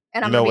do.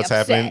 And I'm what's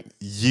happening?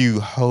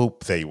 You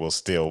hope they will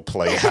still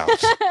play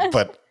out,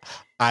 but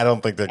I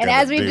don't think they're gonna do it.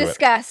 And as we've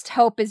discussed,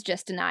 hope is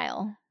just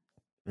denial.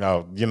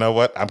 No, you know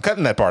what? I'm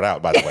cutting that part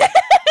out, by the way.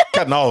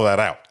 Cutting all of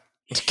that out.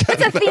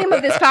 That's a theme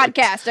of this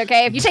podcast,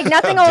 okay? If you take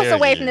nothing else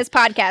away from this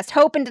podcast,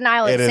 hope and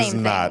denial is the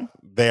same thing.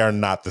 They are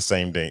not the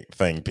same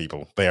thing,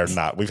 people. They are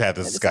not. We've had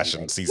this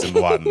discussion season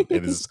 1.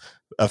 It is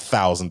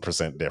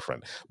 1,000%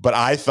 different. But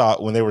I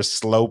thought when they were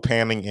slow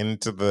panning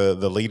into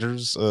the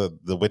leaders,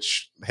 the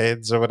witch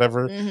heads or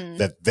whatever,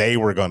 that they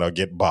were going to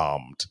get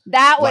bombed.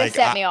 That would have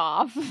set me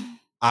off.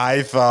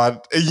 I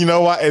thought, you know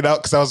what?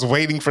 Because I was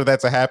waiting for that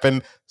to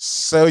happen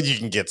so you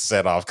can get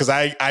set off. Because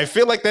I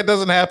feel like that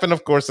doesn't happen,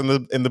 of course, in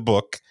the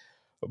book.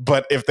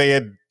 But if they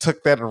had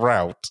took that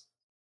route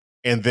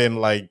and then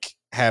like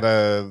had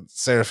a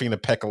Serafina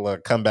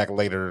Pekkala come back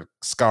later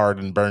scarred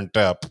and burnt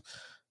up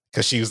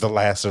because she was the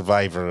last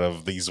survivor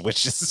of these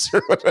witches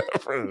or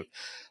whatever,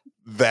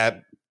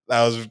 I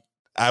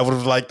would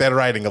have liked that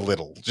writing a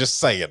little. Just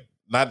saying.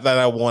 Not that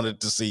I wanted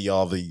to see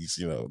all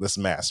these, this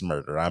mass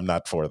murder. I'm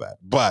not for that.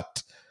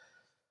 But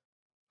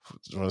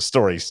from a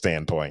story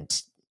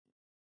standpoint,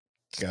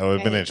 it would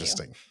have been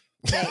interesting.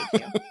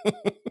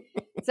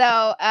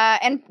 So,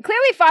 and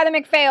clearly Father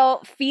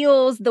McPhail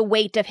feels the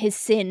weight of his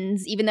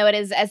sins, even though it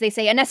is, as they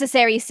say, a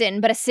necessary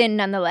sin, but a sin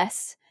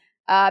nonetheless.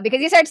 Because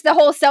he starts the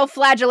whole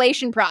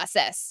self-flagellation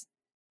process.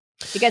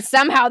 Because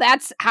somehow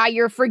that's how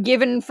you're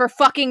forgiven for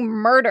fucking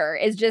murder,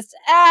 is just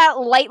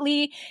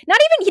lightly, he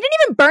didn't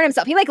even burn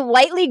himself. He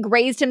lightly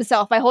grazed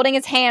himself by holding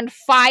his hand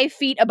 5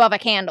 feet above a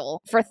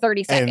candle for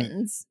 30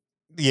 seconds.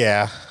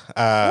 Yeah.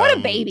 What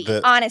a baby,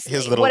 honestly.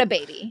 What a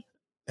baby.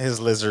 His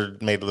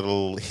lizard made a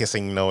little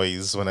hissing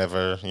noise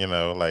whenever,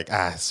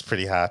 it's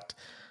pretty hot.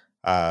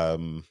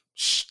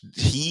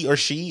 He or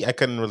she, I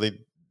couldn't really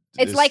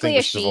It's likely a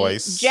distinguish the she.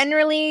 voice.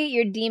 Generally,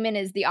 your demon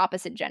is the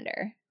opposite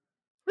gender.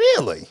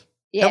 Really?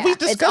 Yeah, have we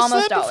discussed it's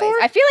almost that before?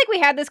 always. I feel like we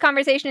had this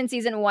conversation in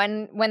season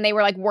 1 when they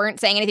were weren't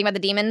saying anything about the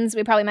demons.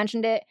 We probably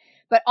mentioned it,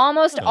 but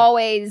almost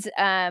always,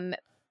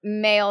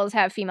 males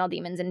have female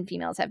demons and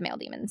females have male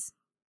demons.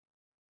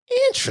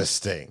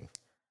 Interesting.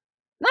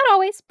 Not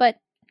always, but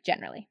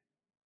generally.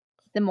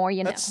 The more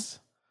you know.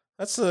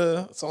 That's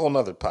a whole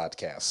nother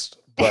podcast.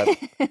 But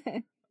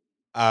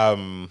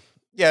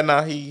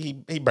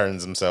he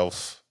burns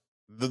himself.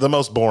 The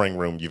most boring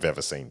room you've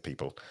ever seen,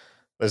 people.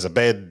 There's a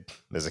bed,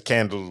 there's a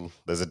candle,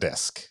 there's a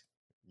desk.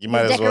 You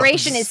might as well.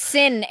 Decoration is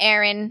sin,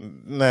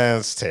 Aaron.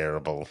 That's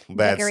terrible.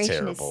 That's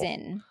decoration terrible. Is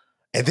sin.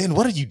 And then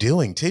what are you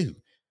doing too?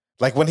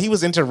 When he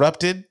was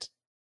interrupted,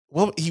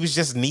 he was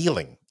just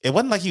kneeling. It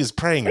wasn't like he was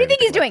praying. What do you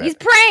think he's doing? He's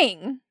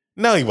praying.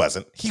 No, he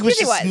wasn't. He was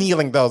just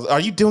kneeling. Are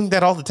you doing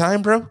that all the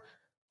time, bro?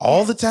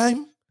 All the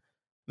time?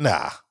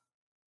 Nah.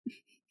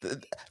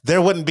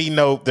 There would be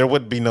no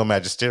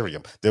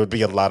magisterium. There would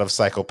be a lot of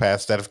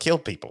psychopaths that have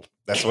killed people.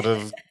 That's what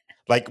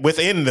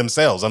within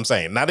themselves, I'm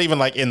saying. Not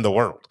even in the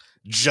world.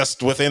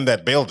 Just within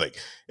that building.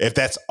 If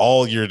that's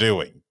all you're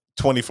doing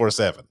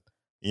 24/7.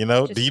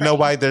 Do you know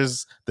why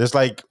there's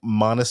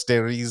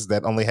monasteries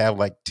that only have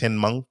 10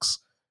 monks?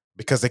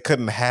 Because they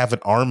couldn't have an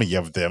army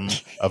of them,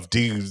 of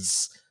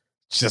dudes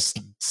just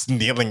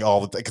kneeling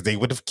all the time, because they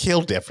would have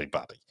killed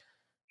everybody.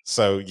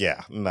 So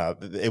yeah, no,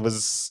 it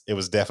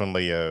was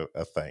definitely a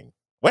thing.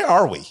 Where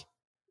are we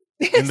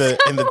in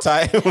the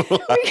time?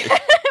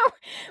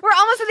 We're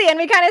almost at the end.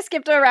 We kind of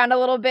skipped around a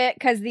little bit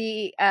because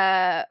the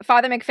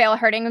Father McPhail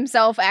hurting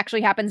himself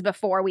actually happens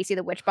before we see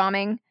the witch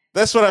bombing.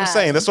 That's what I'm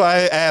saying. That's why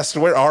I asked,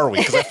 where are we?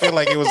 Because I feel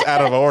like it was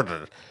out of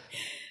order.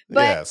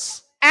 But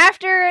yes.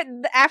 After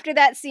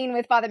that scene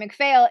with Father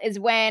McPhail is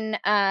when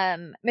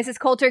Mrs.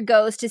 Coulter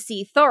goes to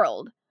see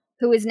Thorold,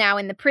 who is now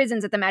in the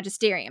prisons at the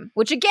Magisterium,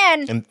 which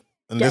again...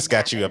 And this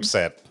got you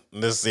upset.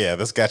 This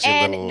got you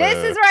a little... This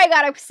is where I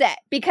got upset,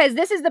 because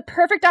this is the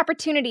perfect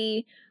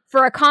opportunity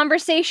for a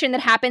conversation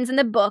that happens in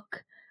the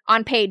book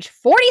on page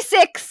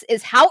 46,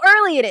 is how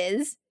early it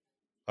is.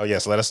 Oh,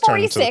 yes. Let us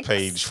turn to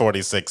page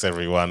 46,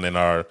 everyone, in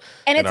our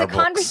And it's a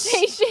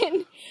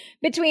conversation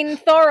between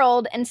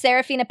Thorold and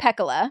Serafina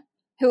Pekkala,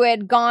 who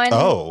had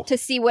gone to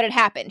see what had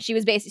happened. She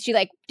was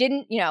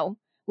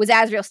was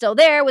Azriel still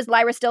there? Was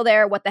Lyra still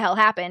there? What the hell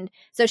happened?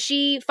 So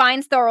she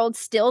finds Thorold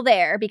still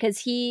there because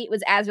he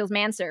was Azriel's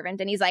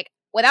manservant. And he's like,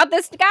 without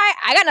this guy,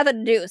 I got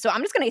nothing to do. So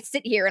I'm just going to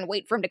sit here and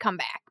wait for him to come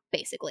back,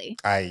 basically.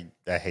 I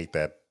hate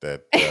that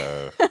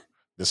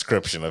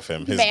description of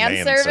him. His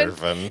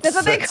manservant. That's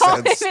what they call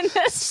him in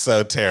this.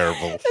 So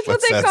terrible. That's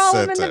what they call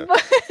him in the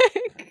book.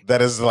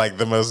 That is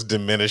the most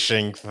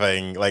diminishing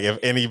thing. If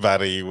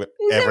anybody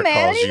ever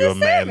calls you a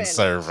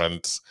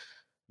manservant,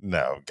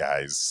 no,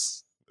 guys.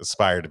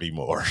 Aspire to be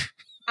more.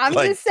 I'm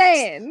just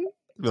saying.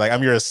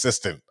 I'm your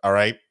assistant, all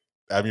right?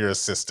 I'm your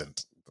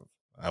assistant.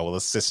 I will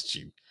assist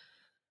you.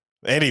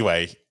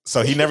 Anyway,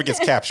 so he never gets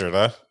captured,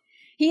 huh?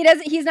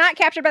 He's not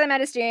captured by the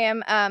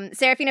Magisterium.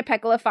 Serafina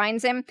Pekkala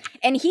finds him,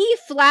 and he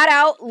flat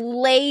out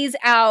lays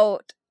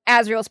out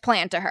Azriel's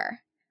plan to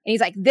her. And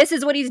he's like, this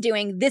is what he's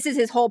doing. This is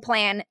his whole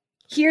plan.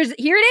 Here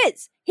it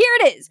is. Here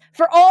it is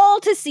for all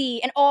to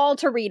see and all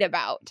to read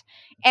about.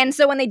 And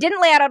so when they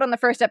didn't lay it out on the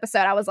first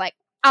episode, I was like,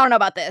 I don't know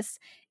about this.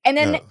 And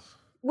then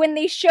when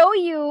they show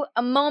you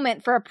a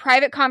moment for a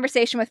private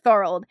conversation with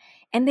Thorold,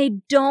 and they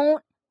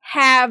don't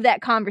have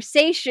that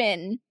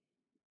conversation,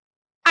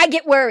 I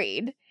get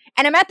worried.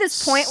 And I'm at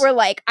this point where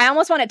I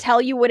almost want to tell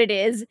you what it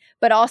is,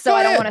 but also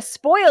I don't want to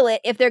spoil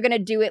it if they're going to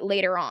do it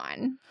later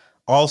on.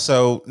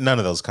 Also, none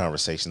of those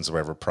conversations were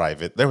ever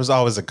private. There was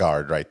always a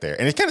guard right there.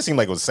 And it kind of seemed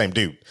like it was the same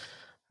dude.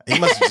 He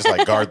must have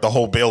just guard the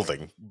whole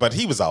building, but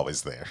he was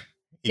always there.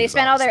 They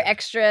spent all their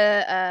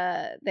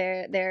extra,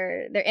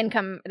 their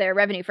income, their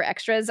revenue for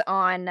extras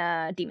on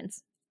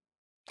demons.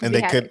 And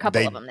they had a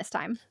couple of them this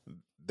time.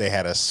 They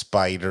had a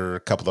spider, a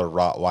couple of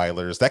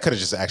Rottweilers. That could have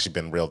just actually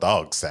been real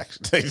dogs,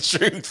 actually. The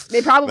truth.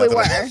 They probably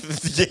were.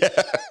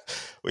 Yeah.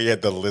 We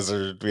had the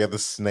lizard. We had the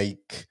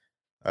snake.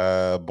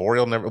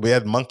 Boreal never. We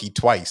had monkey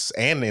twice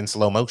and in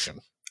slow motion.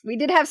 We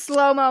did have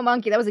slow-mo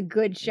monkey. That was a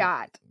good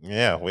shot.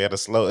 Yeah, we had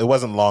it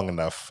wasn't long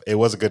enough. It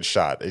was a good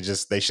shot. It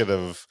just, they should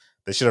have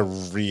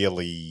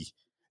really,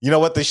 you know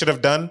what they should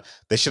have done?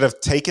 They should have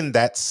taken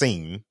that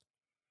scene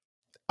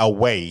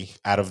away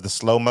out of the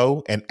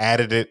slow-mo and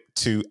added it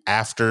to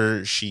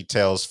after she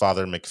tells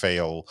Father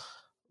McPhail,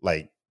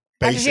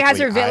 After she has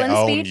her villain I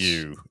own speech?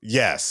 you.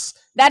 Yes.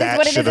 That is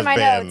what it is in my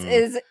notes,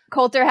 is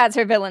Coulter has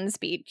her villain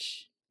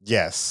speech.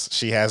 Yes,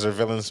 she has her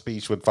villain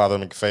speech with Father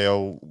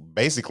McPhail.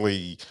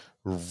 Basically,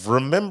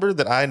 remember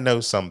that I know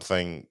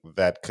something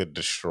that could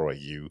destroy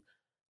you.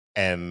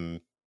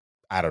 And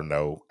I don't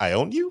know, I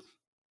own you.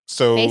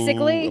 So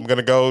Basically, I'm going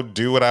to go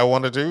do what I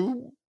want to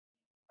do.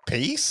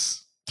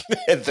 Peace.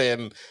 And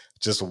then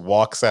just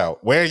walks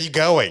out. Where are you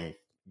going?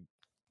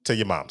 To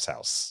your mom's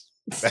house.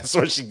 That's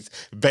what she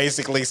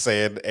basically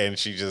said. And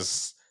she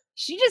just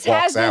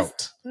has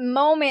this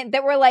moment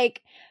that we're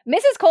like,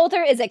 Mrs.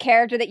 Coulter is a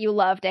character that you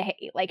love to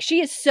hate. Like,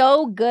 she is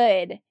so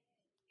good.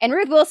 And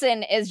Ruth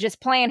Wilson is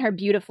just playing her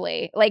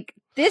beautifully. Like,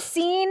 this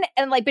scene,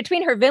 and like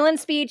between her villain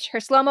speech, her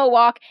slow-mo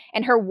walk,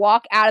 and her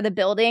walk out of the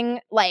building,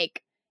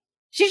 like,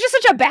 she's just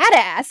such a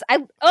badass.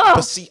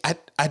 But see,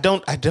 I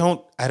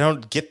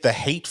don't get the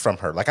hate from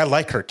her. Like, I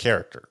like her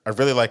character. I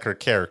really like her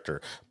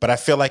character. But I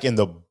feel like in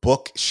the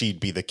book,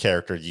 she'd be the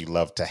character you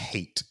love to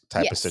hate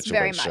type of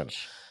situation. Very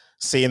much.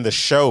 See, in the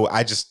show,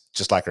 I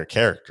just like her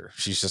character.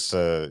 She's just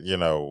a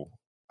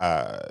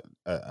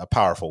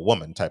powerful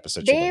woman type of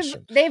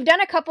situation. They've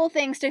done a couple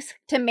things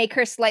to make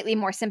her slightly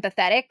more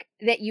sympathetic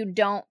that you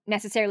don't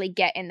necessarily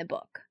get in the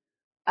book.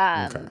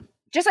 Okay.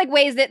 Just like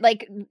ways that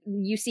like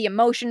you see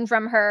emotion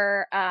from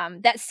her.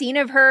 That scene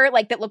of her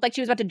like that looked like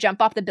she was about to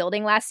jump off the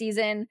building last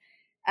season.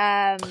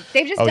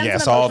 They've just done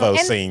some all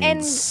those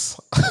scenes.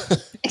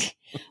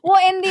 Well,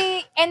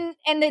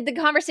 and the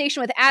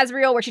conversation with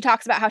Azriel where she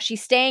talks about how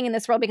she's staying in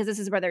this world because this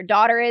is where their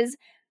daughter is,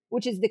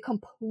 which is the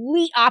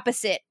complete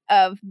opposite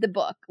of the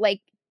book.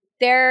 Like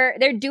they're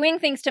doing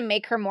things to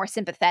make her more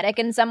sympathetic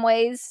in some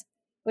ways,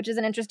 which is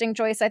an interesting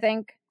choice, I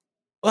think.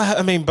 Well,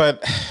 I mean,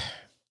 but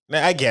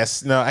I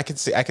guess I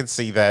can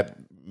see that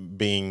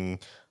being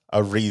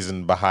a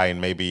reason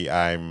behind maybe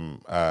I'm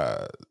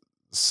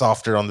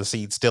softer on the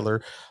seed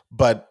stiller,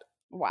 but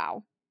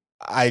wow.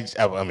 I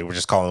mean, we're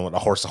just calling a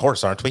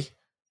horse, aren't we?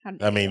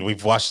 I mean,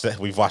 we've watched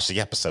the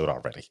episode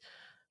already.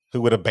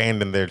 Who would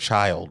abandon their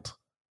child?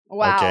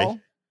 Wow. Okay.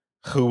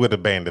 Who would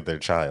abandon their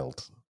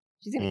child?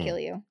 She's gonna kill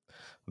you.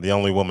 The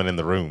only woman in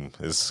the room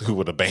is who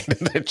would abandon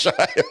their child.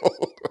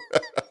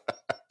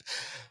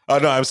 Oh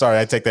no, I'm sorry.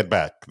 I take that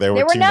back. There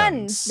were two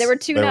nuns. There were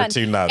two nuns.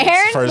 Aaron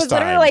was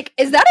literally like,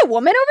 "Is that a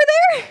woman over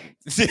there?"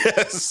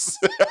 Yes.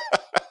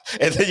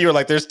 And then you were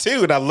like, "There's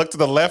two," and I looked to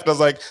the left. And I was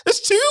like,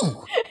 "There's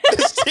two.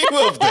 There's two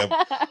of them.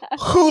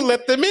 Who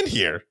let them in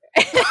here?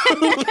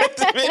 Who let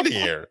them in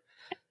here?"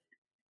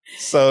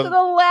 So the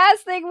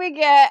last thing we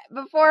get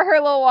before her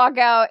little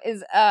walkout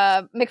is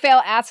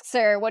McPhail asks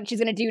her what she's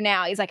going to do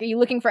now. He's like, "Are you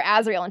looking for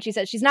Azriel?" And she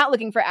says she's not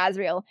looking for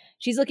Azriel.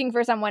 She's looking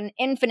for someone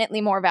infinitely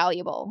more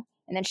valuable.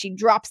 And then she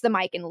drops the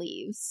mic and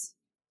leaves.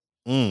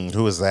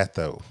 Who is that,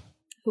 though?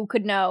 Who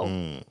could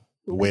know?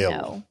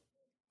 Will.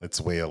 It's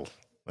Will.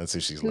 Let's see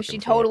who she's looking for. Who she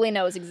totally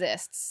knows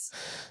exists.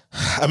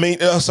 I mean,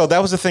 so that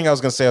was the thing I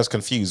was going to say. I was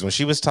confused. When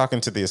she was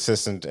talking to the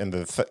assistant in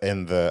the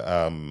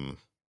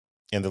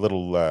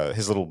little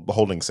his little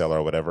holding cell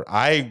or whatever,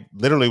 I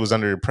literally was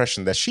under the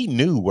impression that she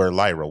knew where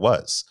Lyra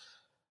was.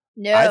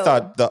 No. I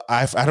thought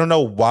I don't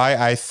know why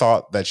I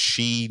thought that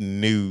she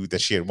knew that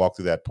she had walked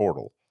through that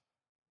portal.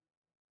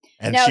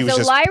 And she was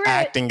just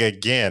acting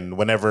again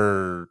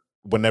whenever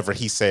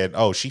he said,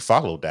 "Oh, she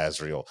followed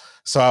Azriel."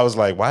 So I was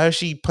like, why is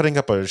she putting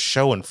up a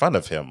show in front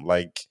of him?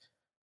 Like,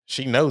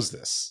 she knows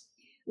this.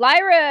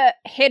 Lyra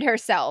hid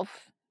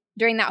herself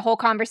during that whole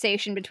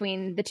conversation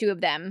between the two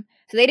of them.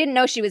 So they didn't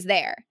know she was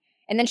there.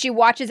 And then she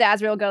watches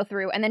Azriel go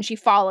through, and then she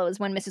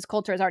follows when Mrs.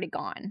 Coulter is already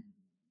gone.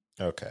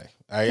 Okay.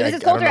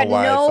 Mrs. Coulter had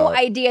no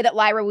idea that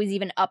Lyra was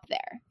even up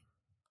there.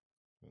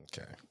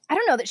 Okay. I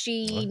don't know that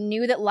she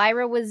knew that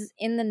Lyra was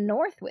in the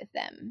north with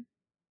them.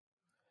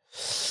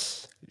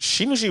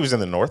 She knew she was in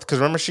the north because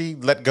remember she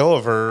let go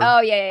of her. Oh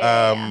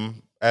yeah.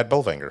 At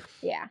Bolvangar.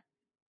 Yeah.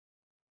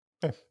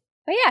 But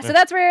yeah, so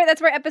that's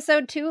where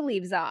episode 2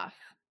 leaves off.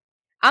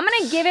 I'm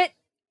gonna give it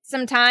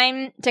some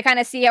time to kind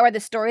of see where the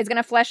story is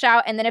gonna flesh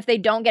out, and then if they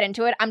don't get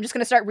into it, I'm just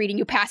gonna start reading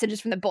you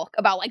passages from the book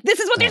about like this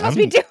is what they're supposed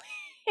to be doing.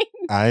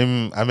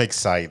 I'm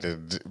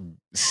excited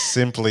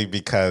simply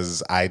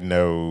because I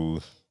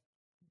know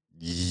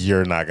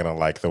you're not gonna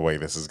like the way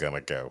this is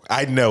gonna go.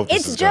 I know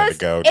this is going to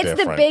go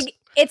different.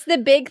 It's the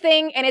big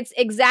thing, and it's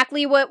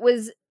exactly what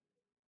was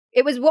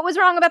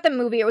wrong about the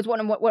movie. It was one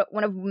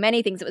of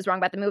many things that was wrong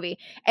about the movie,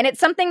 and it's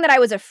something that I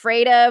was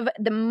afraid of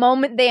the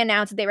moment they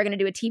announced that they were going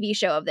to do a TV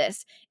show of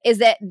this. Is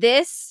that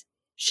this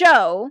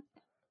show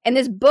and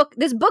this book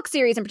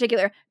series in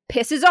particular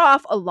pisses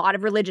off a lot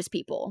of religious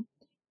people,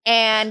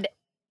 and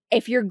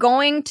if you're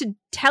going to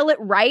tell it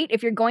right,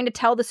 if you're going to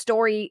tell the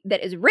story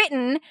that is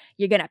written,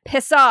 you're going to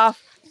piss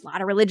off a lot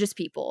of religious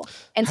people.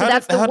 And so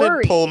that's the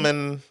worry.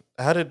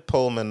 How did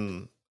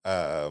Pullman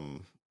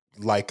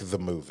like the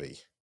movie?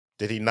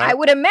 Did he not? I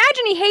would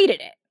imagine he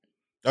hated it.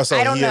 Oh, so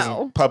he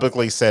hasn't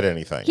publicly said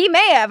anything. He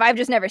may have. I've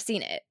just never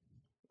seen it.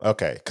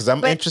 Okay, because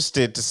I'm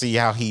interested to see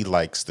how he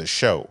likes the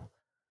show.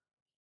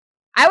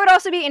 I would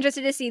also be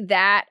interested to see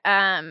that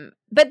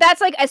But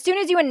that's like, as soon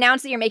as you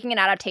announce that you're making an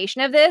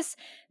adaptation of this,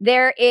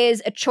 there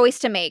is a choice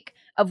to make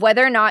of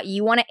whether or not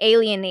you want to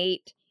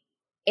alienate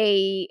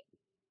a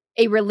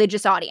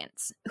religious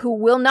audience who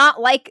will not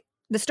like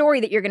the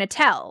story that you're going to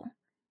tell.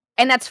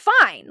 And that's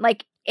fine.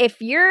 Like,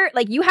 if you're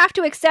like, you have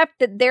to accept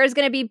that there's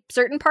going to be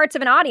certain parts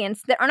of an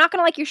audience that are not going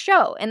to like your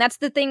show. And that's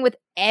the thing with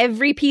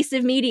every piece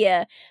of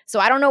media. So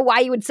I don't know why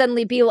you would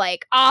suddenly be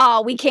like,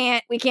 oh, we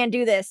can't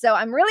do this. So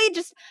I'm really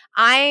just,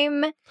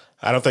 I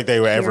don't think they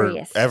would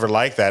curious. ever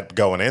like that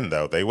going in,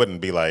 though. They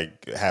wouldn't be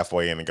like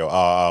halfway in and go,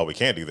 oh, we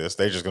can't do this.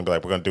 They're just going to be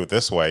like, we're going to do it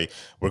this way.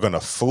 We're going to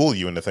fool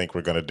you into think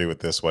we're going to do it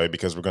this way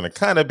because we're going to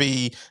kind of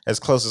be as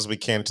close as we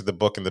can to the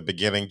book in the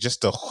beginning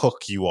just to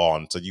hook you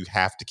on. So you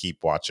have to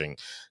keep watching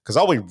because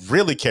all we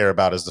really care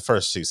about is the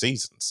first 2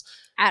 seasons.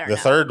 I don't know.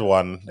 The third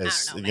one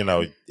is,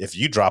 if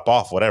you drop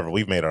off, whatever,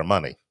 we've made our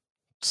money.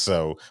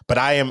 So, but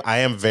I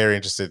am very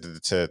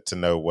interested to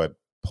know what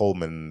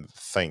Pullman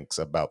thinks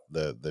about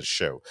the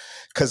show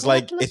because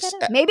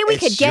maybe we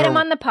could get him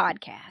on the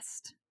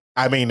podcast.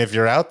 I mean, if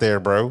you're out there,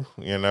 bro,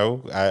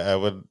 I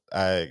would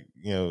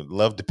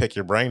love to pick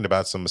your brain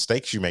about some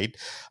mistakes you made.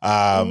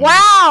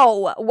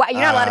 Wow,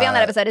 you're not allowed to be on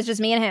that episode. It's just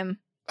me and him.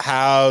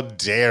 How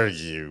dare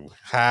you?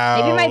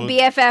 Maybe my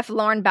BFF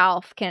Lauren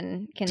Balfe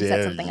can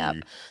set something up.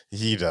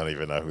 You don't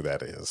even know who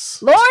that is.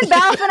 Lauren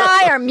Balfe and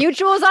I are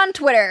mutuals on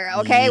Twitter.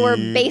 Okay, we're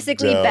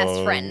basically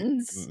best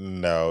friends.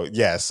 No,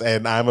 yes,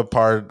 and I'm a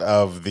part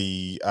of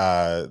the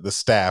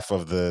staff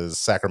of the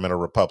Sacramento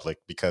Republic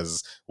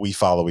because we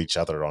follow each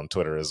other on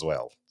Twitter as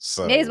well.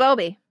 So may as well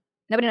be.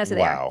 Nobody knows who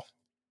they are.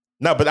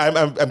 No, but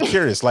I'm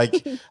curious.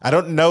 Like, I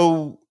don't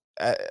know.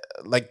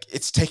 Like,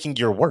 it's taking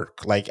your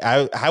work. Like,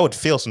 I would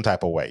feel some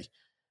type of way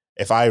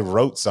if I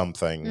wrote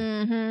something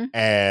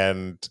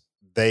and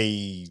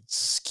they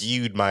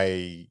skewed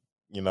my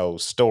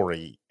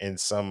story in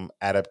some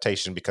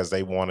adaptation because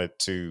they wanted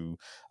to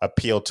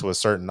appeal to a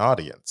certain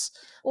audience.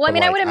 Well, I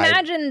mean, I would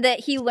imagine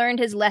that he learned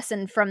his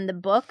lesson from the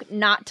book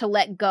not to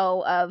let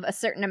go of a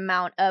certain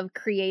amount of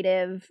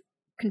creative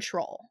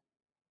control.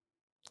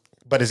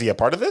 But is he a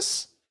part of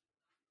this?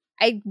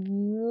 I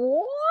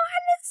want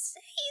to say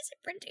he's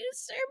a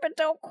producer, but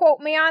don't quote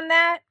me on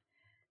that.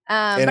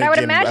 But I would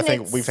imagine I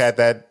think we had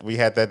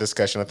that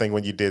discussion. I think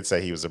when you did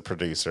say he was a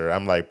producer,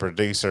 I'm like,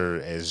 producer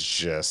is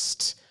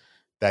just,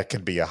 that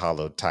could be a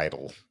hollow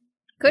title.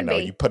 Could be.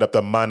 You put up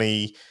the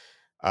money,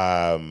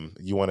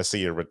 you want to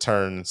see a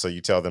return, so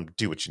you tell them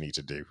do what you need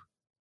to do.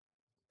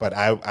 But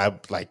I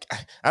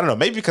don't know,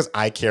 maybe because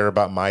I care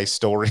about my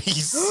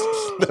stories.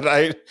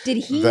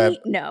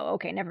 No,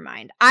 okay, never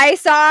mind. I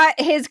saw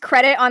his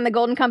credit on the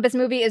Golden Compass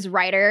movie as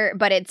writer,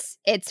 but it's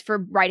for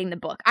writing the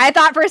book. I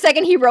thought for a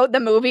second he wrote the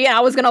movie and I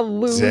was gonna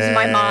lose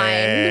my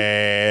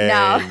mind.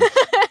 No.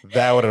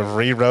 That would have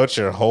rewrote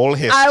your whole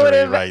history. I would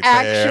have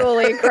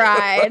actually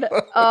cried.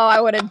 Oh, I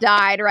would have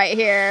died right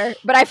here.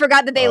 But I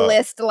forgot that they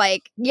list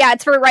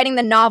it's for writing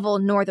the novel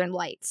Northern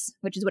Lights,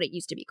 which is what it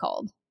used to be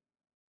called.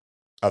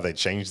 Oh, they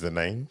changed the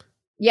name?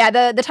 Yeah,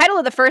 the title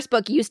of the first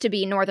book used to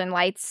be Northern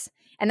Lights.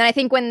 And then I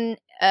think in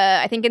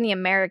the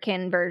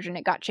American version,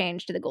 it got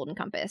changed to the Golden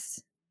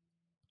Compass.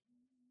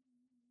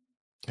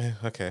 Yeah,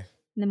 okay.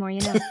 The more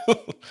you know.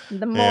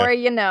 The more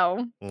you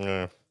know.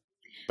 Yeah.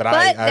 But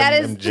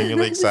I'm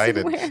genuinely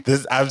excited.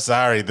 I'm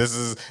sorry.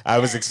 I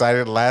was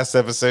excited last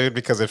episode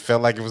because it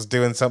felt like it was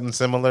doing something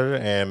similar,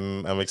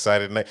 and I'm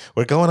excited.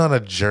 We're going on a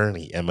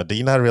journey, Emma. Do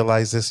you not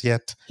realize this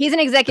yet? He's an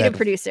executive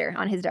producer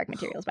on his Dark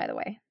Materials, by the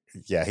way.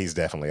 Yeah, he's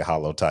definitely a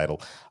hollow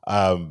title.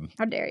 How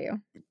dare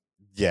you?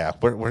 Yeah,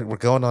 we're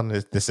going on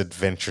this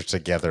adventure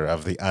together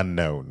of the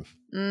unknown.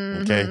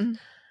 Mm-hmm. Okay,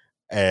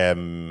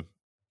 and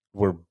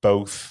we're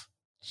both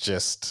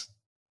just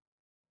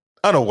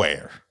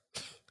unaware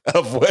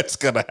of what's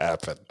gonna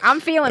happen. I'm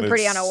feeling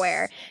pretty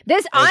unaware.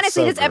 This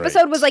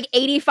episode was like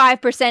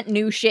 85%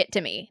 new shit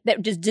to me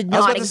that just did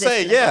not exist. I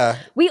was about to say, yeah.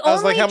 We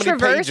only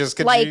traversed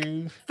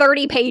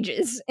 30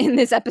 pages in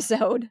this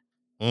episode.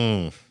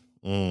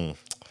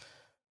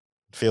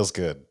 Feels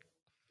good.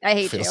 I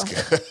hate you.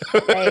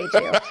 I hate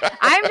you.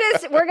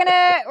 We're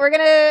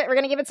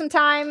gonna give it some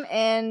time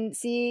and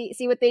see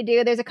what they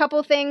do. There's a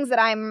couple things that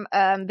I'm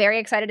very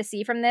excited to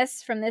see from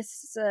this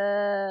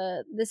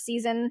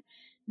season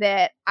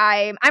that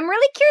I'm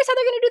really curious how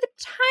they're gonna do the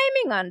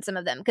timing on some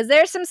of them, because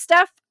there's some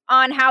stuff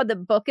on how the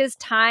book is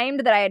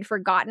timed that I had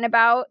forgotten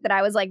about, that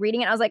I was like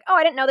reading it. I was like, oh,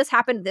 I didn't know this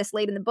happened this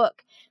late in the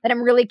book. That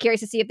I'm really curious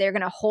to see if they're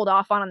gonna hold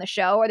off on the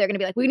show, or they're gonna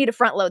be like, we need to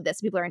front load this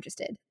so people are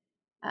interested.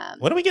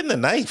 When are we getting the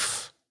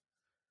knife?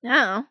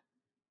 No.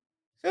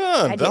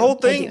 Yeah, the whole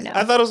thing.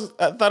 I thought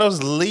it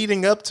was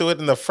leading up to it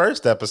in the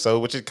first episode,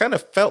 which it kind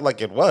of felt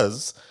like it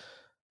was.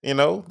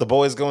 The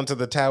boys going to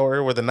the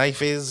tower where the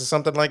knife is, or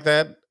something like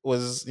that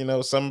was,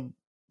 some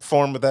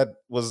form of that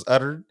was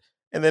uttered.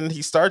 And then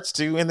he starts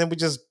to, and then we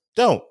just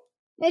don't.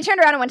 They turned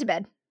around and went to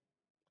bed.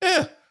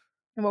 Yeah.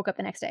 And woke up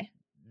the next day.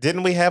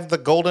 Didn't we have the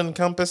Golden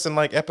Compass in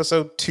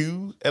episode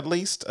 2, at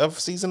least, of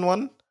season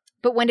 1?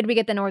 But when did we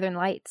get the Northern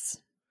Lights?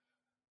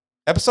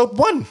 Episode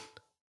 1.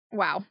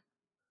 Wow.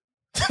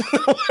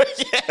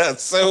 Yeah,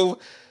 so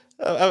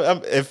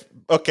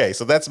Okay,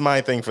 so that's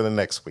my thing for the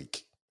next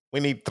week. We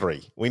need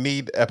 3. We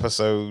need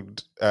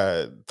episode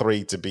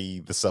 3 to be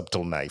the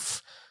subtle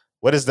knife.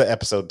 What is the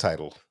episode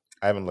title?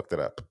 I haven't looked it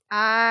up.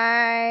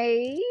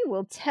 I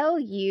will tell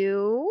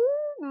you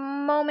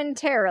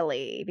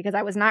momentarily because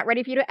I was not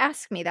ready for you to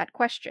ask me that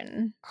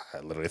question. I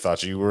literally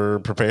thought you were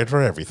prepared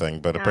for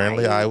everything, but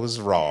apparently I was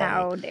wrong.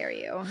 How dare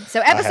you?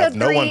 So episode 3 is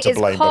no one to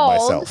blame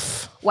called, but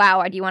myself.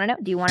 Wow, do you want to know?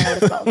 Do you want to know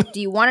what it's called?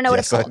 Do you want to know what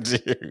it's called?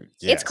 Yes, I do.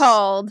 Yes. It's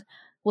called,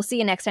 we'll see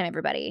you next time,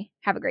 everybody.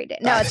 Have a great day.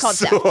 No, it's called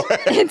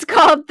Theft. It's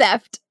called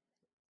Theft.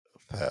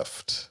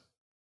 Theft.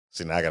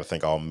 See, now I got to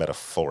think all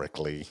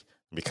metaphorically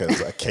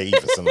because a cave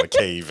isn't a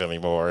cave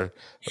anymore.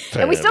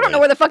 Apparently. And we still don't know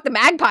where the fuck the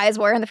magpies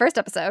were in the first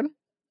episode.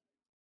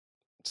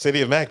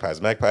 City of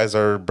Magpies. Magpies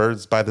are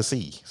birds by the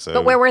sea. So,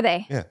 but where were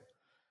they? Yeah.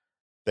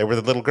 They were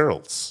the little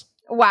girls.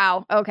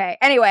 Wow. Okay.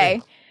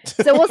 Anyway,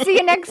 so we'll see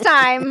you next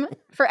time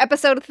for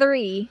episode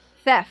 3,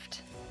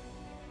 Theft.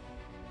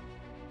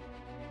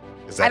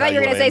 I thought you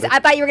were gonna say something. I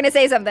thought you were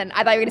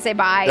gonna say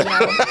bye. No.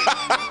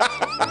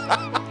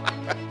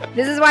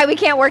 This is why we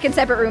can't work in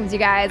separate rooms, you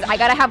guys. I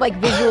gotta have like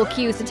visual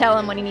cues to tell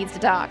him when he needs to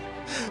talk.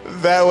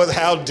 That was,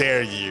 how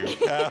dare you?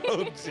 How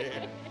dare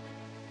you?